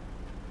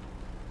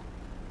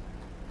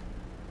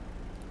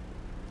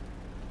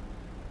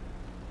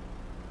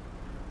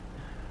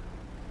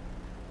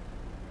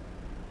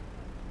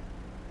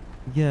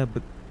 Yeah,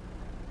 but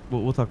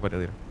we'll talk about it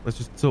later. Let's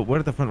just. So we're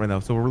at the front right now.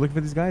 So we're looking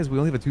for these guys. We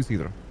only have a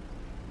two-seater.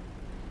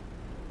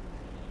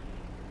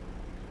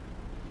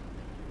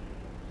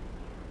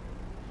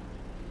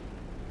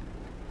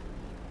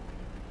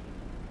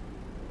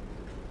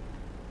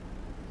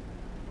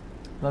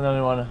 Not the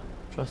only one.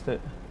 Trust it.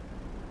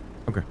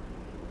 Okay.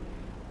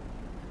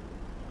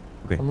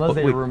 Okay. Unless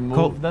they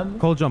remove them.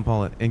 Call John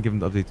Paulette and give him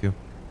the update too.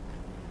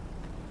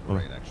 Oh.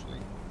 Right, actually.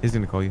 He's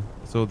gonna call you.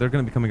 So they're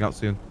gonna be coming out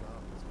soon.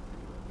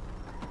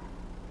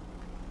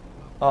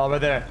 Oh, right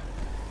there.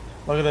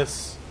 Look at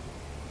this.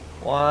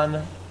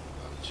 1,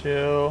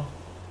 2,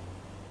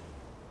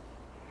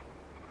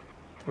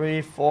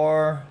 3,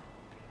 4.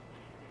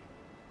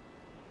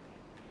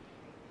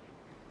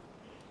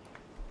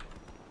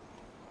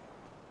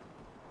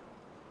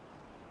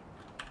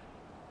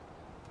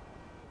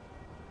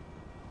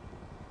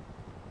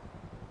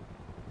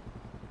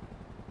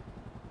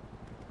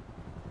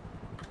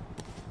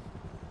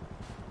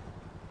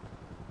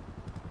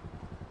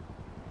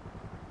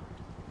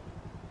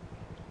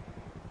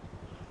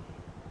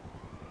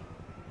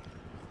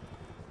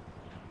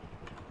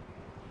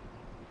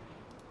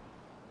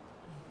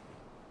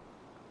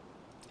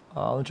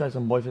 Let me try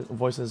some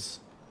voices.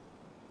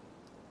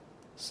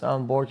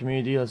 Soundboard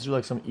community. Let's do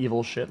like some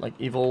evil shit. Like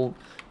evil.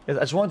 I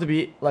just want it to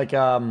be like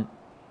something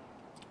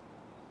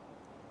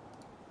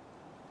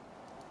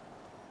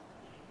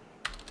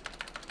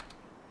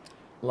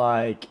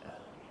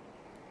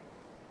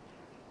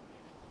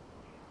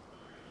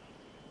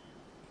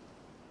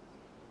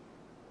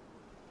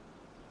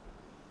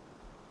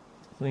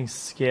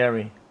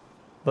scary,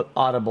 but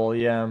audible.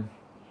 Yeah.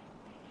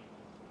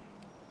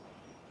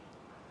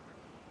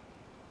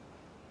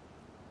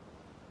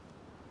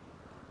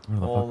 Where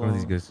the fuck are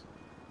these guys?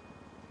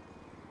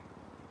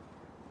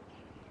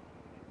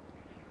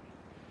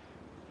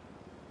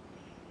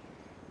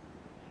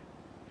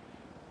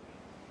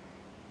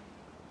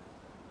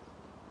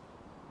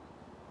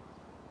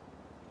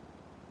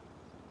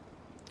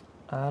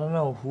 I don't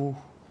know who.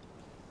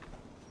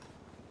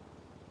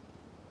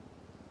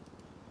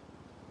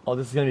 Oh,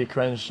 this is gonna be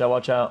cringe. So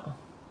watch out.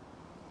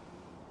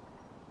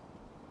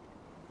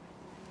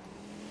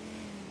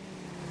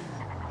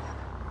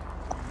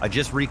 I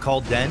just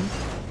recalled Den.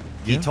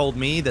 He told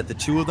me that the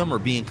two of them are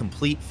being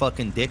complete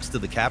fucking dicks to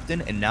the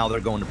captain, and now they're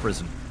going to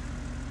prison.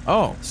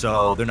 Oh.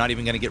 So they're not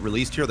even going to get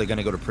released here. They're going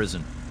to go to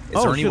prison.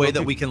 Is there any way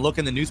that we can look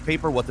in the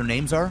newspaper what their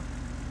names are?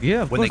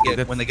 Yeah, of when course. they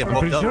get I'm booked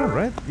pretty up, sure,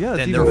 right? Yeah.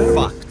 then they're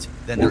fucked.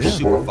 Then they're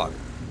super fucked.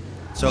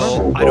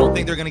 So I don't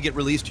think they're going to get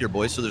released here,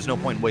 boys. So there's no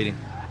point in waiting.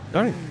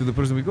 All right, to the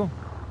prison we go.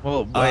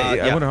 Well, yeah.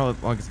 I wonder how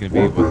long it's gonna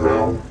be,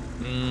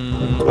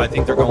 but I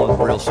think they're going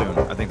real soon.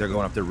 I think they're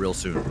going up there real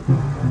soon. You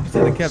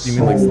said the captain,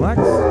 you mean like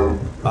Slacks?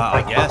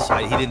 I guess.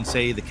 He didn't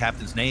say the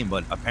captain's name,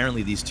 but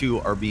apparently these two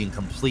are being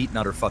complete and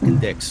utter fucking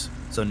dicks.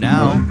 So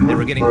now they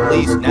were getting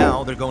released.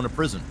 Now they're going to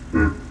prison.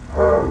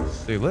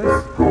 Say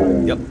less.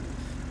 Yep.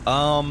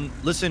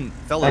 Listen,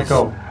 fellas.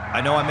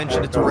 I know I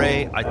mentioned it to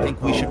Ray. I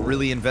think we should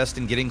really invest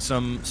in getting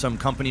some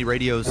company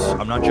radios.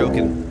 I'm not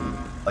joking.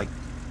 Like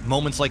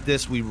moments like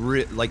this,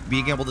 like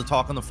being able to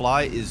talk on the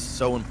fly is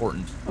so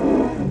important.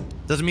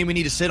 Doesn't mean we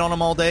need to sit on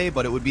them all day,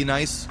 but it would be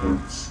nice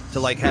to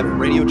like have a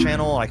radio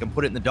channel. I can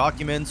put it in the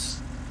documents.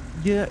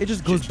 Yeah, it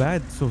just goes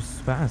bad so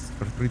fast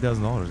for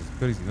 $3,000. It's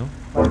crazy, you know?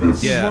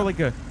 It's more like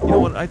a. You know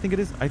what I think it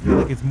is? I feel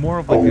like it's more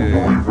of like a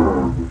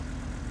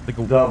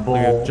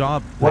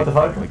job. What the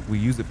fuck? Like we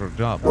use it for a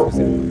job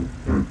specifically.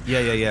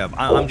 Yeah.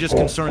 I'm just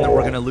concerned that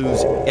we're gonna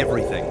lose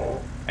everything,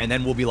 and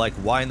then we'll be like,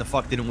 why in the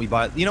fuck didn't we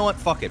buy it? You know what?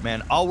 Fuck it,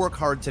 man. I'll work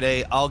hard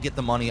today. I'll get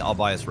the money. I'll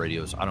buy us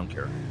radios. I don't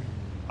care.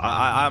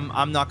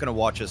 I'm not gonna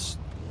watch us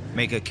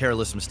make a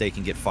careless mistake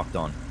and get fucked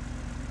on.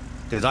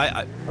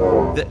 Because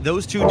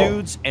those two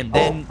dudes and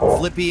then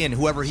Flippy and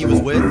whoever he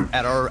was with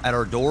at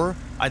our door,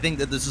 I think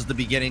that this is the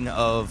beginning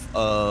of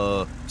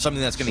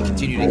something that's going to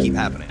continue to keep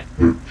happening.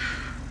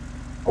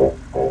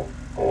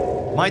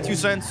 My 2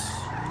 cents.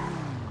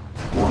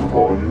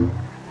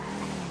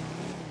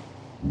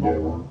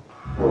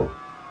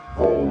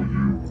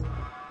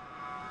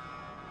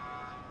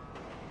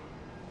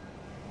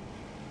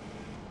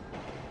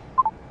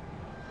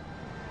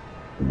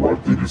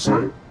 What did you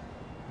say?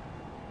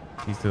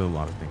 He said a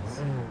lot of things.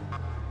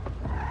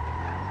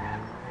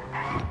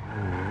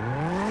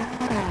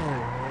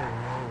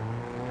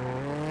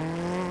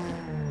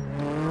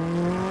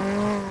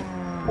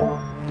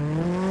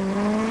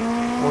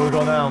 Where we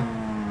go now?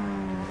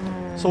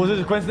 So was it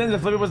a coincidence that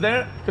Flippy was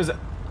there? Because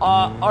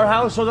our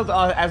house shows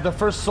up as the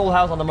first sold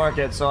house on the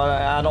market, so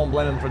I don't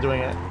blame him for doing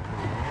it.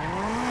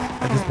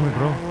 At this point,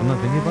 bro, I'm not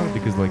thinking about it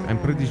because, like, I'm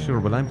pretty sure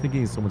what I'm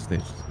thinking is so much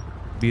staged.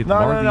 Be it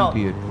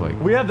Marty, be it like.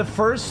 We have the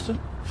first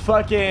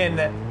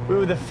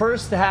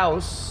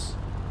house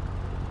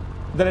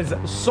that is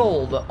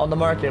sold on the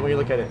market when you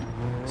look at it.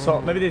 So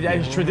maybe they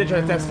tried to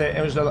test it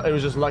and it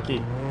was just lucky.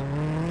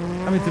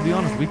 I mean, to be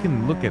honest, we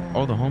can look at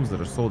all the homes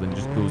that are sold and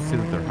just go sit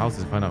at their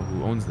houses and find out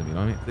who owns them, you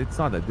know what I mean? It's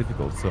not that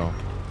difficult, so.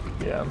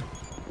 Yeah.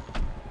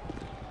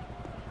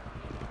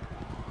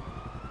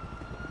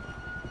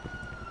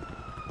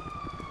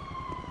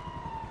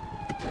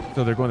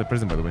 So they're going to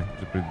prison, by the way.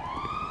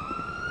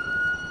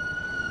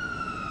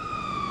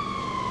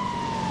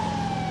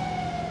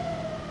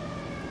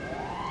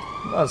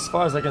 As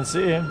far as I can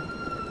see.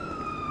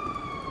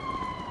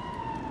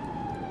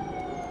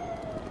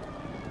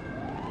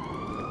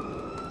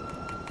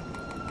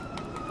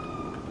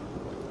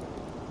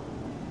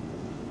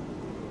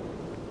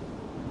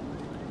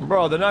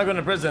 Bro, they're not going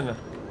to prison.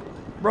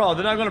 Bro,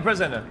 they're not going to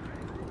prison.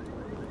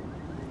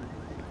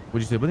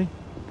 What'd you say, buddy?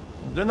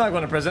 They're not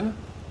going to prison.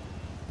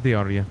 They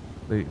are, yeah.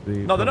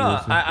 No, they're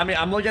not. I mean,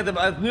 I'm looking at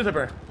the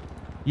newspaper.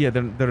 Yeah,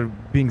 they're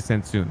being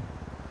sent soon.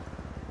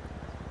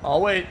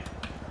 I'll wait.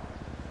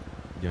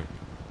 Yeah.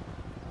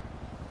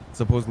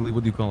 Supposedly,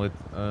 what do you call it?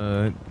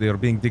 They are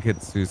being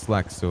dickheads to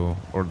Slack,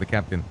 or the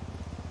captain.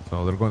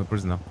 So they're going to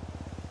prison now.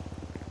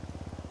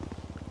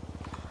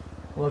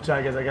 Well,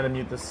 try, guys. I gotta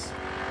mute this.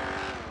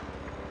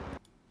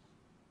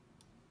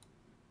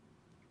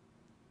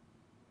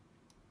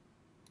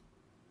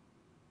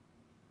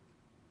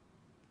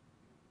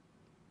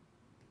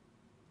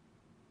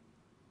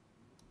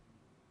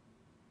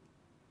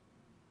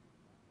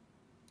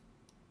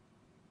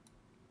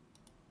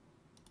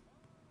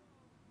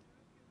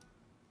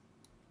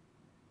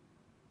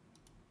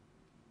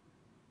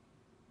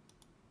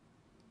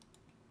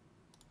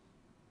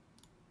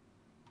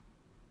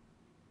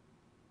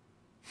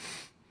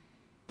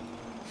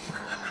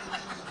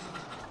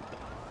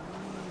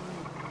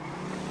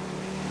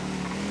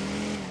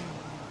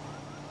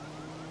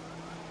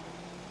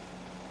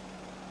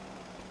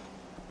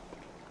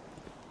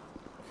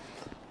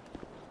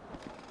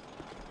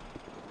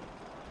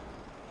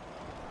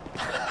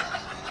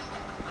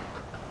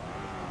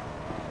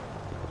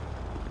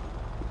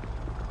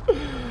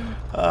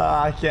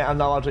 I can't. I'm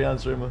not watching on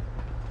stream.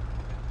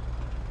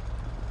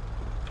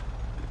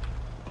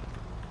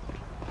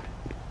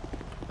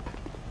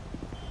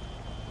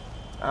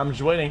 I'm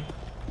just waiting.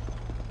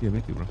 Yeah,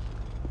 me too, bro.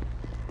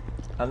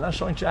 I'm not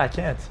showing chat. I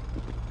can't.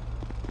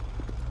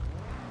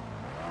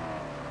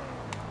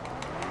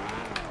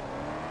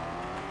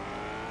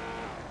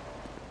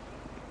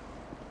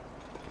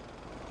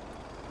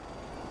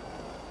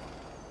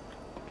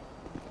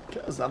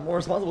 I'm more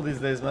responsible these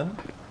days, man.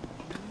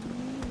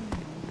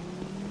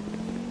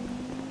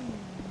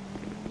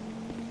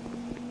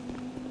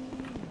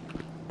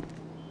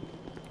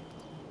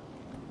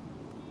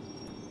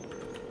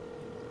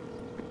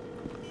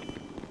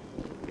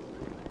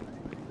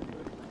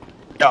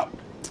 Yeah.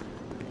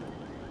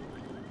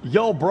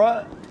 Yo,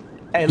 bruh.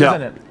 Hey,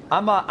 listen.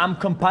 I'm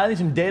compiling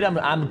some data.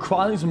 I'm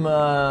crossing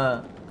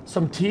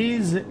some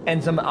T's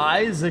and some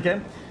I's.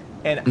 Okay.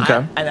 And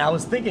I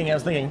was thinking,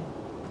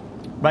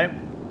 right?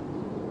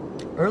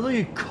 Earlier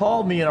you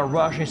called me in a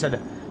rush and you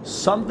said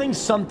something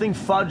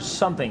fudge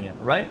something,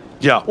 right?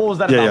 Yeah. What was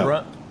that about,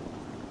 bro?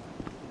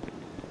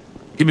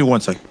 Give me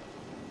 1 second.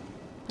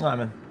 All right,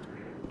 man.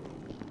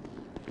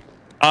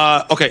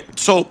 Okay,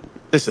 so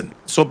listen.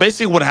 So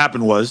basically, what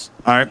happened was,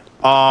 all right.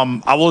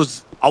 I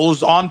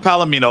was on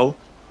Palomino.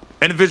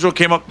 Individual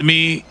came up to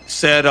me,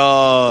 said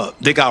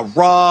they got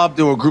robbed.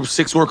 They were Group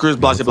 6 workers.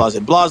 Blase, blase,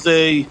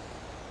 blase.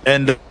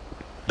 And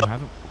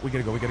we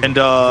gotta go. And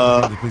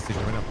the police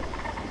station right now.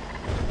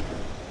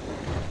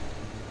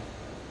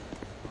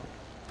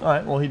 All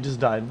right. Well, he just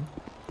died.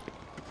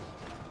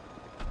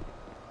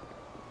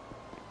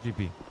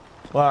 GP.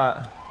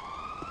 What?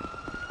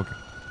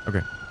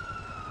 Okay.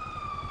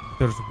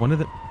 There's one of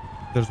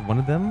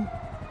them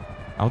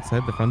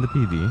outside the front of the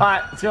PD. All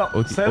right, let's go.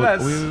 Say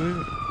less.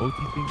 Wait. OT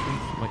thinks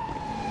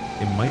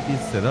it might be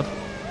set up.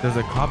 There's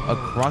a cop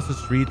across the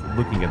street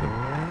looking at them.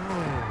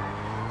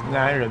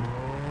 Nah, you're good.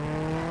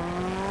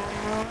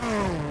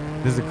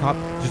 There's a cop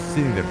just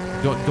sitting there.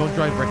 Don't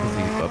drive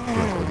recklessly up to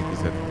us, he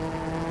said.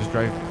 Just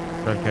drive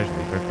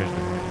casually.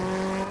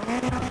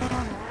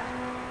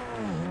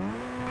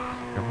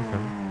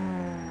 Come.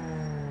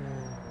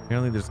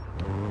 Apparently there's...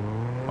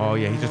 Oh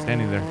yeah, he's just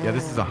standing there. Yeah,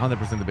 this is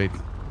 100% the bait.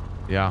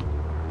 Yeah.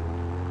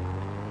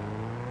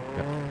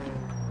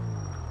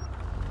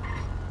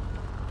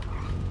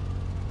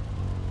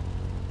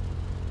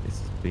 This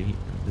is bait.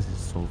 This is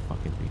so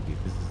fucking bait.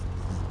 This is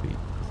bait.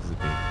 This is a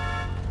bait.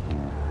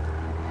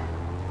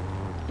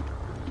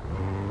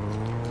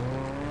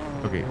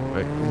 Okay,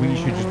 we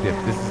should just dip.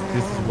 This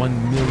is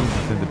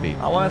 1,000,000% the bait.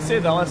 I want to see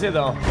it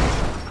though.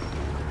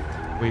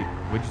 Wait,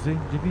 what'd you say,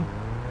 JP?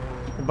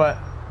 But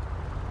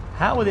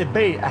how would they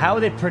bait? How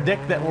would they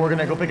predict that we're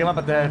gonna go pick him up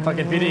at the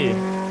fucking PD?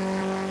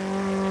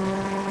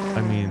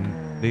 I mean,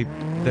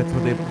 that's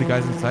what the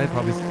guys inside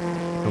probably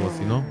kill us,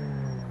 you know?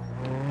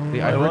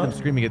 I heard them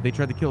screaming it. They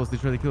tried to kill us. Some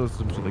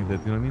shit like that.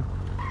 You know what I mean?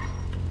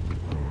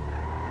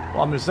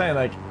 Well, I'm just saying,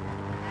 like,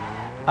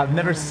 I've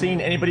never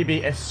seen anybody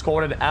be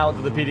escorted out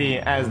of the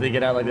PD as they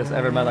get out like this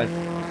ever in my life.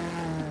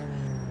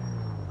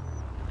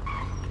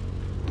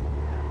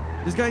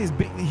 This guy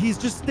he's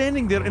just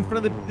standing there in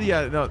front of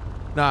the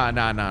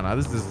Nah.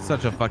 This is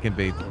such a fucking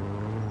bait.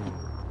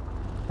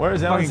 Where is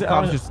he? Fucking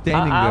cop's just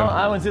standing there.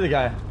 I don't see the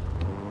guy.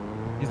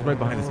 He's right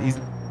behind us.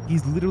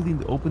 He's literally in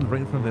the open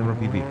right in front of the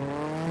MRPD.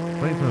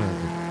 Right in front of us.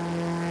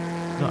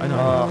 No, I know.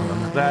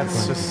 Oh,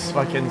 that's just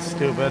fucking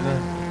stupid.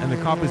 And the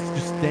cop is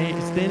just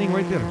standing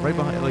right there, right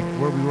behind, like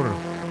where we were,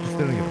 just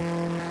staring at him.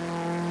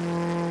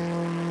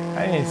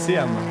 I didn't see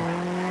him.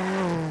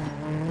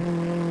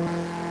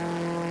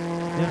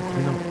 Yeah,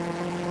 we know.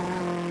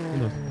 Who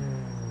knows?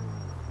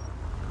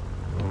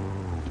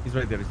 He's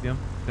right there. You see him?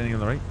 Standing on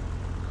the right.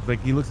 It's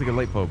like he looks like a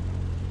light bulb.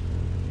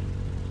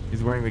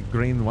 He's wearing like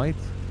gray and white.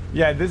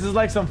 Yeah, this is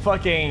like some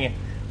fucking.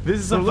 This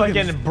is some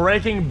fucking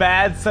Breaking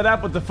Bad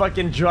setup with the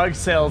fucking drug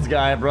sales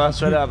guy, bro.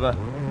 Straight up.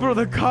 Bro,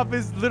 the cop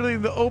is literally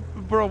in the open.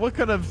 Bro, what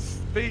kind of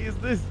bait is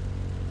this?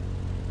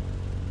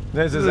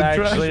 This is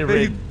actually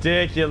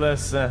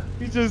ridiculous.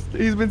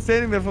 He's been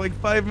standing there for like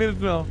 5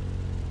 minutes now.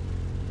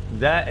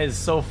 That is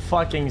so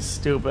fucking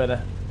stupid.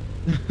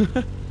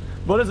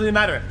 What does it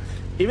matter?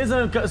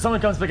 Even if someone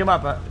comes to pick him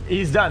up,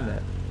 he's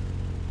done.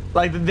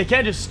 Like, they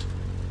can't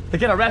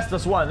arrest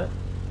us, one,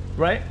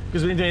 right?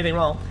 Because we didn't do anything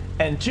wrong.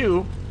 And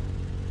two,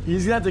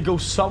 he's gonna have to go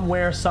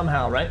somewhere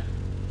somehow, right?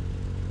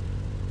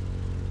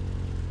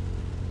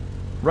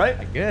 Right?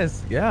 I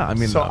guess, yeah. I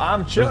mean, so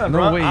I'm chilling,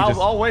 bro.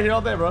 I'll wait here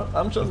all day, bro.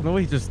 I'm chilling. There's no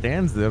way he just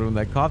stands there when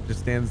that cop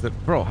just stands there.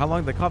 Bro, how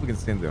long the cop can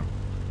stand there?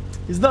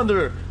 He's not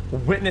under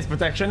witness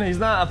protection. He's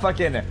not a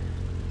fucking...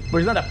 But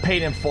he's not a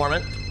paid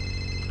informant.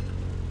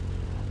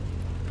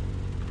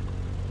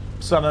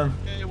 Sup, man?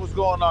 Hey, what's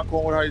going on,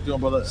 Cornwood? How you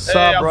doing, brother?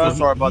 Sup, bro? I'm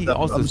sorry about that.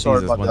 I'm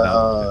sorry about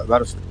that.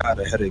 Rattlesnake, I had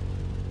a headache.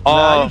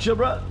 Nah, you chill,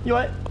 bro. You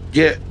alright?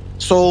 Yeah.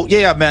 So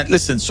yeah, man.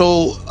 Listen.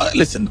 So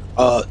listen.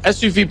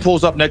 SUV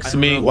pulls up next to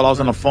me while I was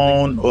on the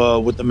phone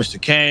with the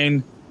Mr.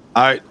 Kane.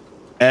 All right,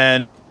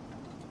 and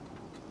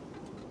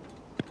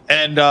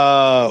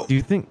do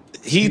you think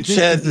he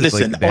said,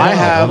 "Listen, like I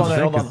have."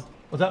 Hold on.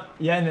 What's up?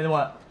 Yeah, and then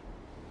what?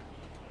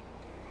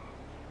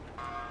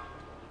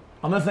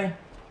 I'm listening.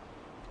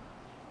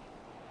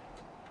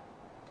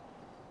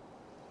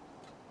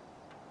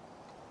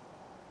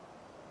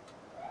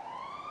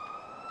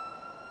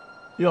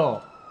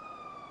 Yo,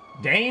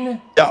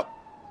 Dane? Yeah.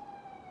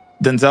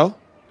 Denzel?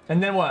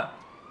 And then what?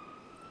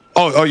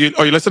 Oh, are you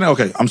listening?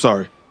 Okay, I'm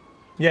sorry.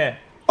 Yeah.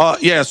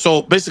 Yeah,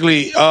 so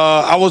basically,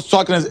 I was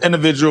talking to this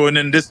individual, and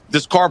then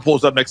this car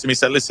pulls up next to me and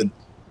said, "Listen,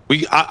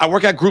 I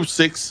work at Group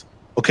 6,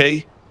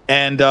 okay,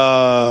 and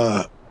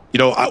you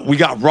know, we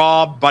got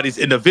robbed by these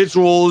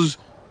individuals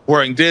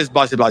wearing this,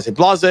 blase, blase,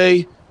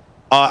 blase.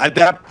 At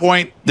that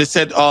point, they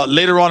said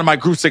later on in my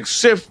Group 6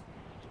 shift,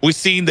 we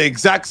seen the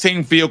exact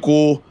same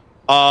vehicle,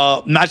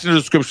 matching the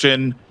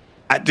description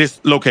at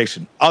this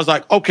location. I was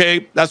like,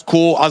 okay, that's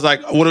cool. I was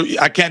like,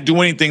 I can't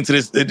do anything to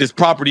this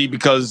property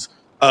because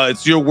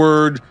it's your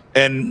word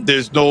and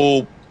there's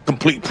no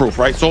complete proof,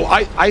 right? So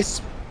I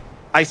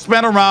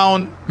spent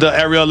around the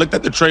area, looked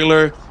at the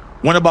trailer,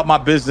 went about my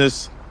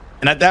business,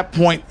 and at that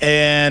point,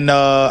 that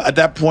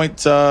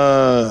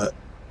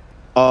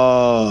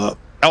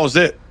was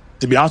it.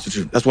 To be honest with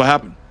you, that's what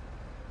happened.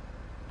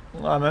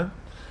 All right, man.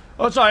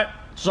 Oh, it's all right.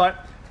 It's all right.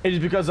 It's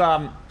because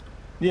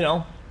you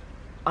know,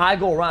 I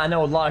go around. I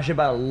know a lot of shit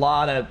about a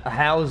lot of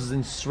houses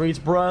and streets,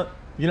 bro.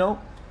 You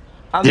know.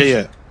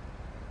 Yeah.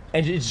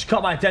 And it just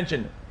caught my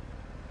attention.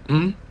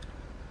 Hmm.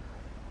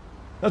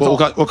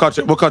 What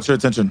caught your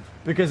attention?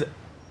 Because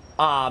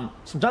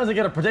sometimes I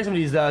gotta protect some of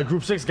these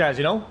Group 6 guys,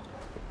 you know,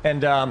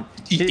 and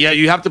yeah,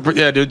 you have to.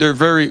 Yeah, they're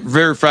very,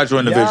 very fragile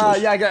individuals.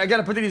 Yeah, I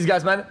gotta protect these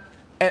guys, man.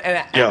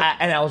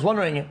 And I was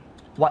wondering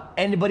why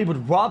anybody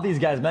would rob these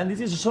guys, man.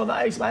 These guys are so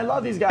nice, man. I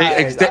love these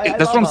guys.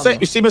 That's what I'm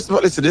saying. You see, Mr.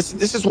 Paul, listen,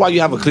 this is why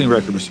you have a clean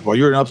record, Mr. Paul.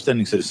 You're an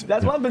upstanding citizen.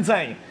 That's what I've been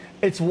saying.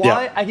 It's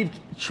why I keep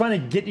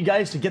trying to get you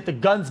guys to get the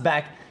guns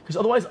back. Because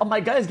otherwise, my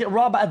guys get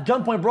robbed at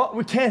gunpoint, bro.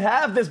 We can't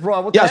have this, bro.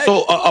 What the heck?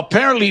 So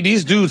apparently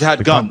these dudes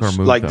had guns.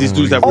 Like these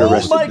dudes that were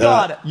arrested. Oh my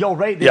God. Yo,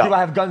 Ray, these people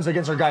have guns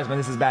against our guys, man.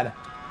 This is bad.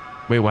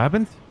 Wait, what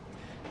happened?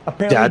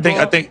 Apparently,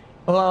 I think.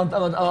 I'm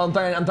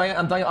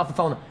talking off the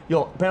phone.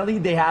 Yo, apparently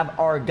they have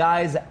our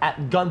guys at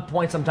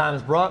gunpoint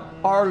sometimes, bro.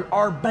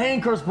 Our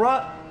bankers,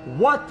 bro.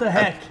 What the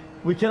heck?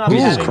 We cannot be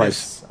having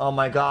this. Oh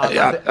my God.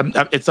 Yeah,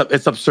 it's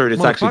absurd.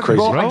 It's actually crazy.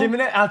 Bro, give me a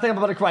minute. I think I'm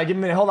about to cry. Give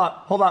me a minute.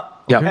 Hold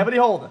up. Yeah. Everybody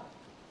hold.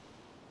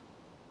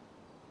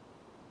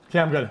 Okay,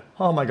 I'm good.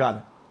 Oh my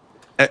God.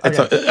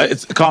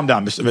 It's calm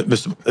down, Mr.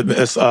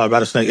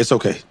 Rattlesnake. It's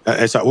okay.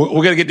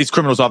 We're gonna get these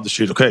criminals off the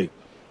street, okay?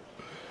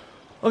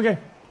 Okay.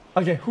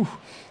 Whew.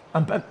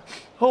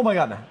 Oh my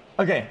God, man.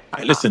 Okay.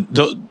 Listen,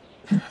 but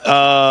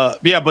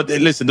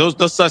listen,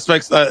 those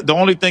suspects. The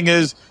only thing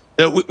is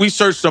that we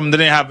searched them. They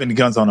didn't have any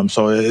guns on them,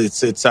 so it's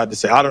sad to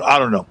say. I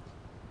don't know.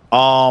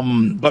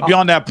 But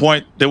beyond that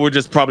point, they were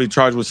just probably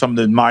charged with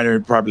something minor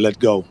and probably let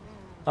go.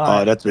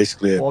 That's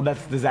basically it. Well,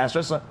 that's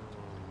disastrous.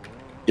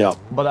 Yeah.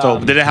 But so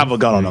they didn't have a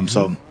gun on them,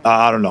 so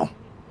I don't know.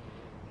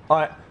 All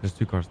right. There's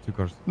two cars.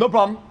 No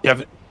problem. You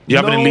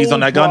have any leads on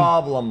that gun? No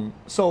problem.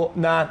 So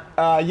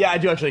yeah, I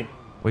do actually.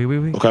 Wait.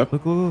 Okay.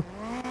 Look.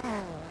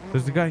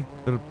 There's the guy.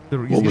 He's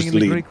What was getting in the the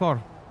lead? gray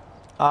car.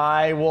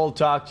 I will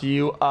talk to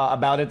you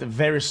about it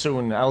very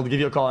soon. I'll give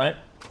you a call, all right?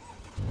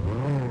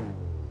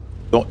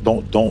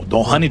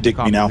 Don't honey dick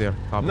me now. No,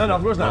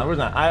 of course not.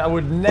 I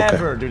would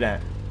never do that.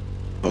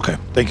 Okay.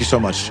 Thank you so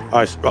much.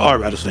 All right,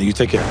 Rattlesnake. You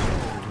take care.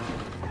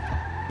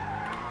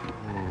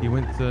 He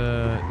went west.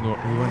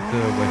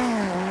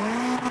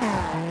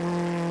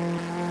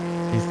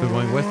 He's still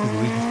going west. He's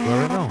leaving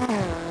square right now.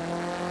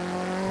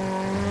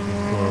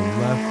 He's going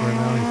left right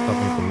now. He's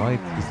stopping at the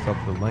light. He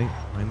stopped the light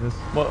behind us.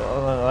 What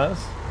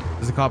else?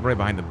 There's a cop right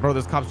behind him. Bro,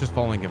 there's cops just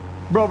following him.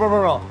 Bro.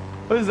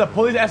 What is that,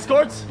 police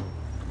escorts?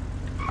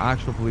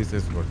 Actual police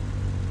escort.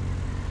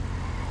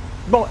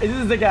 Bro, is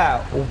this like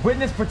a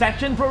witness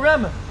protection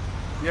program?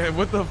 Yeah,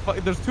 what the fuck?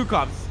 There's two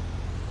cops.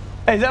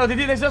 Hey, is that what they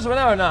did next to us right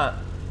now or not?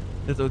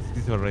 That's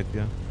OTT's right,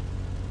 yeah.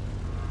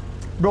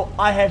 Bro,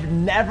 I have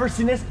never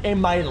seen this in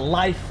my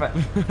life.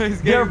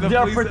 They're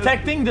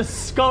protecting the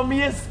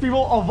scummiest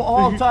people of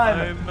all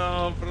time. I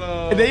know,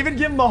 bro. And they even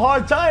give them a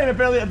hard time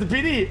apparently at the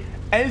PD.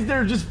 And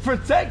they're just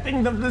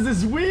protecting them. This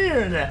is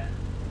weird. I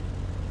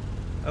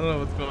don't know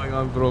what's going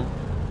on, bro.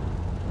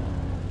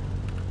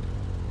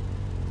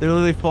 They're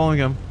literally following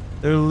him.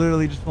 They're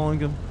literally just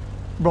following him.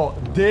 Bro,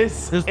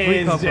 this is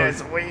couples.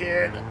 just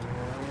weird.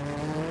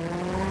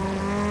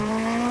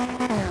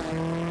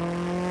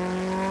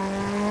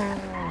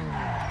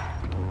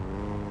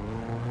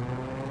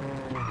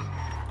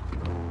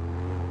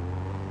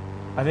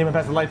 I think we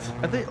passed the lights.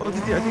 I think he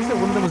said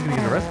one of them was gonna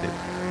get arrested.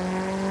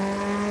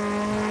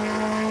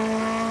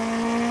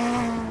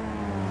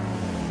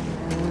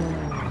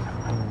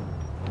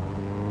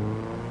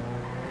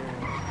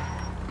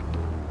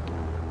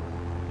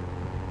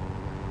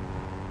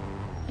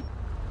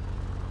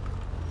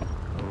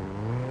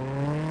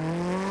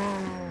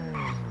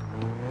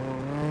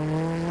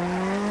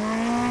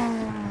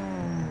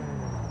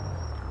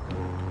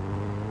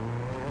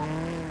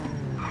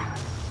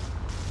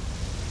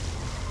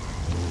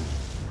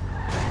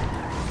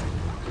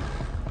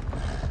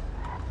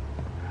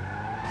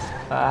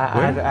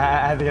 I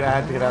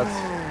had to get out.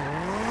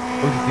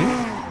 What did you do?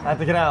 I had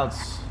to get out.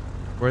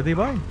 Where are they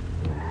by?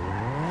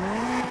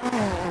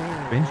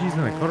 Benji's in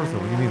a car or so.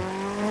 What do you mean?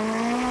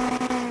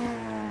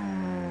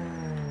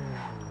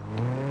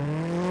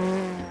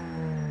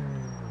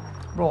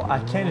 Bro, I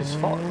can't just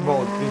fall.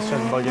 Bro, please try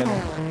to bug in.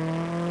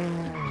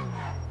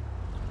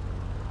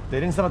 They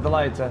didn't stop at the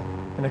lights,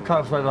 and the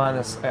car was right behind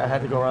us. I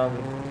had to go around.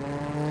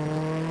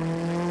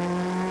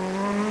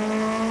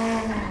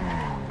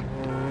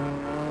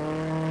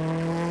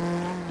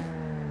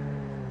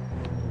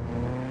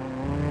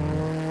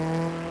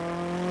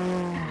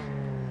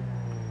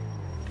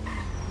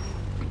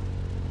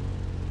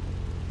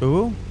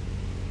 Ooh?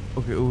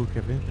 Okay, ooh,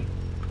 cafe.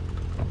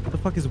 What the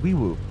fuck is wee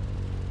woo?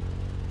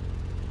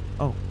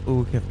 Oh,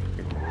 ooh, cafe.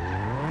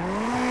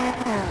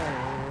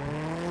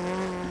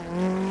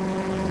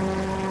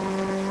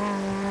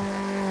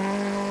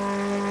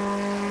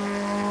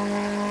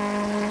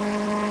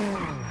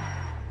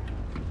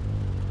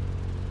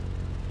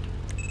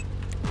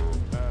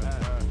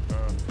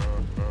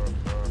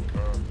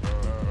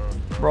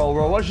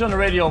 Bro, what you on the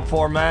radio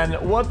for, man?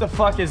 What the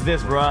fuck is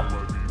this, bruh?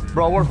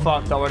 Bro, we're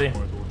fucked already.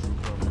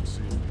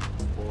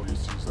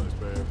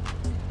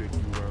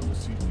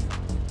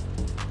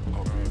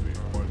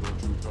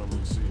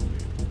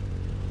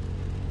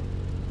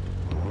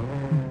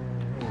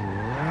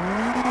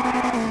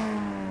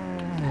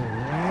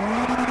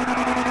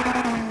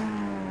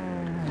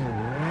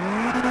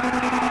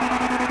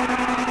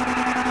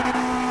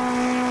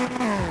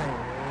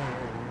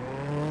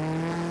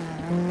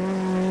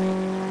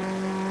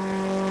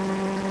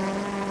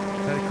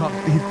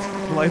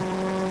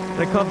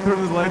 I can't turn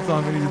his lights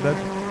on when he did that.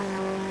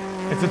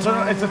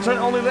 It's a turn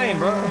only lane,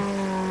 bro.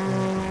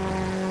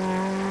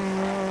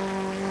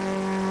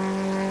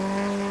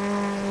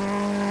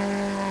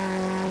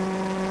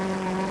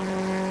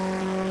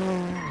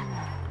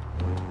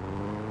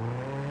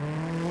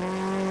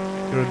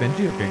 You're a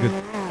Benji? Okay, good.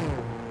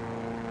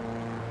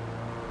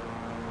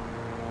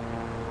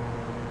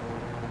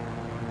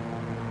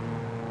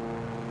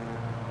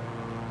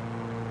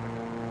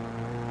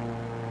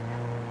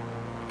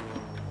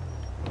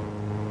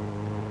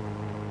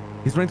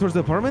 He's running towards the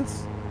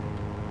apartments?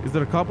 Is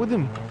there a cop with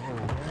him?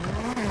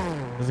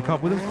 There's a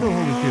cop with him still?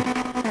 Holy shit.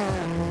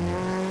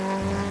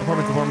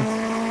 Apartments.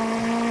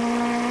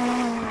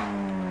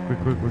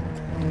 Quick.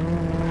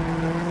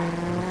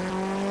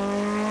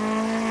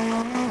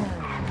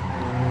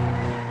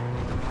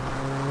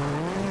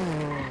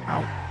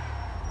 Ow.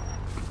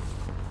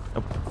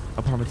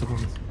 Apartments.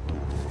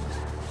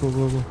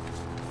 Go.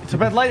 It's a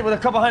red light with a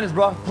cop behind us,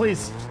 bro.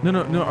 Please.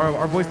 No.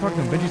 Our boy's talking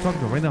to him. Benji's talking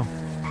to him right now.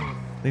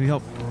 They need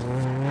help.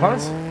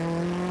 Apartments?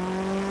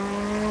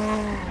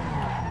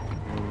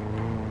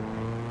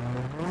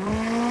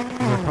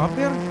 Is there a cop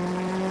there?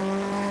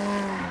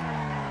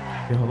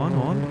 Okay, hold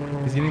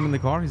on. He's getting him in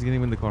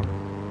the car.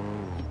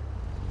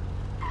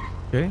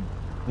 Okay.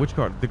 Which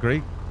car? The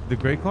gray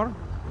car?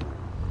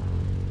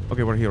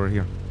 Okay, we're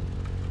here.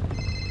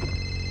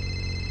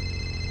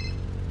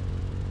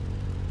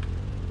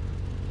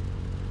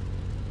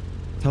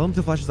 Tell him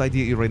to flash his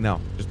ID at you right now.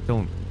 Just tell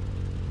him.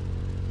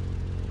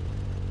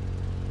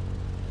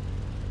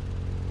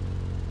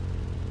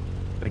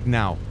 Like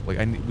now. Like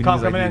we need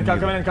Come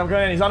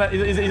in. He's on it.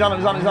 He's on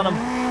him.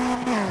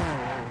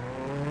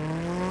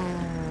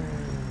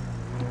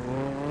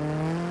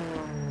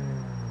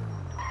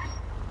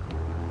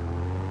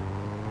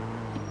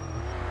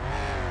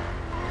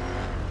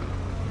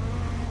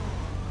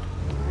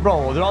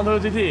 Bro, they're on the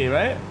OTT,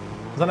 right?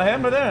 Is that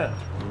him or there?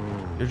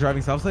 You're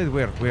driving south side?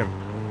 Where?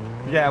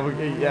 Yeah, we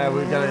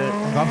gotta.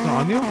 Cops are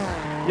on you?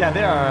 Yeah,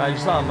 they are. I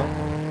just saw them.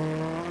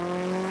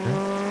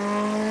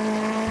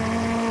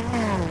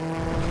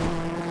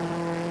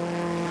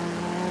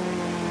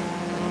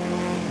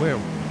 Where?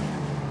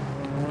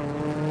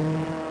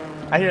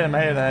 I hear them.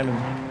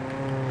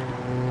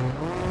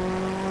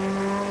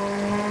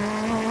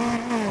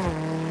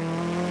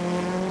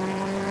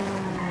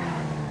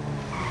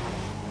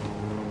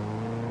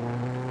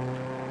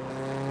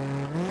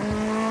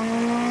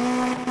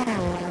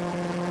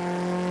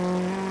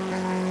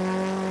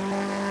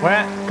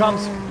 Where?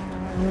 Comes.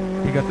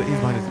 He's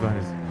behind us.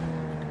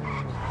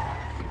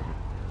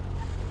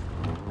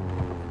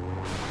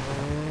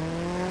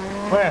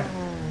 Where?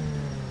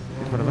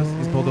 In front of us.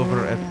 He's pulled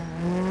over at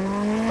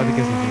the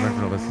gas station right in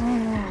front of us.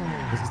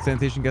 This is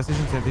sanitation, gas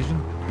station.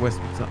 West.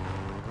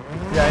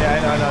 Yeah,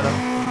 I know.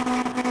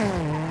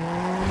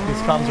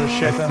 These comms are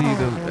shit. I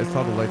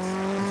saw the lights.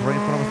 It's right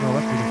in front of us on the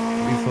left.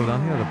 We slow down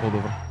here. They're pulled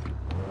over.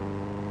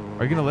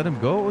 Are you gonna let him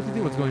go? What's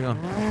going on?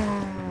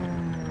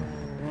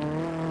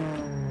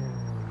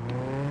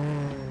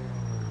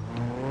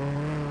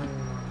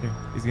 Okay,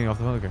 he's getting off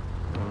the phone. Okay.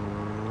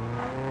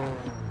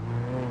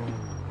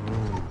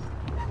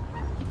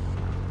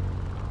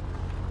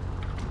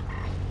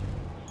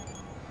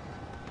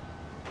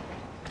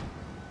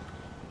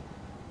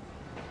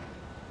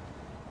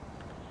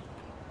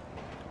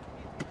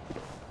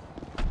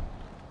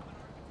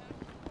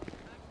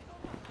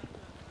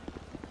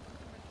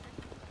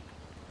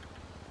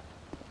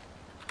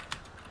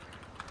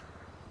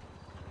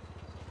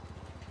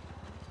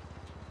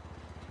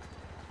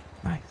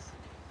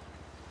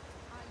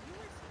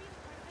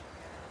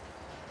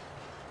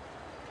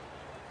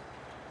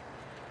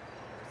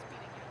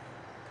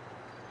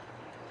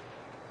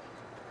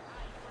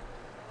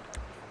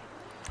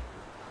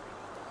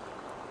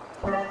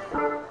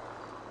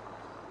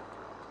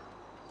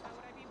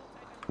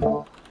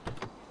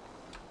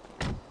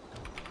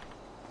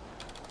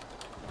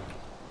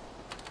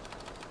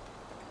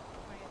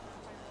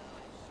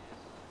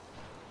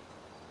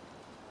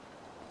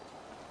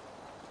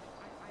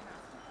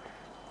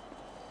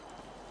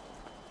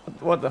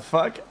 What the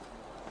fuck?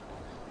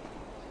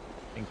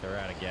 I think they're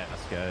out of gas,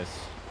 guys.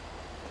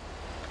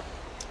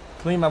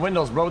 Clean my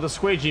windows, bro, with a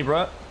squeegee,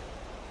 bro.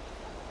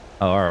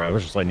 Oh, alright. I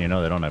was just letting you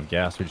know they don't have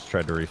gas. We just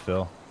tried to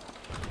refill.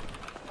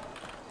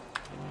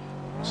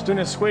 Just doing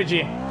a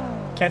squeegee.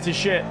 Can't see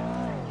shit.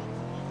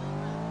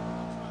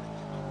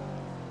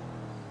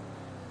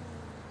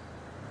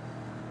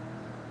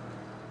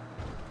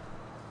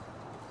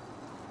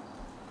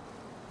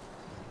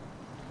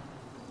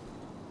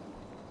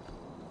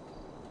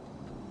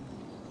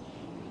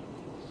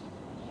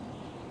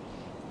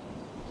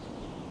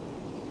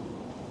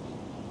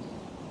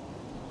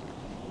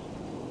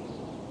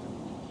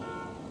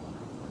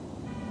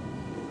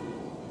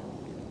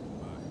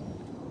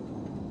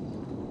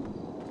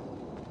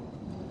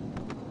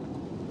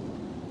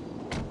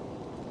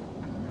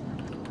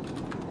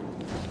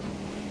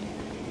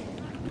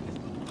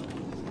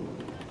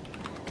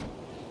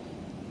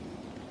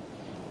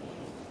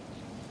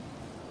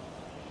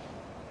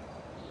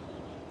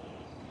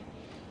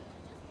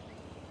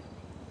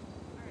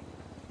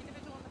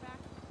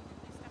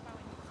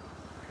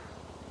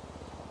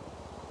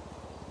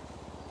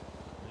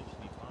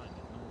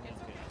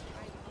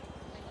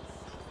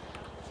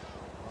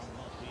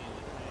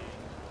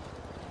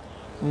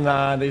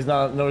 Nah, there's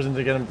no reason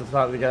to get him to get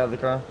out of the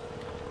car.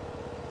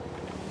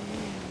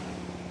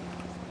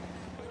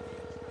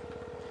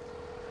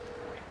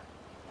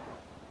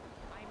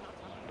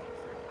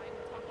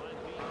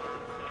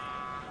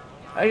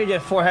 I could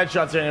get 4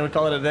 headshots here and we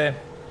call it a day.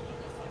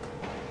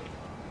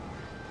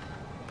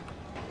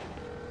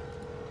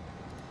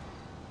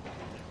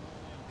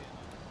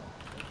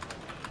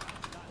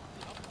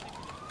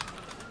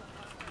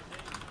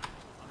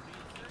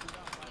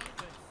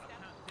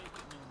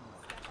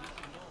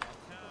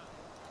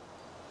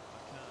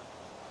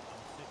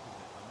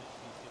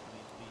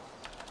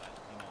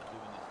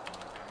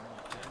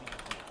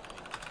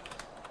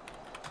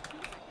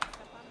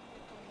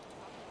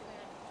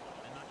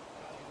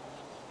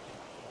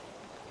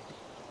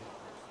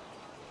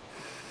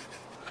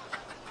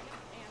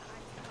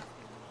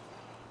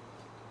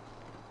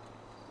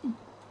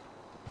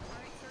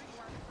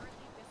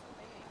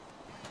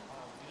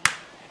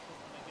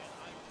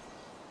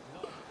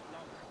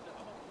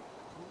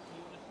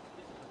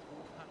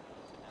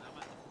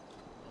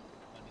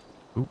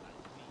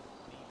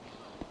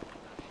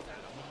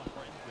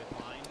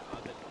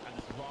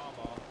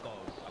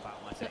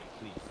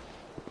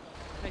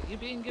 You're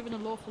being given a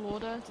lawful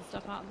order to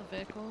step out of the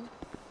vehicle.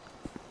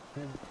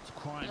 It's a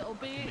crime. It'll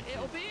be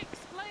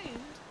explained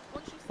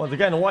once you. Well,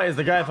 again, what is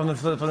the guy from the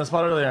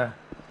spot earlier?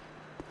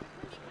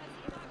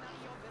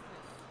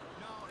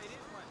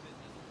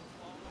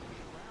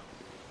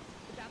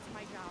 That's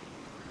my job.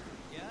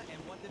 Yeah,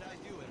 and what did I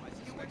do? Am I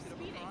suspected of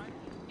a crime?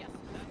 Yes.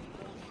 That's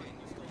bullshit.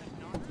 You still have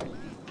not told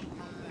me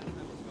how that I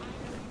was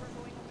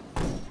going.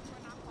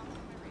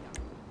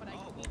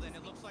 Oh, well then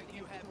it looks like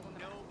you have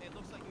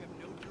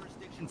no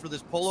jurisdiction for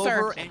this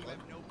pullover, and you have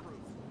no proof.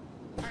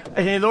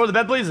 Hey, can you lower the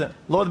bed, please?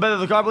 Lower the bed of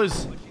the car,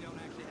 please.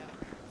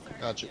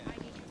 Gotcha.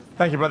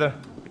 Thank you, brother.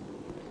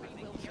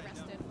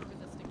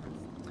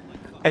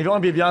 Hey, if you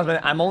want to be honest, man,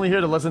 I'm only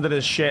here to listen to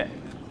this shit.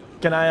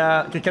 Can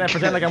I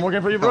pretend like I'm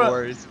working for you, bro? No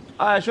worries.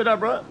 Alright, shut up,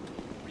 bro.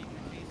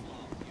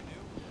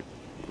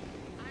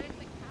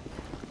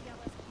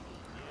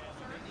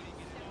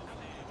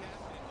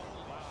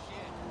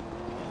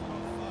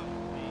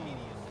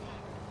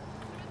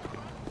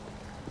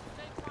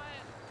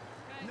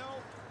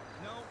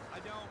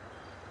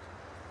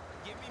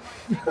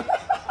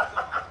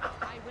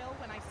 I will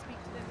when I speak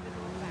to the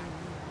individual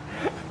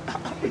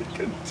back. He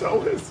can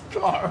tow his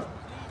car.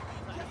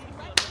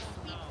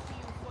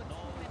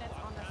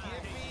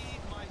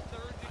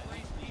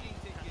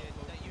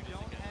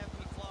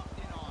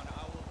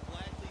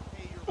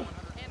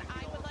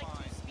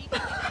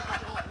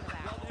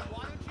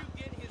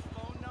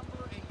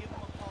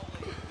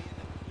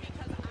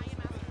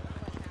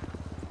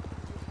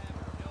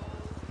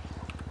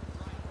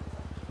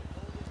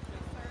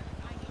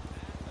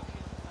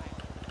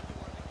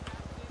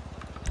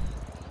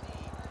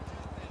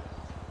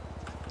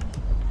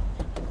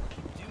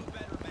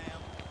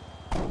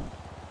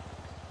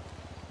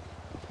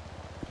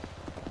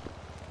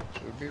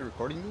 Be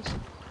recording this?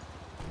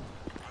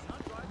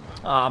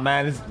 Aw,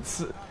 man,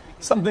 it's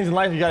some things in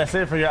life you gotta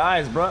save for your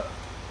eyes, bro.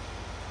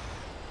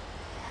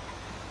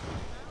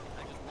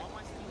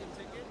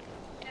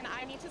 And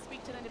I need to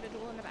speak to the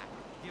individual in the back.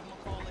 Give him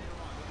a call later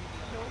on.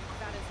 Nope,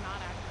 that is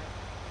not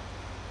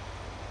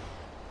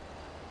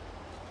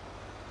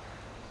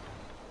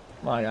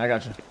accurate. I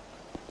got you.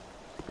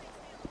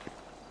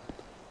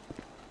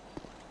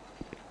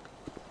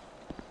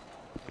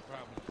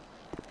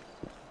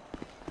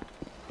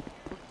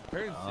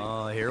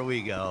 Oh, here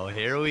we go.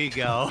 Here we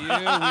go. Here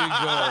we go,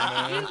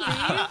 man.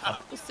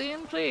 Leave the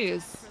scene,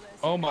 please.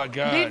 Oh my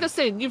god. Leave the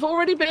scene. You've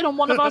already been on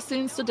one of our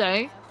scenes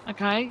today.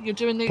 Okay, you're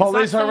doing the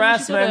Police exact same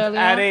as you did harassment earlier.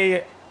 at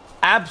a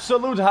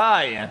absolute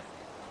high.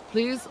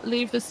 Please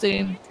leave the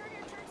scene.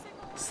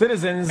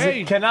 Citizens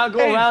cannot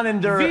go around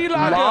in their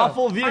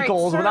lawful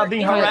vehicles without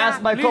being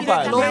harassed by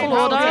copas.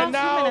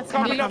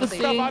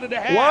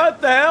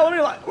 What the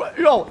hell?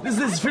 Yo, this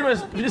is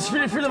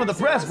freedom of the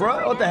press,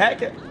 bro. What the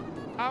heck?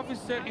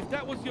 Officer, if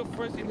that was your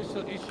first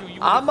initial issue, you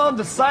I'm on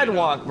the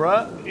sidewalk,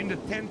 bro. In the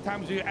 10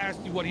 times you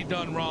asked you what he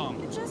done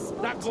wrong.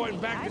 Not going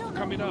back, this is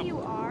coming up.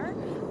 You are.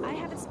 I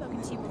haven't spoken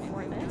to you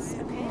before this,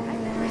 okay?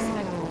 I've been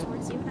respectful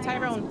towards you.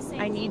 Tyrone,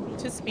 I need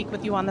to speak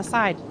with you on the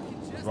side.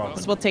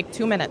 This will take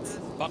 2 minutes.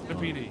 Fuck the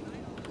PD.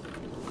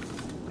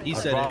 He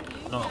said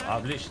it. No,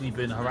 I've literally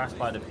been harassed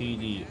by the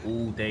PD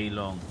all day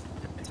long.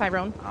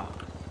 Tyrone.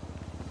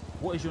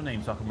 What is your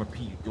name so I can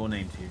repeat your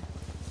name to you?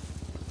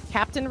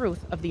 Captain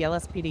Ruth of the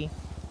LSPD.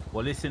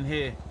 Well, listen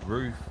here,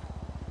 Ruth.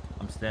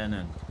 I'm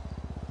standing.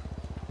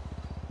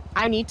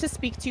 I need to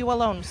speak to you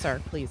alone,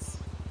 sir, please.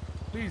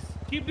 Please,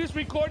 keep this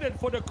recorded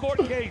for the court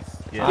case.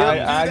 Yeah,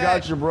 I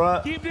got you,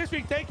 bro. Keep this.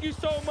 Thank you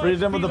so much.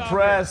 Freedom of the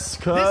press,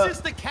 cut. This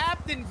is the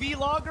captain,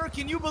 V-Logger.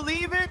 Can you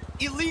believe it?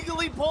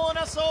 Illegally pulling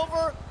us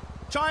over,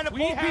 trying to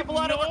pull people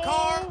out of a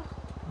car.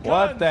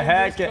 What the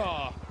heck?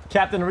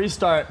 Captain,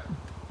 restart.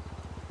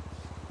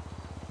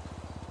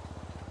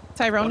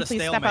 Tyrone,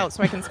 please step out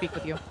so I can speak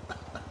with you.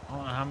 I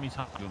don't know how many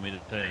times you want me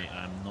to say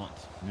I'm not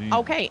moving.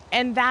 Okay,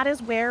 and that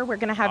is where we're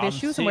going to have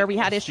issues and where we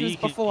had issues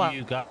before.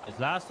 You guys.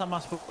 Last time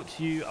I spoke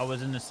to you, I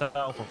was in the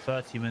cell for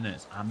 30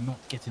 minutes. I'm not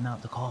getting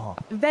out the car.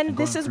 Then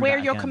this is where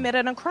you're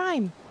committing a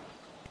crime.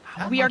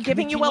 We are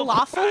giving you a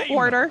lawful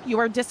order. You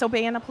are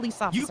disobeying a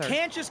police officer. You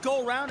can't just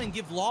go around and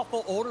give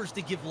lawful orders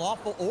to give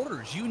lawful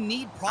orders. You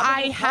need probable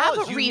I have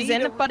cause. a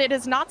reason, but it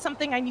is not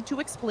something I need to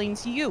explain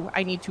to you.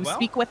 I need to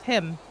speak with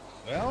him.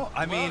 Well,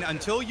 I mean,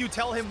 until you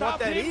tell him what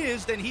that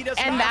is, then he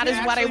doesn't. And that is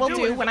what I will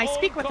do when I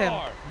speak with him.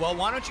 Well,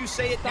 why don't you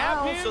say it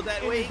now so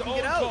that way he can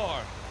get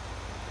out?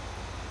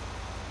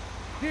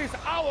 Here's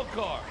our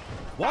car.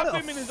 What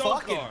a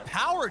fucking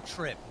power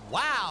trip!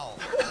 Wow.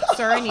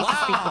 Sir, I need to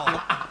speak with you.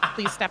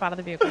 Please step out of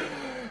the vehicle.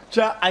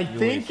 I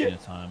think.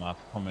 Time, I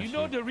promise you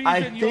know the reason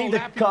I think the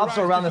cops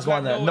are around this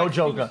one. No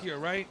joke.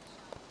 Right?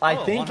 I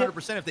think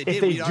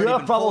if they do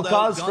have probable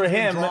cause for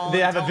him, they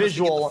have a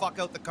visual.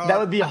 That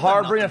would be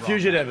harboring a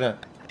fugitive.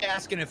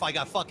 Asking if I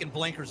got fucking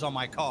blinkers on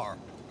my car.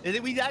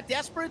 Is we that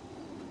desperate?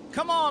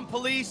 Come on,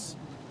 police.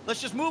 Let's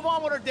just move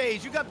on with our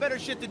days. You got better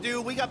shit to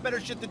do. We got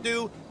better shit to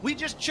do. We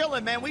just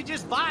chilling, man. We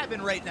just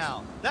vibing right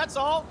now. That's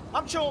all.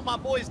 I'm chilling with my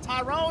boys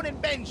Tyrone and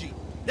Benji.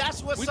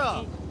 That's what's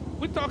up.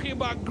 We're talking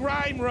about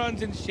grime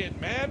runs and shit,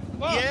 man.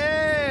 Fuck.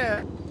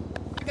 Yeah.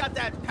 I got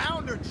that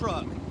pounder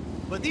truck.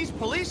 But these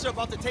police are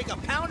about to take a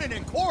pounding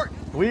in court.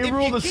 We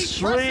rule the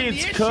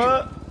streets,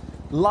 cut.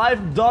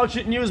 Live dog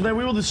shit news, man.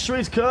 We rule the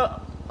streets,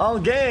 cut. All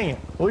gang.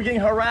 We're getting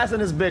harassed in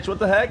this bitch. What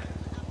the heck?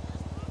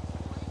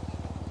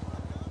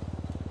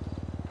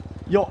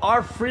 Yo,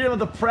 our freedom of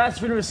the press,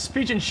 freedom of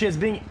speech and shit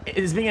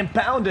is being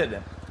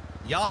impounded.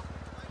 Yeah.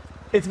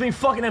 It's being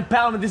fucking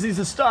impounded. This needs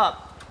to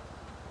stop.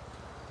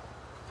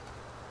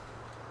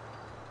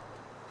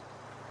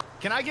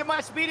 Can I get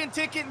my speeding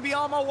ticket and be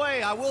on my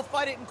way? I will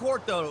fight it in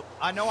court, though.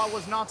 I know I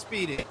was not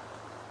speeding.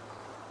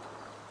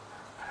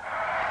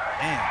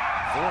 Damn,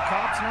 4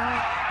 cops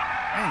now?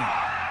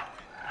 Damn.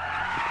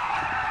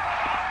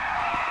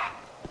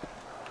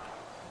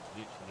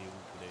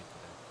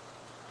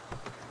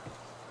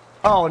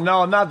 Oh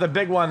no, not the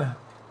big one.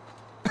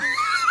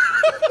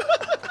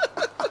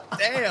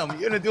 Damn,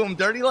 you gonna do him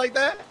dirty like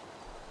that?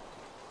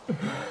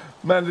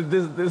 Man,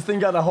 this thing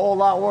got a whole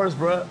lot worse,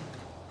 bro.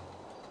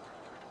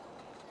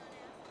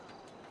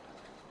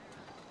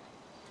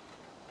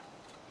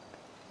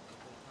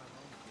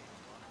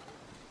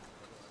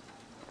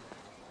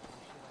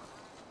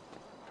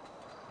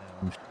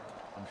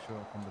 I'm sure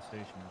a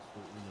conversation will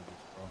sort all of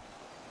this, bro.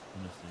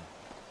 Honestly.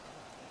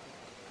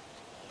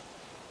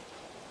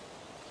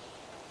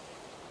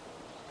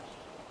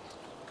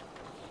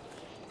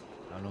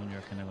 How long do you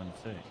reckon they're gonna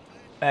take?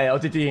 Hey,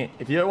 OTT,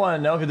 if you ever want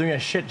to know if you're doing a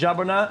shit job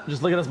or not,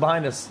 just look at us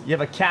behind us. You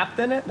have a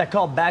captain that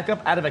called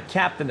backup out of a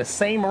captain, the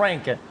same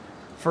rank,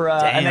 for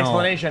an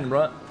explanation,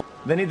 bro.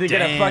 They need to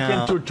get a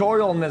fucking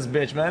tutorial in this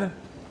bitch, man.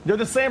 They're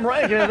the same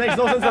rank, and it makes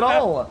no sense at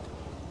all.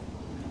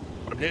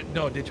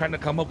 They're trying to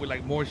come up with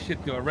like more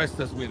shit to arrest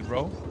us with,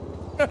 bro.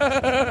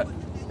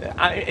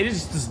 It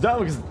is just dumb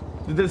because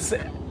this.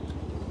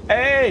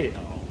 Hey.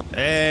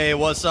 Hey,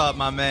 what's up,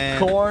 my man?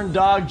 Corn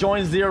dog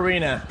joins the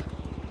arena.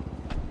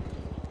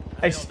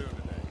 Hey,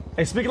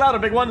 speak louder,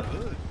 big one.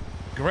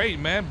 Great,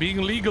 man.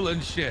 Being legal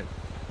and shit.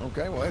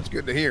 Okay, well that's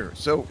good to hear.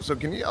 So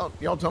can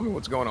y'all tell me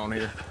what's going on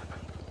here?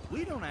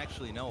 We don't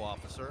actually know,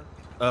 officer.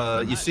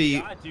 You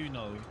see. I do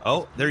know.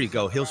 Oh, there you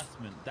go. He'll.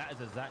 That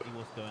is exactly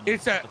what's going on.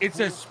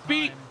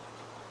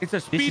 It's a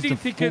speeding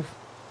ticket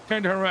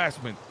turned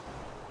harassment.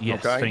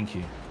 Yes, okay. Thank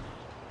you.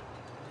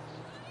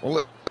 Well,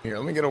 look here.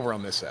 Let me get over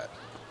on this side.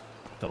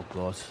 Oh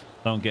God,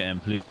 don't get him,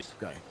 please.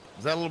 Okay.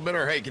 Is that a little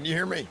better? Hey, can you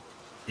hear me?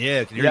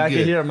 Yeah, I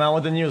can hear, man.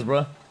 What the news,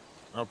 bro?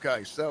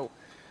 Okay, so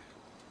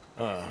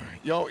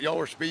Y'all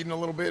were speeding a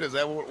little bit. Is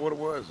that what it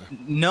was?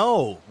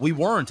 No, we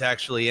weren't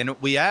actually, and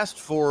we asked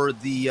for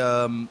the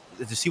to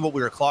see what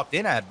we were clocked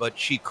in at, but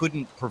she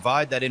couldn't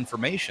provide that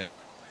information.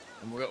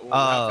 And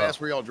how fast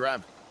were y'all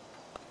driving?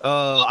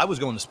 I was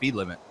going the speed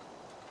limit.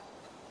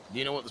 Do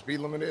you know what the speed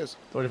limit is?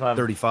 35.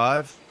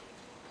 35.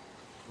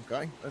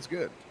 Okay, that's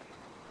good.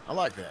 I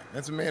like that.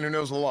 That's a man who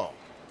knows the law.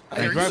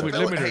 We drive with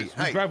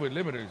limiters. We drive with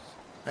limiters.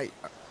 Hey,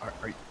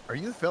 are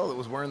you the fella that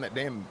was wearing that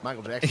damn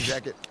Michael Jackson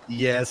jacket?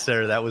 Yes,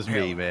 sir. That was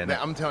me, man.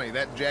 I'm telling you,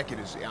 that jacket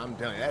is. I'm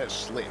telling you, that is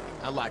slick.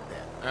 I like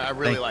that. I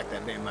really like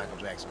that damn Michael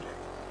Jackson jacket.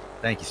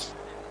 Thank you.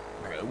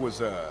 It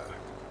was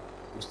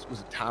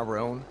it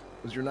Tyrone?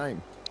 Was your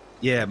name?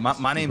 Yeah,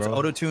 my name's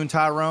Auto-Tune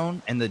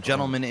Tyrone, and the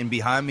gentleman in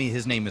behind me,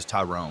 his name is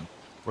Tyrone.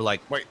 We're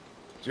like, wait,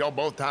 so y'all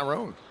both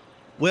Tyrone?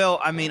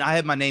 Well, I mean, I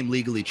had my name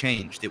legally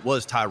changed. It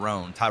was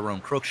Tyrone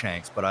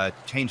Crookshanks, but I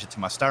changed it to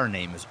my star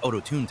name as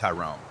Auto-Tune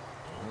Tyrone.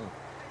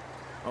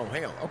 Oh,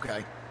 hell,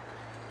 okay.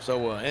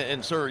 So,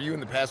 and sir, you in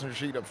the passenger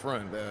seat up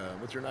front.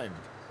 What's your name?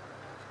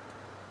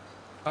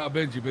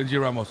 Benji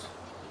Ramos.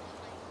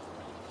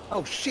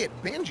 Oh, shit,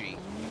 Benji.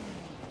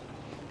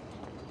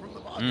 From the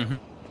vodka.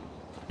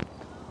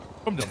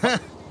 From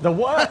the The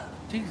what?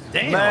 Jesus.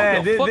 Damn.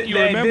 Man, the fuck you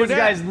remember this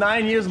that? guy's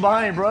 9 years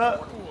behind,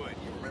 bro.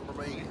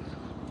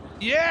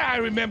 Yeah, I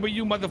remember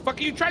you,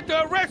 motherfucker. You tried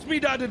to arrest me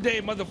the other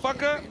day,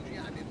 motherfucker.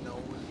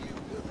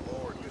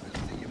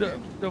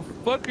 The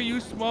fuck are you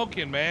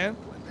smoking, man?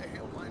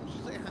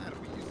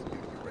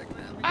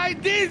 I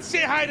did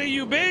say hi to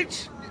you,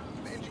 bitch.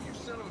 Benji, you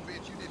son of a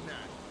bitch, you did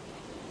not.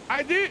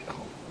 I did. Good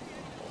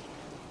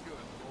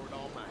Lord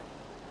Almighty.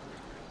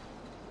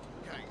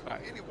 Okay,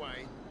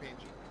 anyway,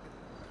 Benji,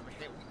 I mean,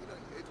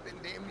 it's been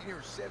damn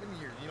near 7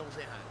 years. You don't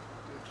say hi.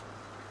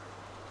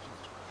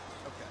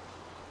 Okay,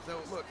 so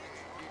look,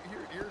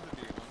 here's the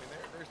deal. I mean,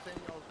 they're saying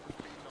y'all were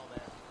speeding and all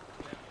that.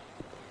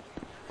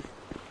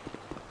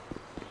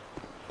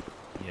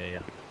 Yeah.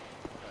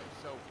 Okay,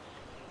 so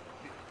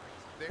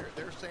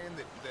they're saying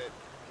that there's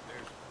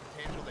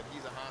potential that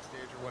he's a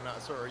hostage or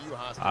whatnot. Sir, are you a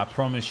hostage? I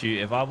promise you,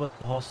 if I was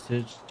a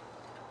hostage,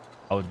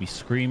 I would be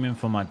screaming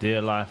for my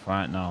dear life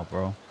right now,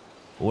 bro.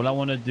 All I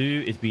want to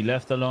do is be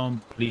left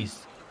alone,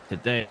 please.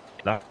 Today,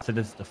 like I said,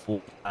 this is the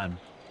fourth time.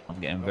 I'm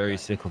getting very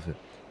sick of it.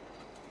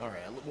 All right.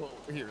 Well,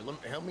 here,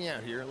 help me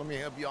out here. Let me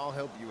help you all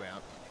help you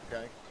out.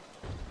 Okay.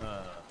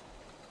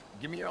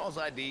 Give me your all's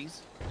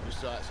IDs,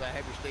 just so I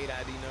have your state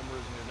ID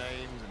numbers and your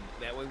names, and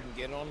that way we can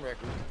get it on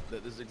record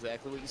that this is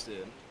exactly what you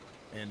said.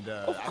 And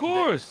of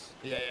course.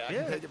 I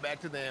can take it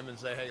back to them and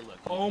say, hey, look,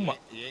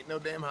 you ain't no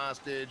damn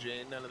hostage, you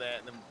ain't none of that,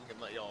 and then we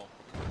can let y'all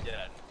get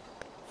at it.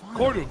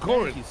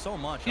 Cornwood. Thank you so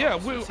much. Yeah,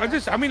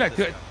 I mean, like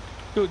to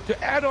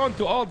add on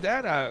to all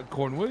that,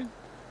 Cornwood,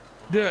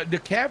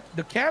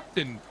 the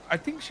captain, I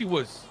think she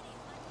was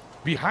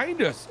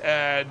behind us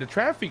at the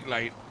traffic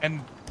light,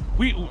 and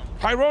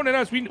Tyrone and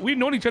us, we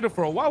known each other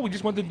for a while. We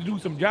just wanted to do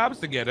some jobs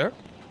together.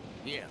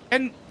 Yeah.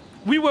 And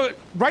we were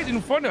right in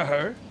front of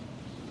her.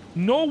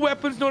 No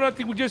weapons, no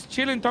nothing. We're just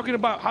chilling, talking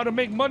about how to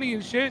make money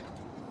and shit.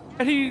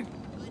 And he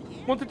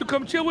wanted to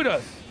come chill with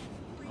us.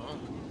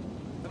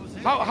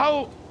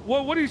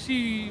 What is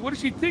she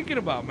thinking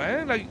about,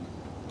 man? Like,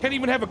 can't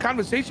even have a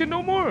conversation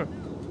no more.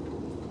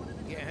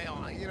 Yeah,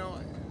 hell, you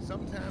know,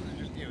 sometimes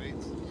it's just, you know,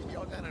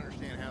 y'all gotta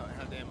understand how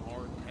damn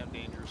hard, how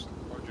dangerous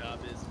our job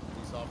is,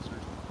 police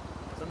officers.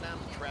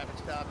 Sometimes a traffic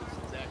stop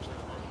is actually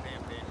the most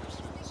damn dangerous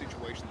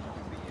situation you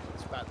can be in,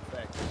 despite the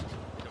fact that,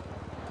 you know.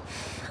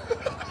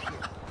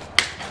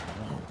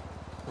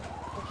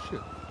 Oh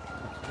shit!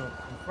 I'm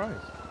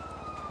surprised.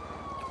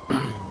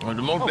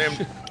 The most damn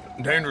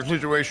dangerous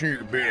situation you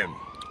could be in.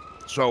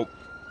 So,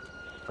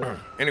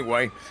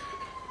 anyway,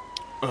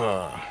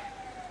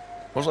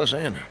 what was I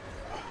saying?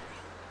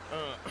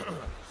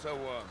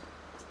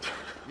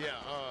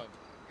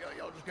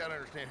 Y'all just gotta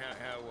understand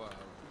how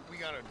we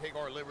gotta take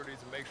our liberties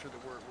and make sure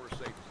that we're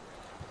safe.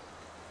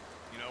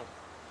 You know.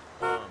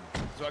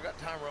 So I got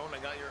Tyrone. I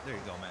got your. There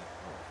you go, man.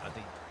 I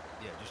think,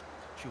 just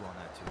chew on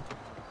that too.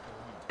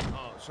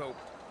 So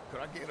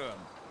could I get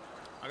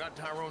I got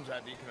Tyrone's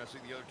ID. Can I see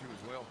the other two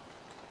as well?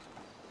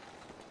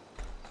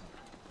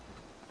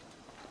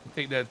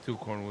 Take that too,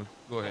 Cornwood.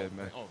 Go ahead,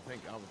 man. Oh,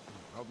 thank you.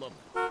 I would love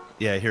that.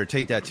 Yeah, here,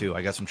 take that too.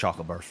 I got some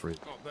chocolate bars for you.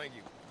 Oh, thank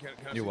you. Can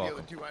I You're see welcome.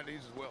 the other two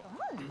IDs as well?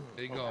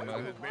 There you go,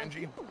 man.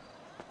 Benji.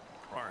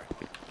 All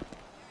right.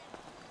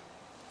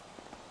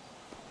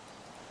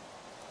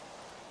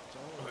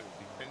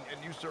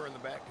 And you, sir, in the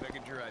back, can I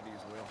get your ID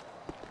as well?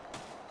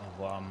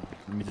 Oh,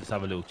 let me just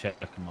have a little check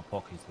in my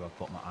pockets where I've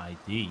got my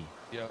ID.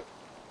 Yeah.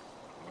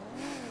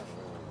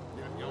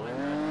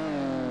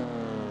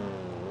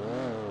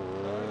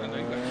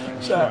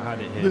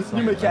 This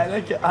new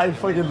mechanic, I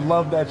fucking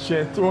love that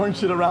shit. Throwing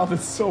shit around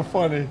is so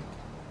funny.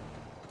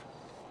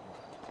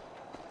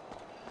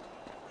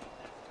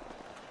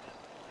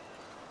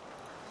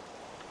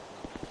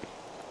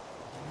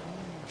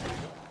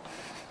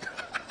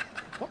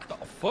 What the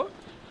fuck?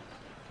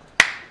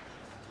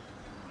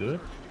 Good?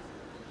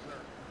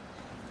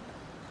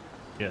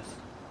 Yes.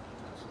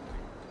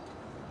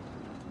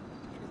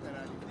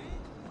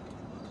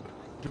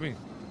 What do you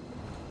mean?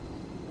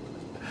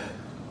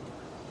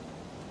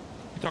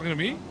 You talking to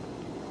me?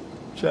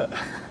 Shit.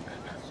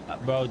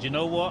 Bro, do you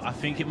know what? I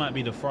think it might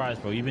be the fries,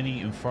 bro. You've been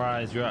eating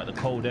fries. You're at the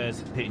cold air,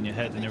 hitting your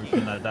head and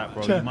everything like that,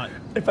 bro. You might.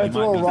 If I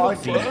throw a rock,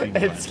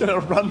 it's bro. gonna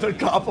run the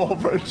cop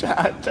over.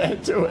 Chat,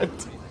 can't do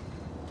it.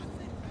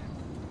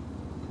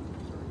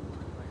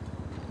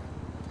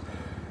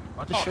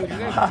 I just showed you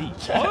I that.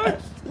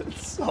 can't.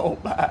 It's so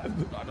bad.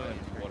 I don't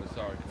even want to.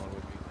 Sorry, come on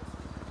with me.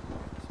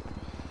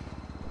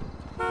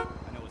 I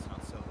know it's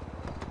not so.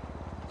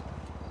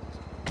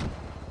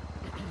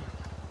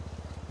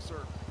 Sir,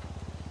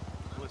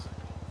 listen.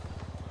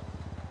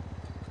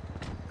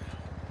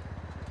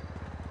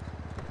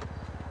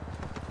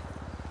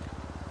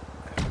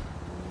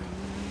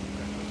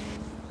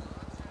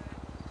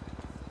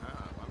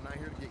 I'm not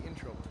here to get you in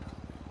trouble.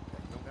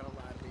 Okay? You don't gotta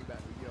lie to me about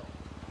who you are.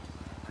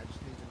 I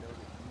just need to know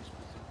that you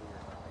specifically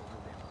are not making no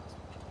damn odds.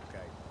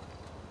 Okay?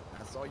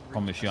 I saw you.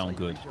 Promise you I'm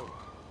good. reach over.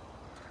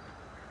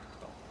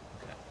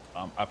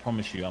 I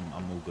promise you I'm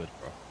all good,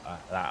 bro.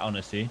 Like,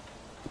 honestly,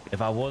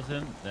 if I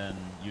wasn't, then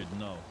you'd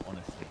know,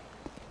 honestly.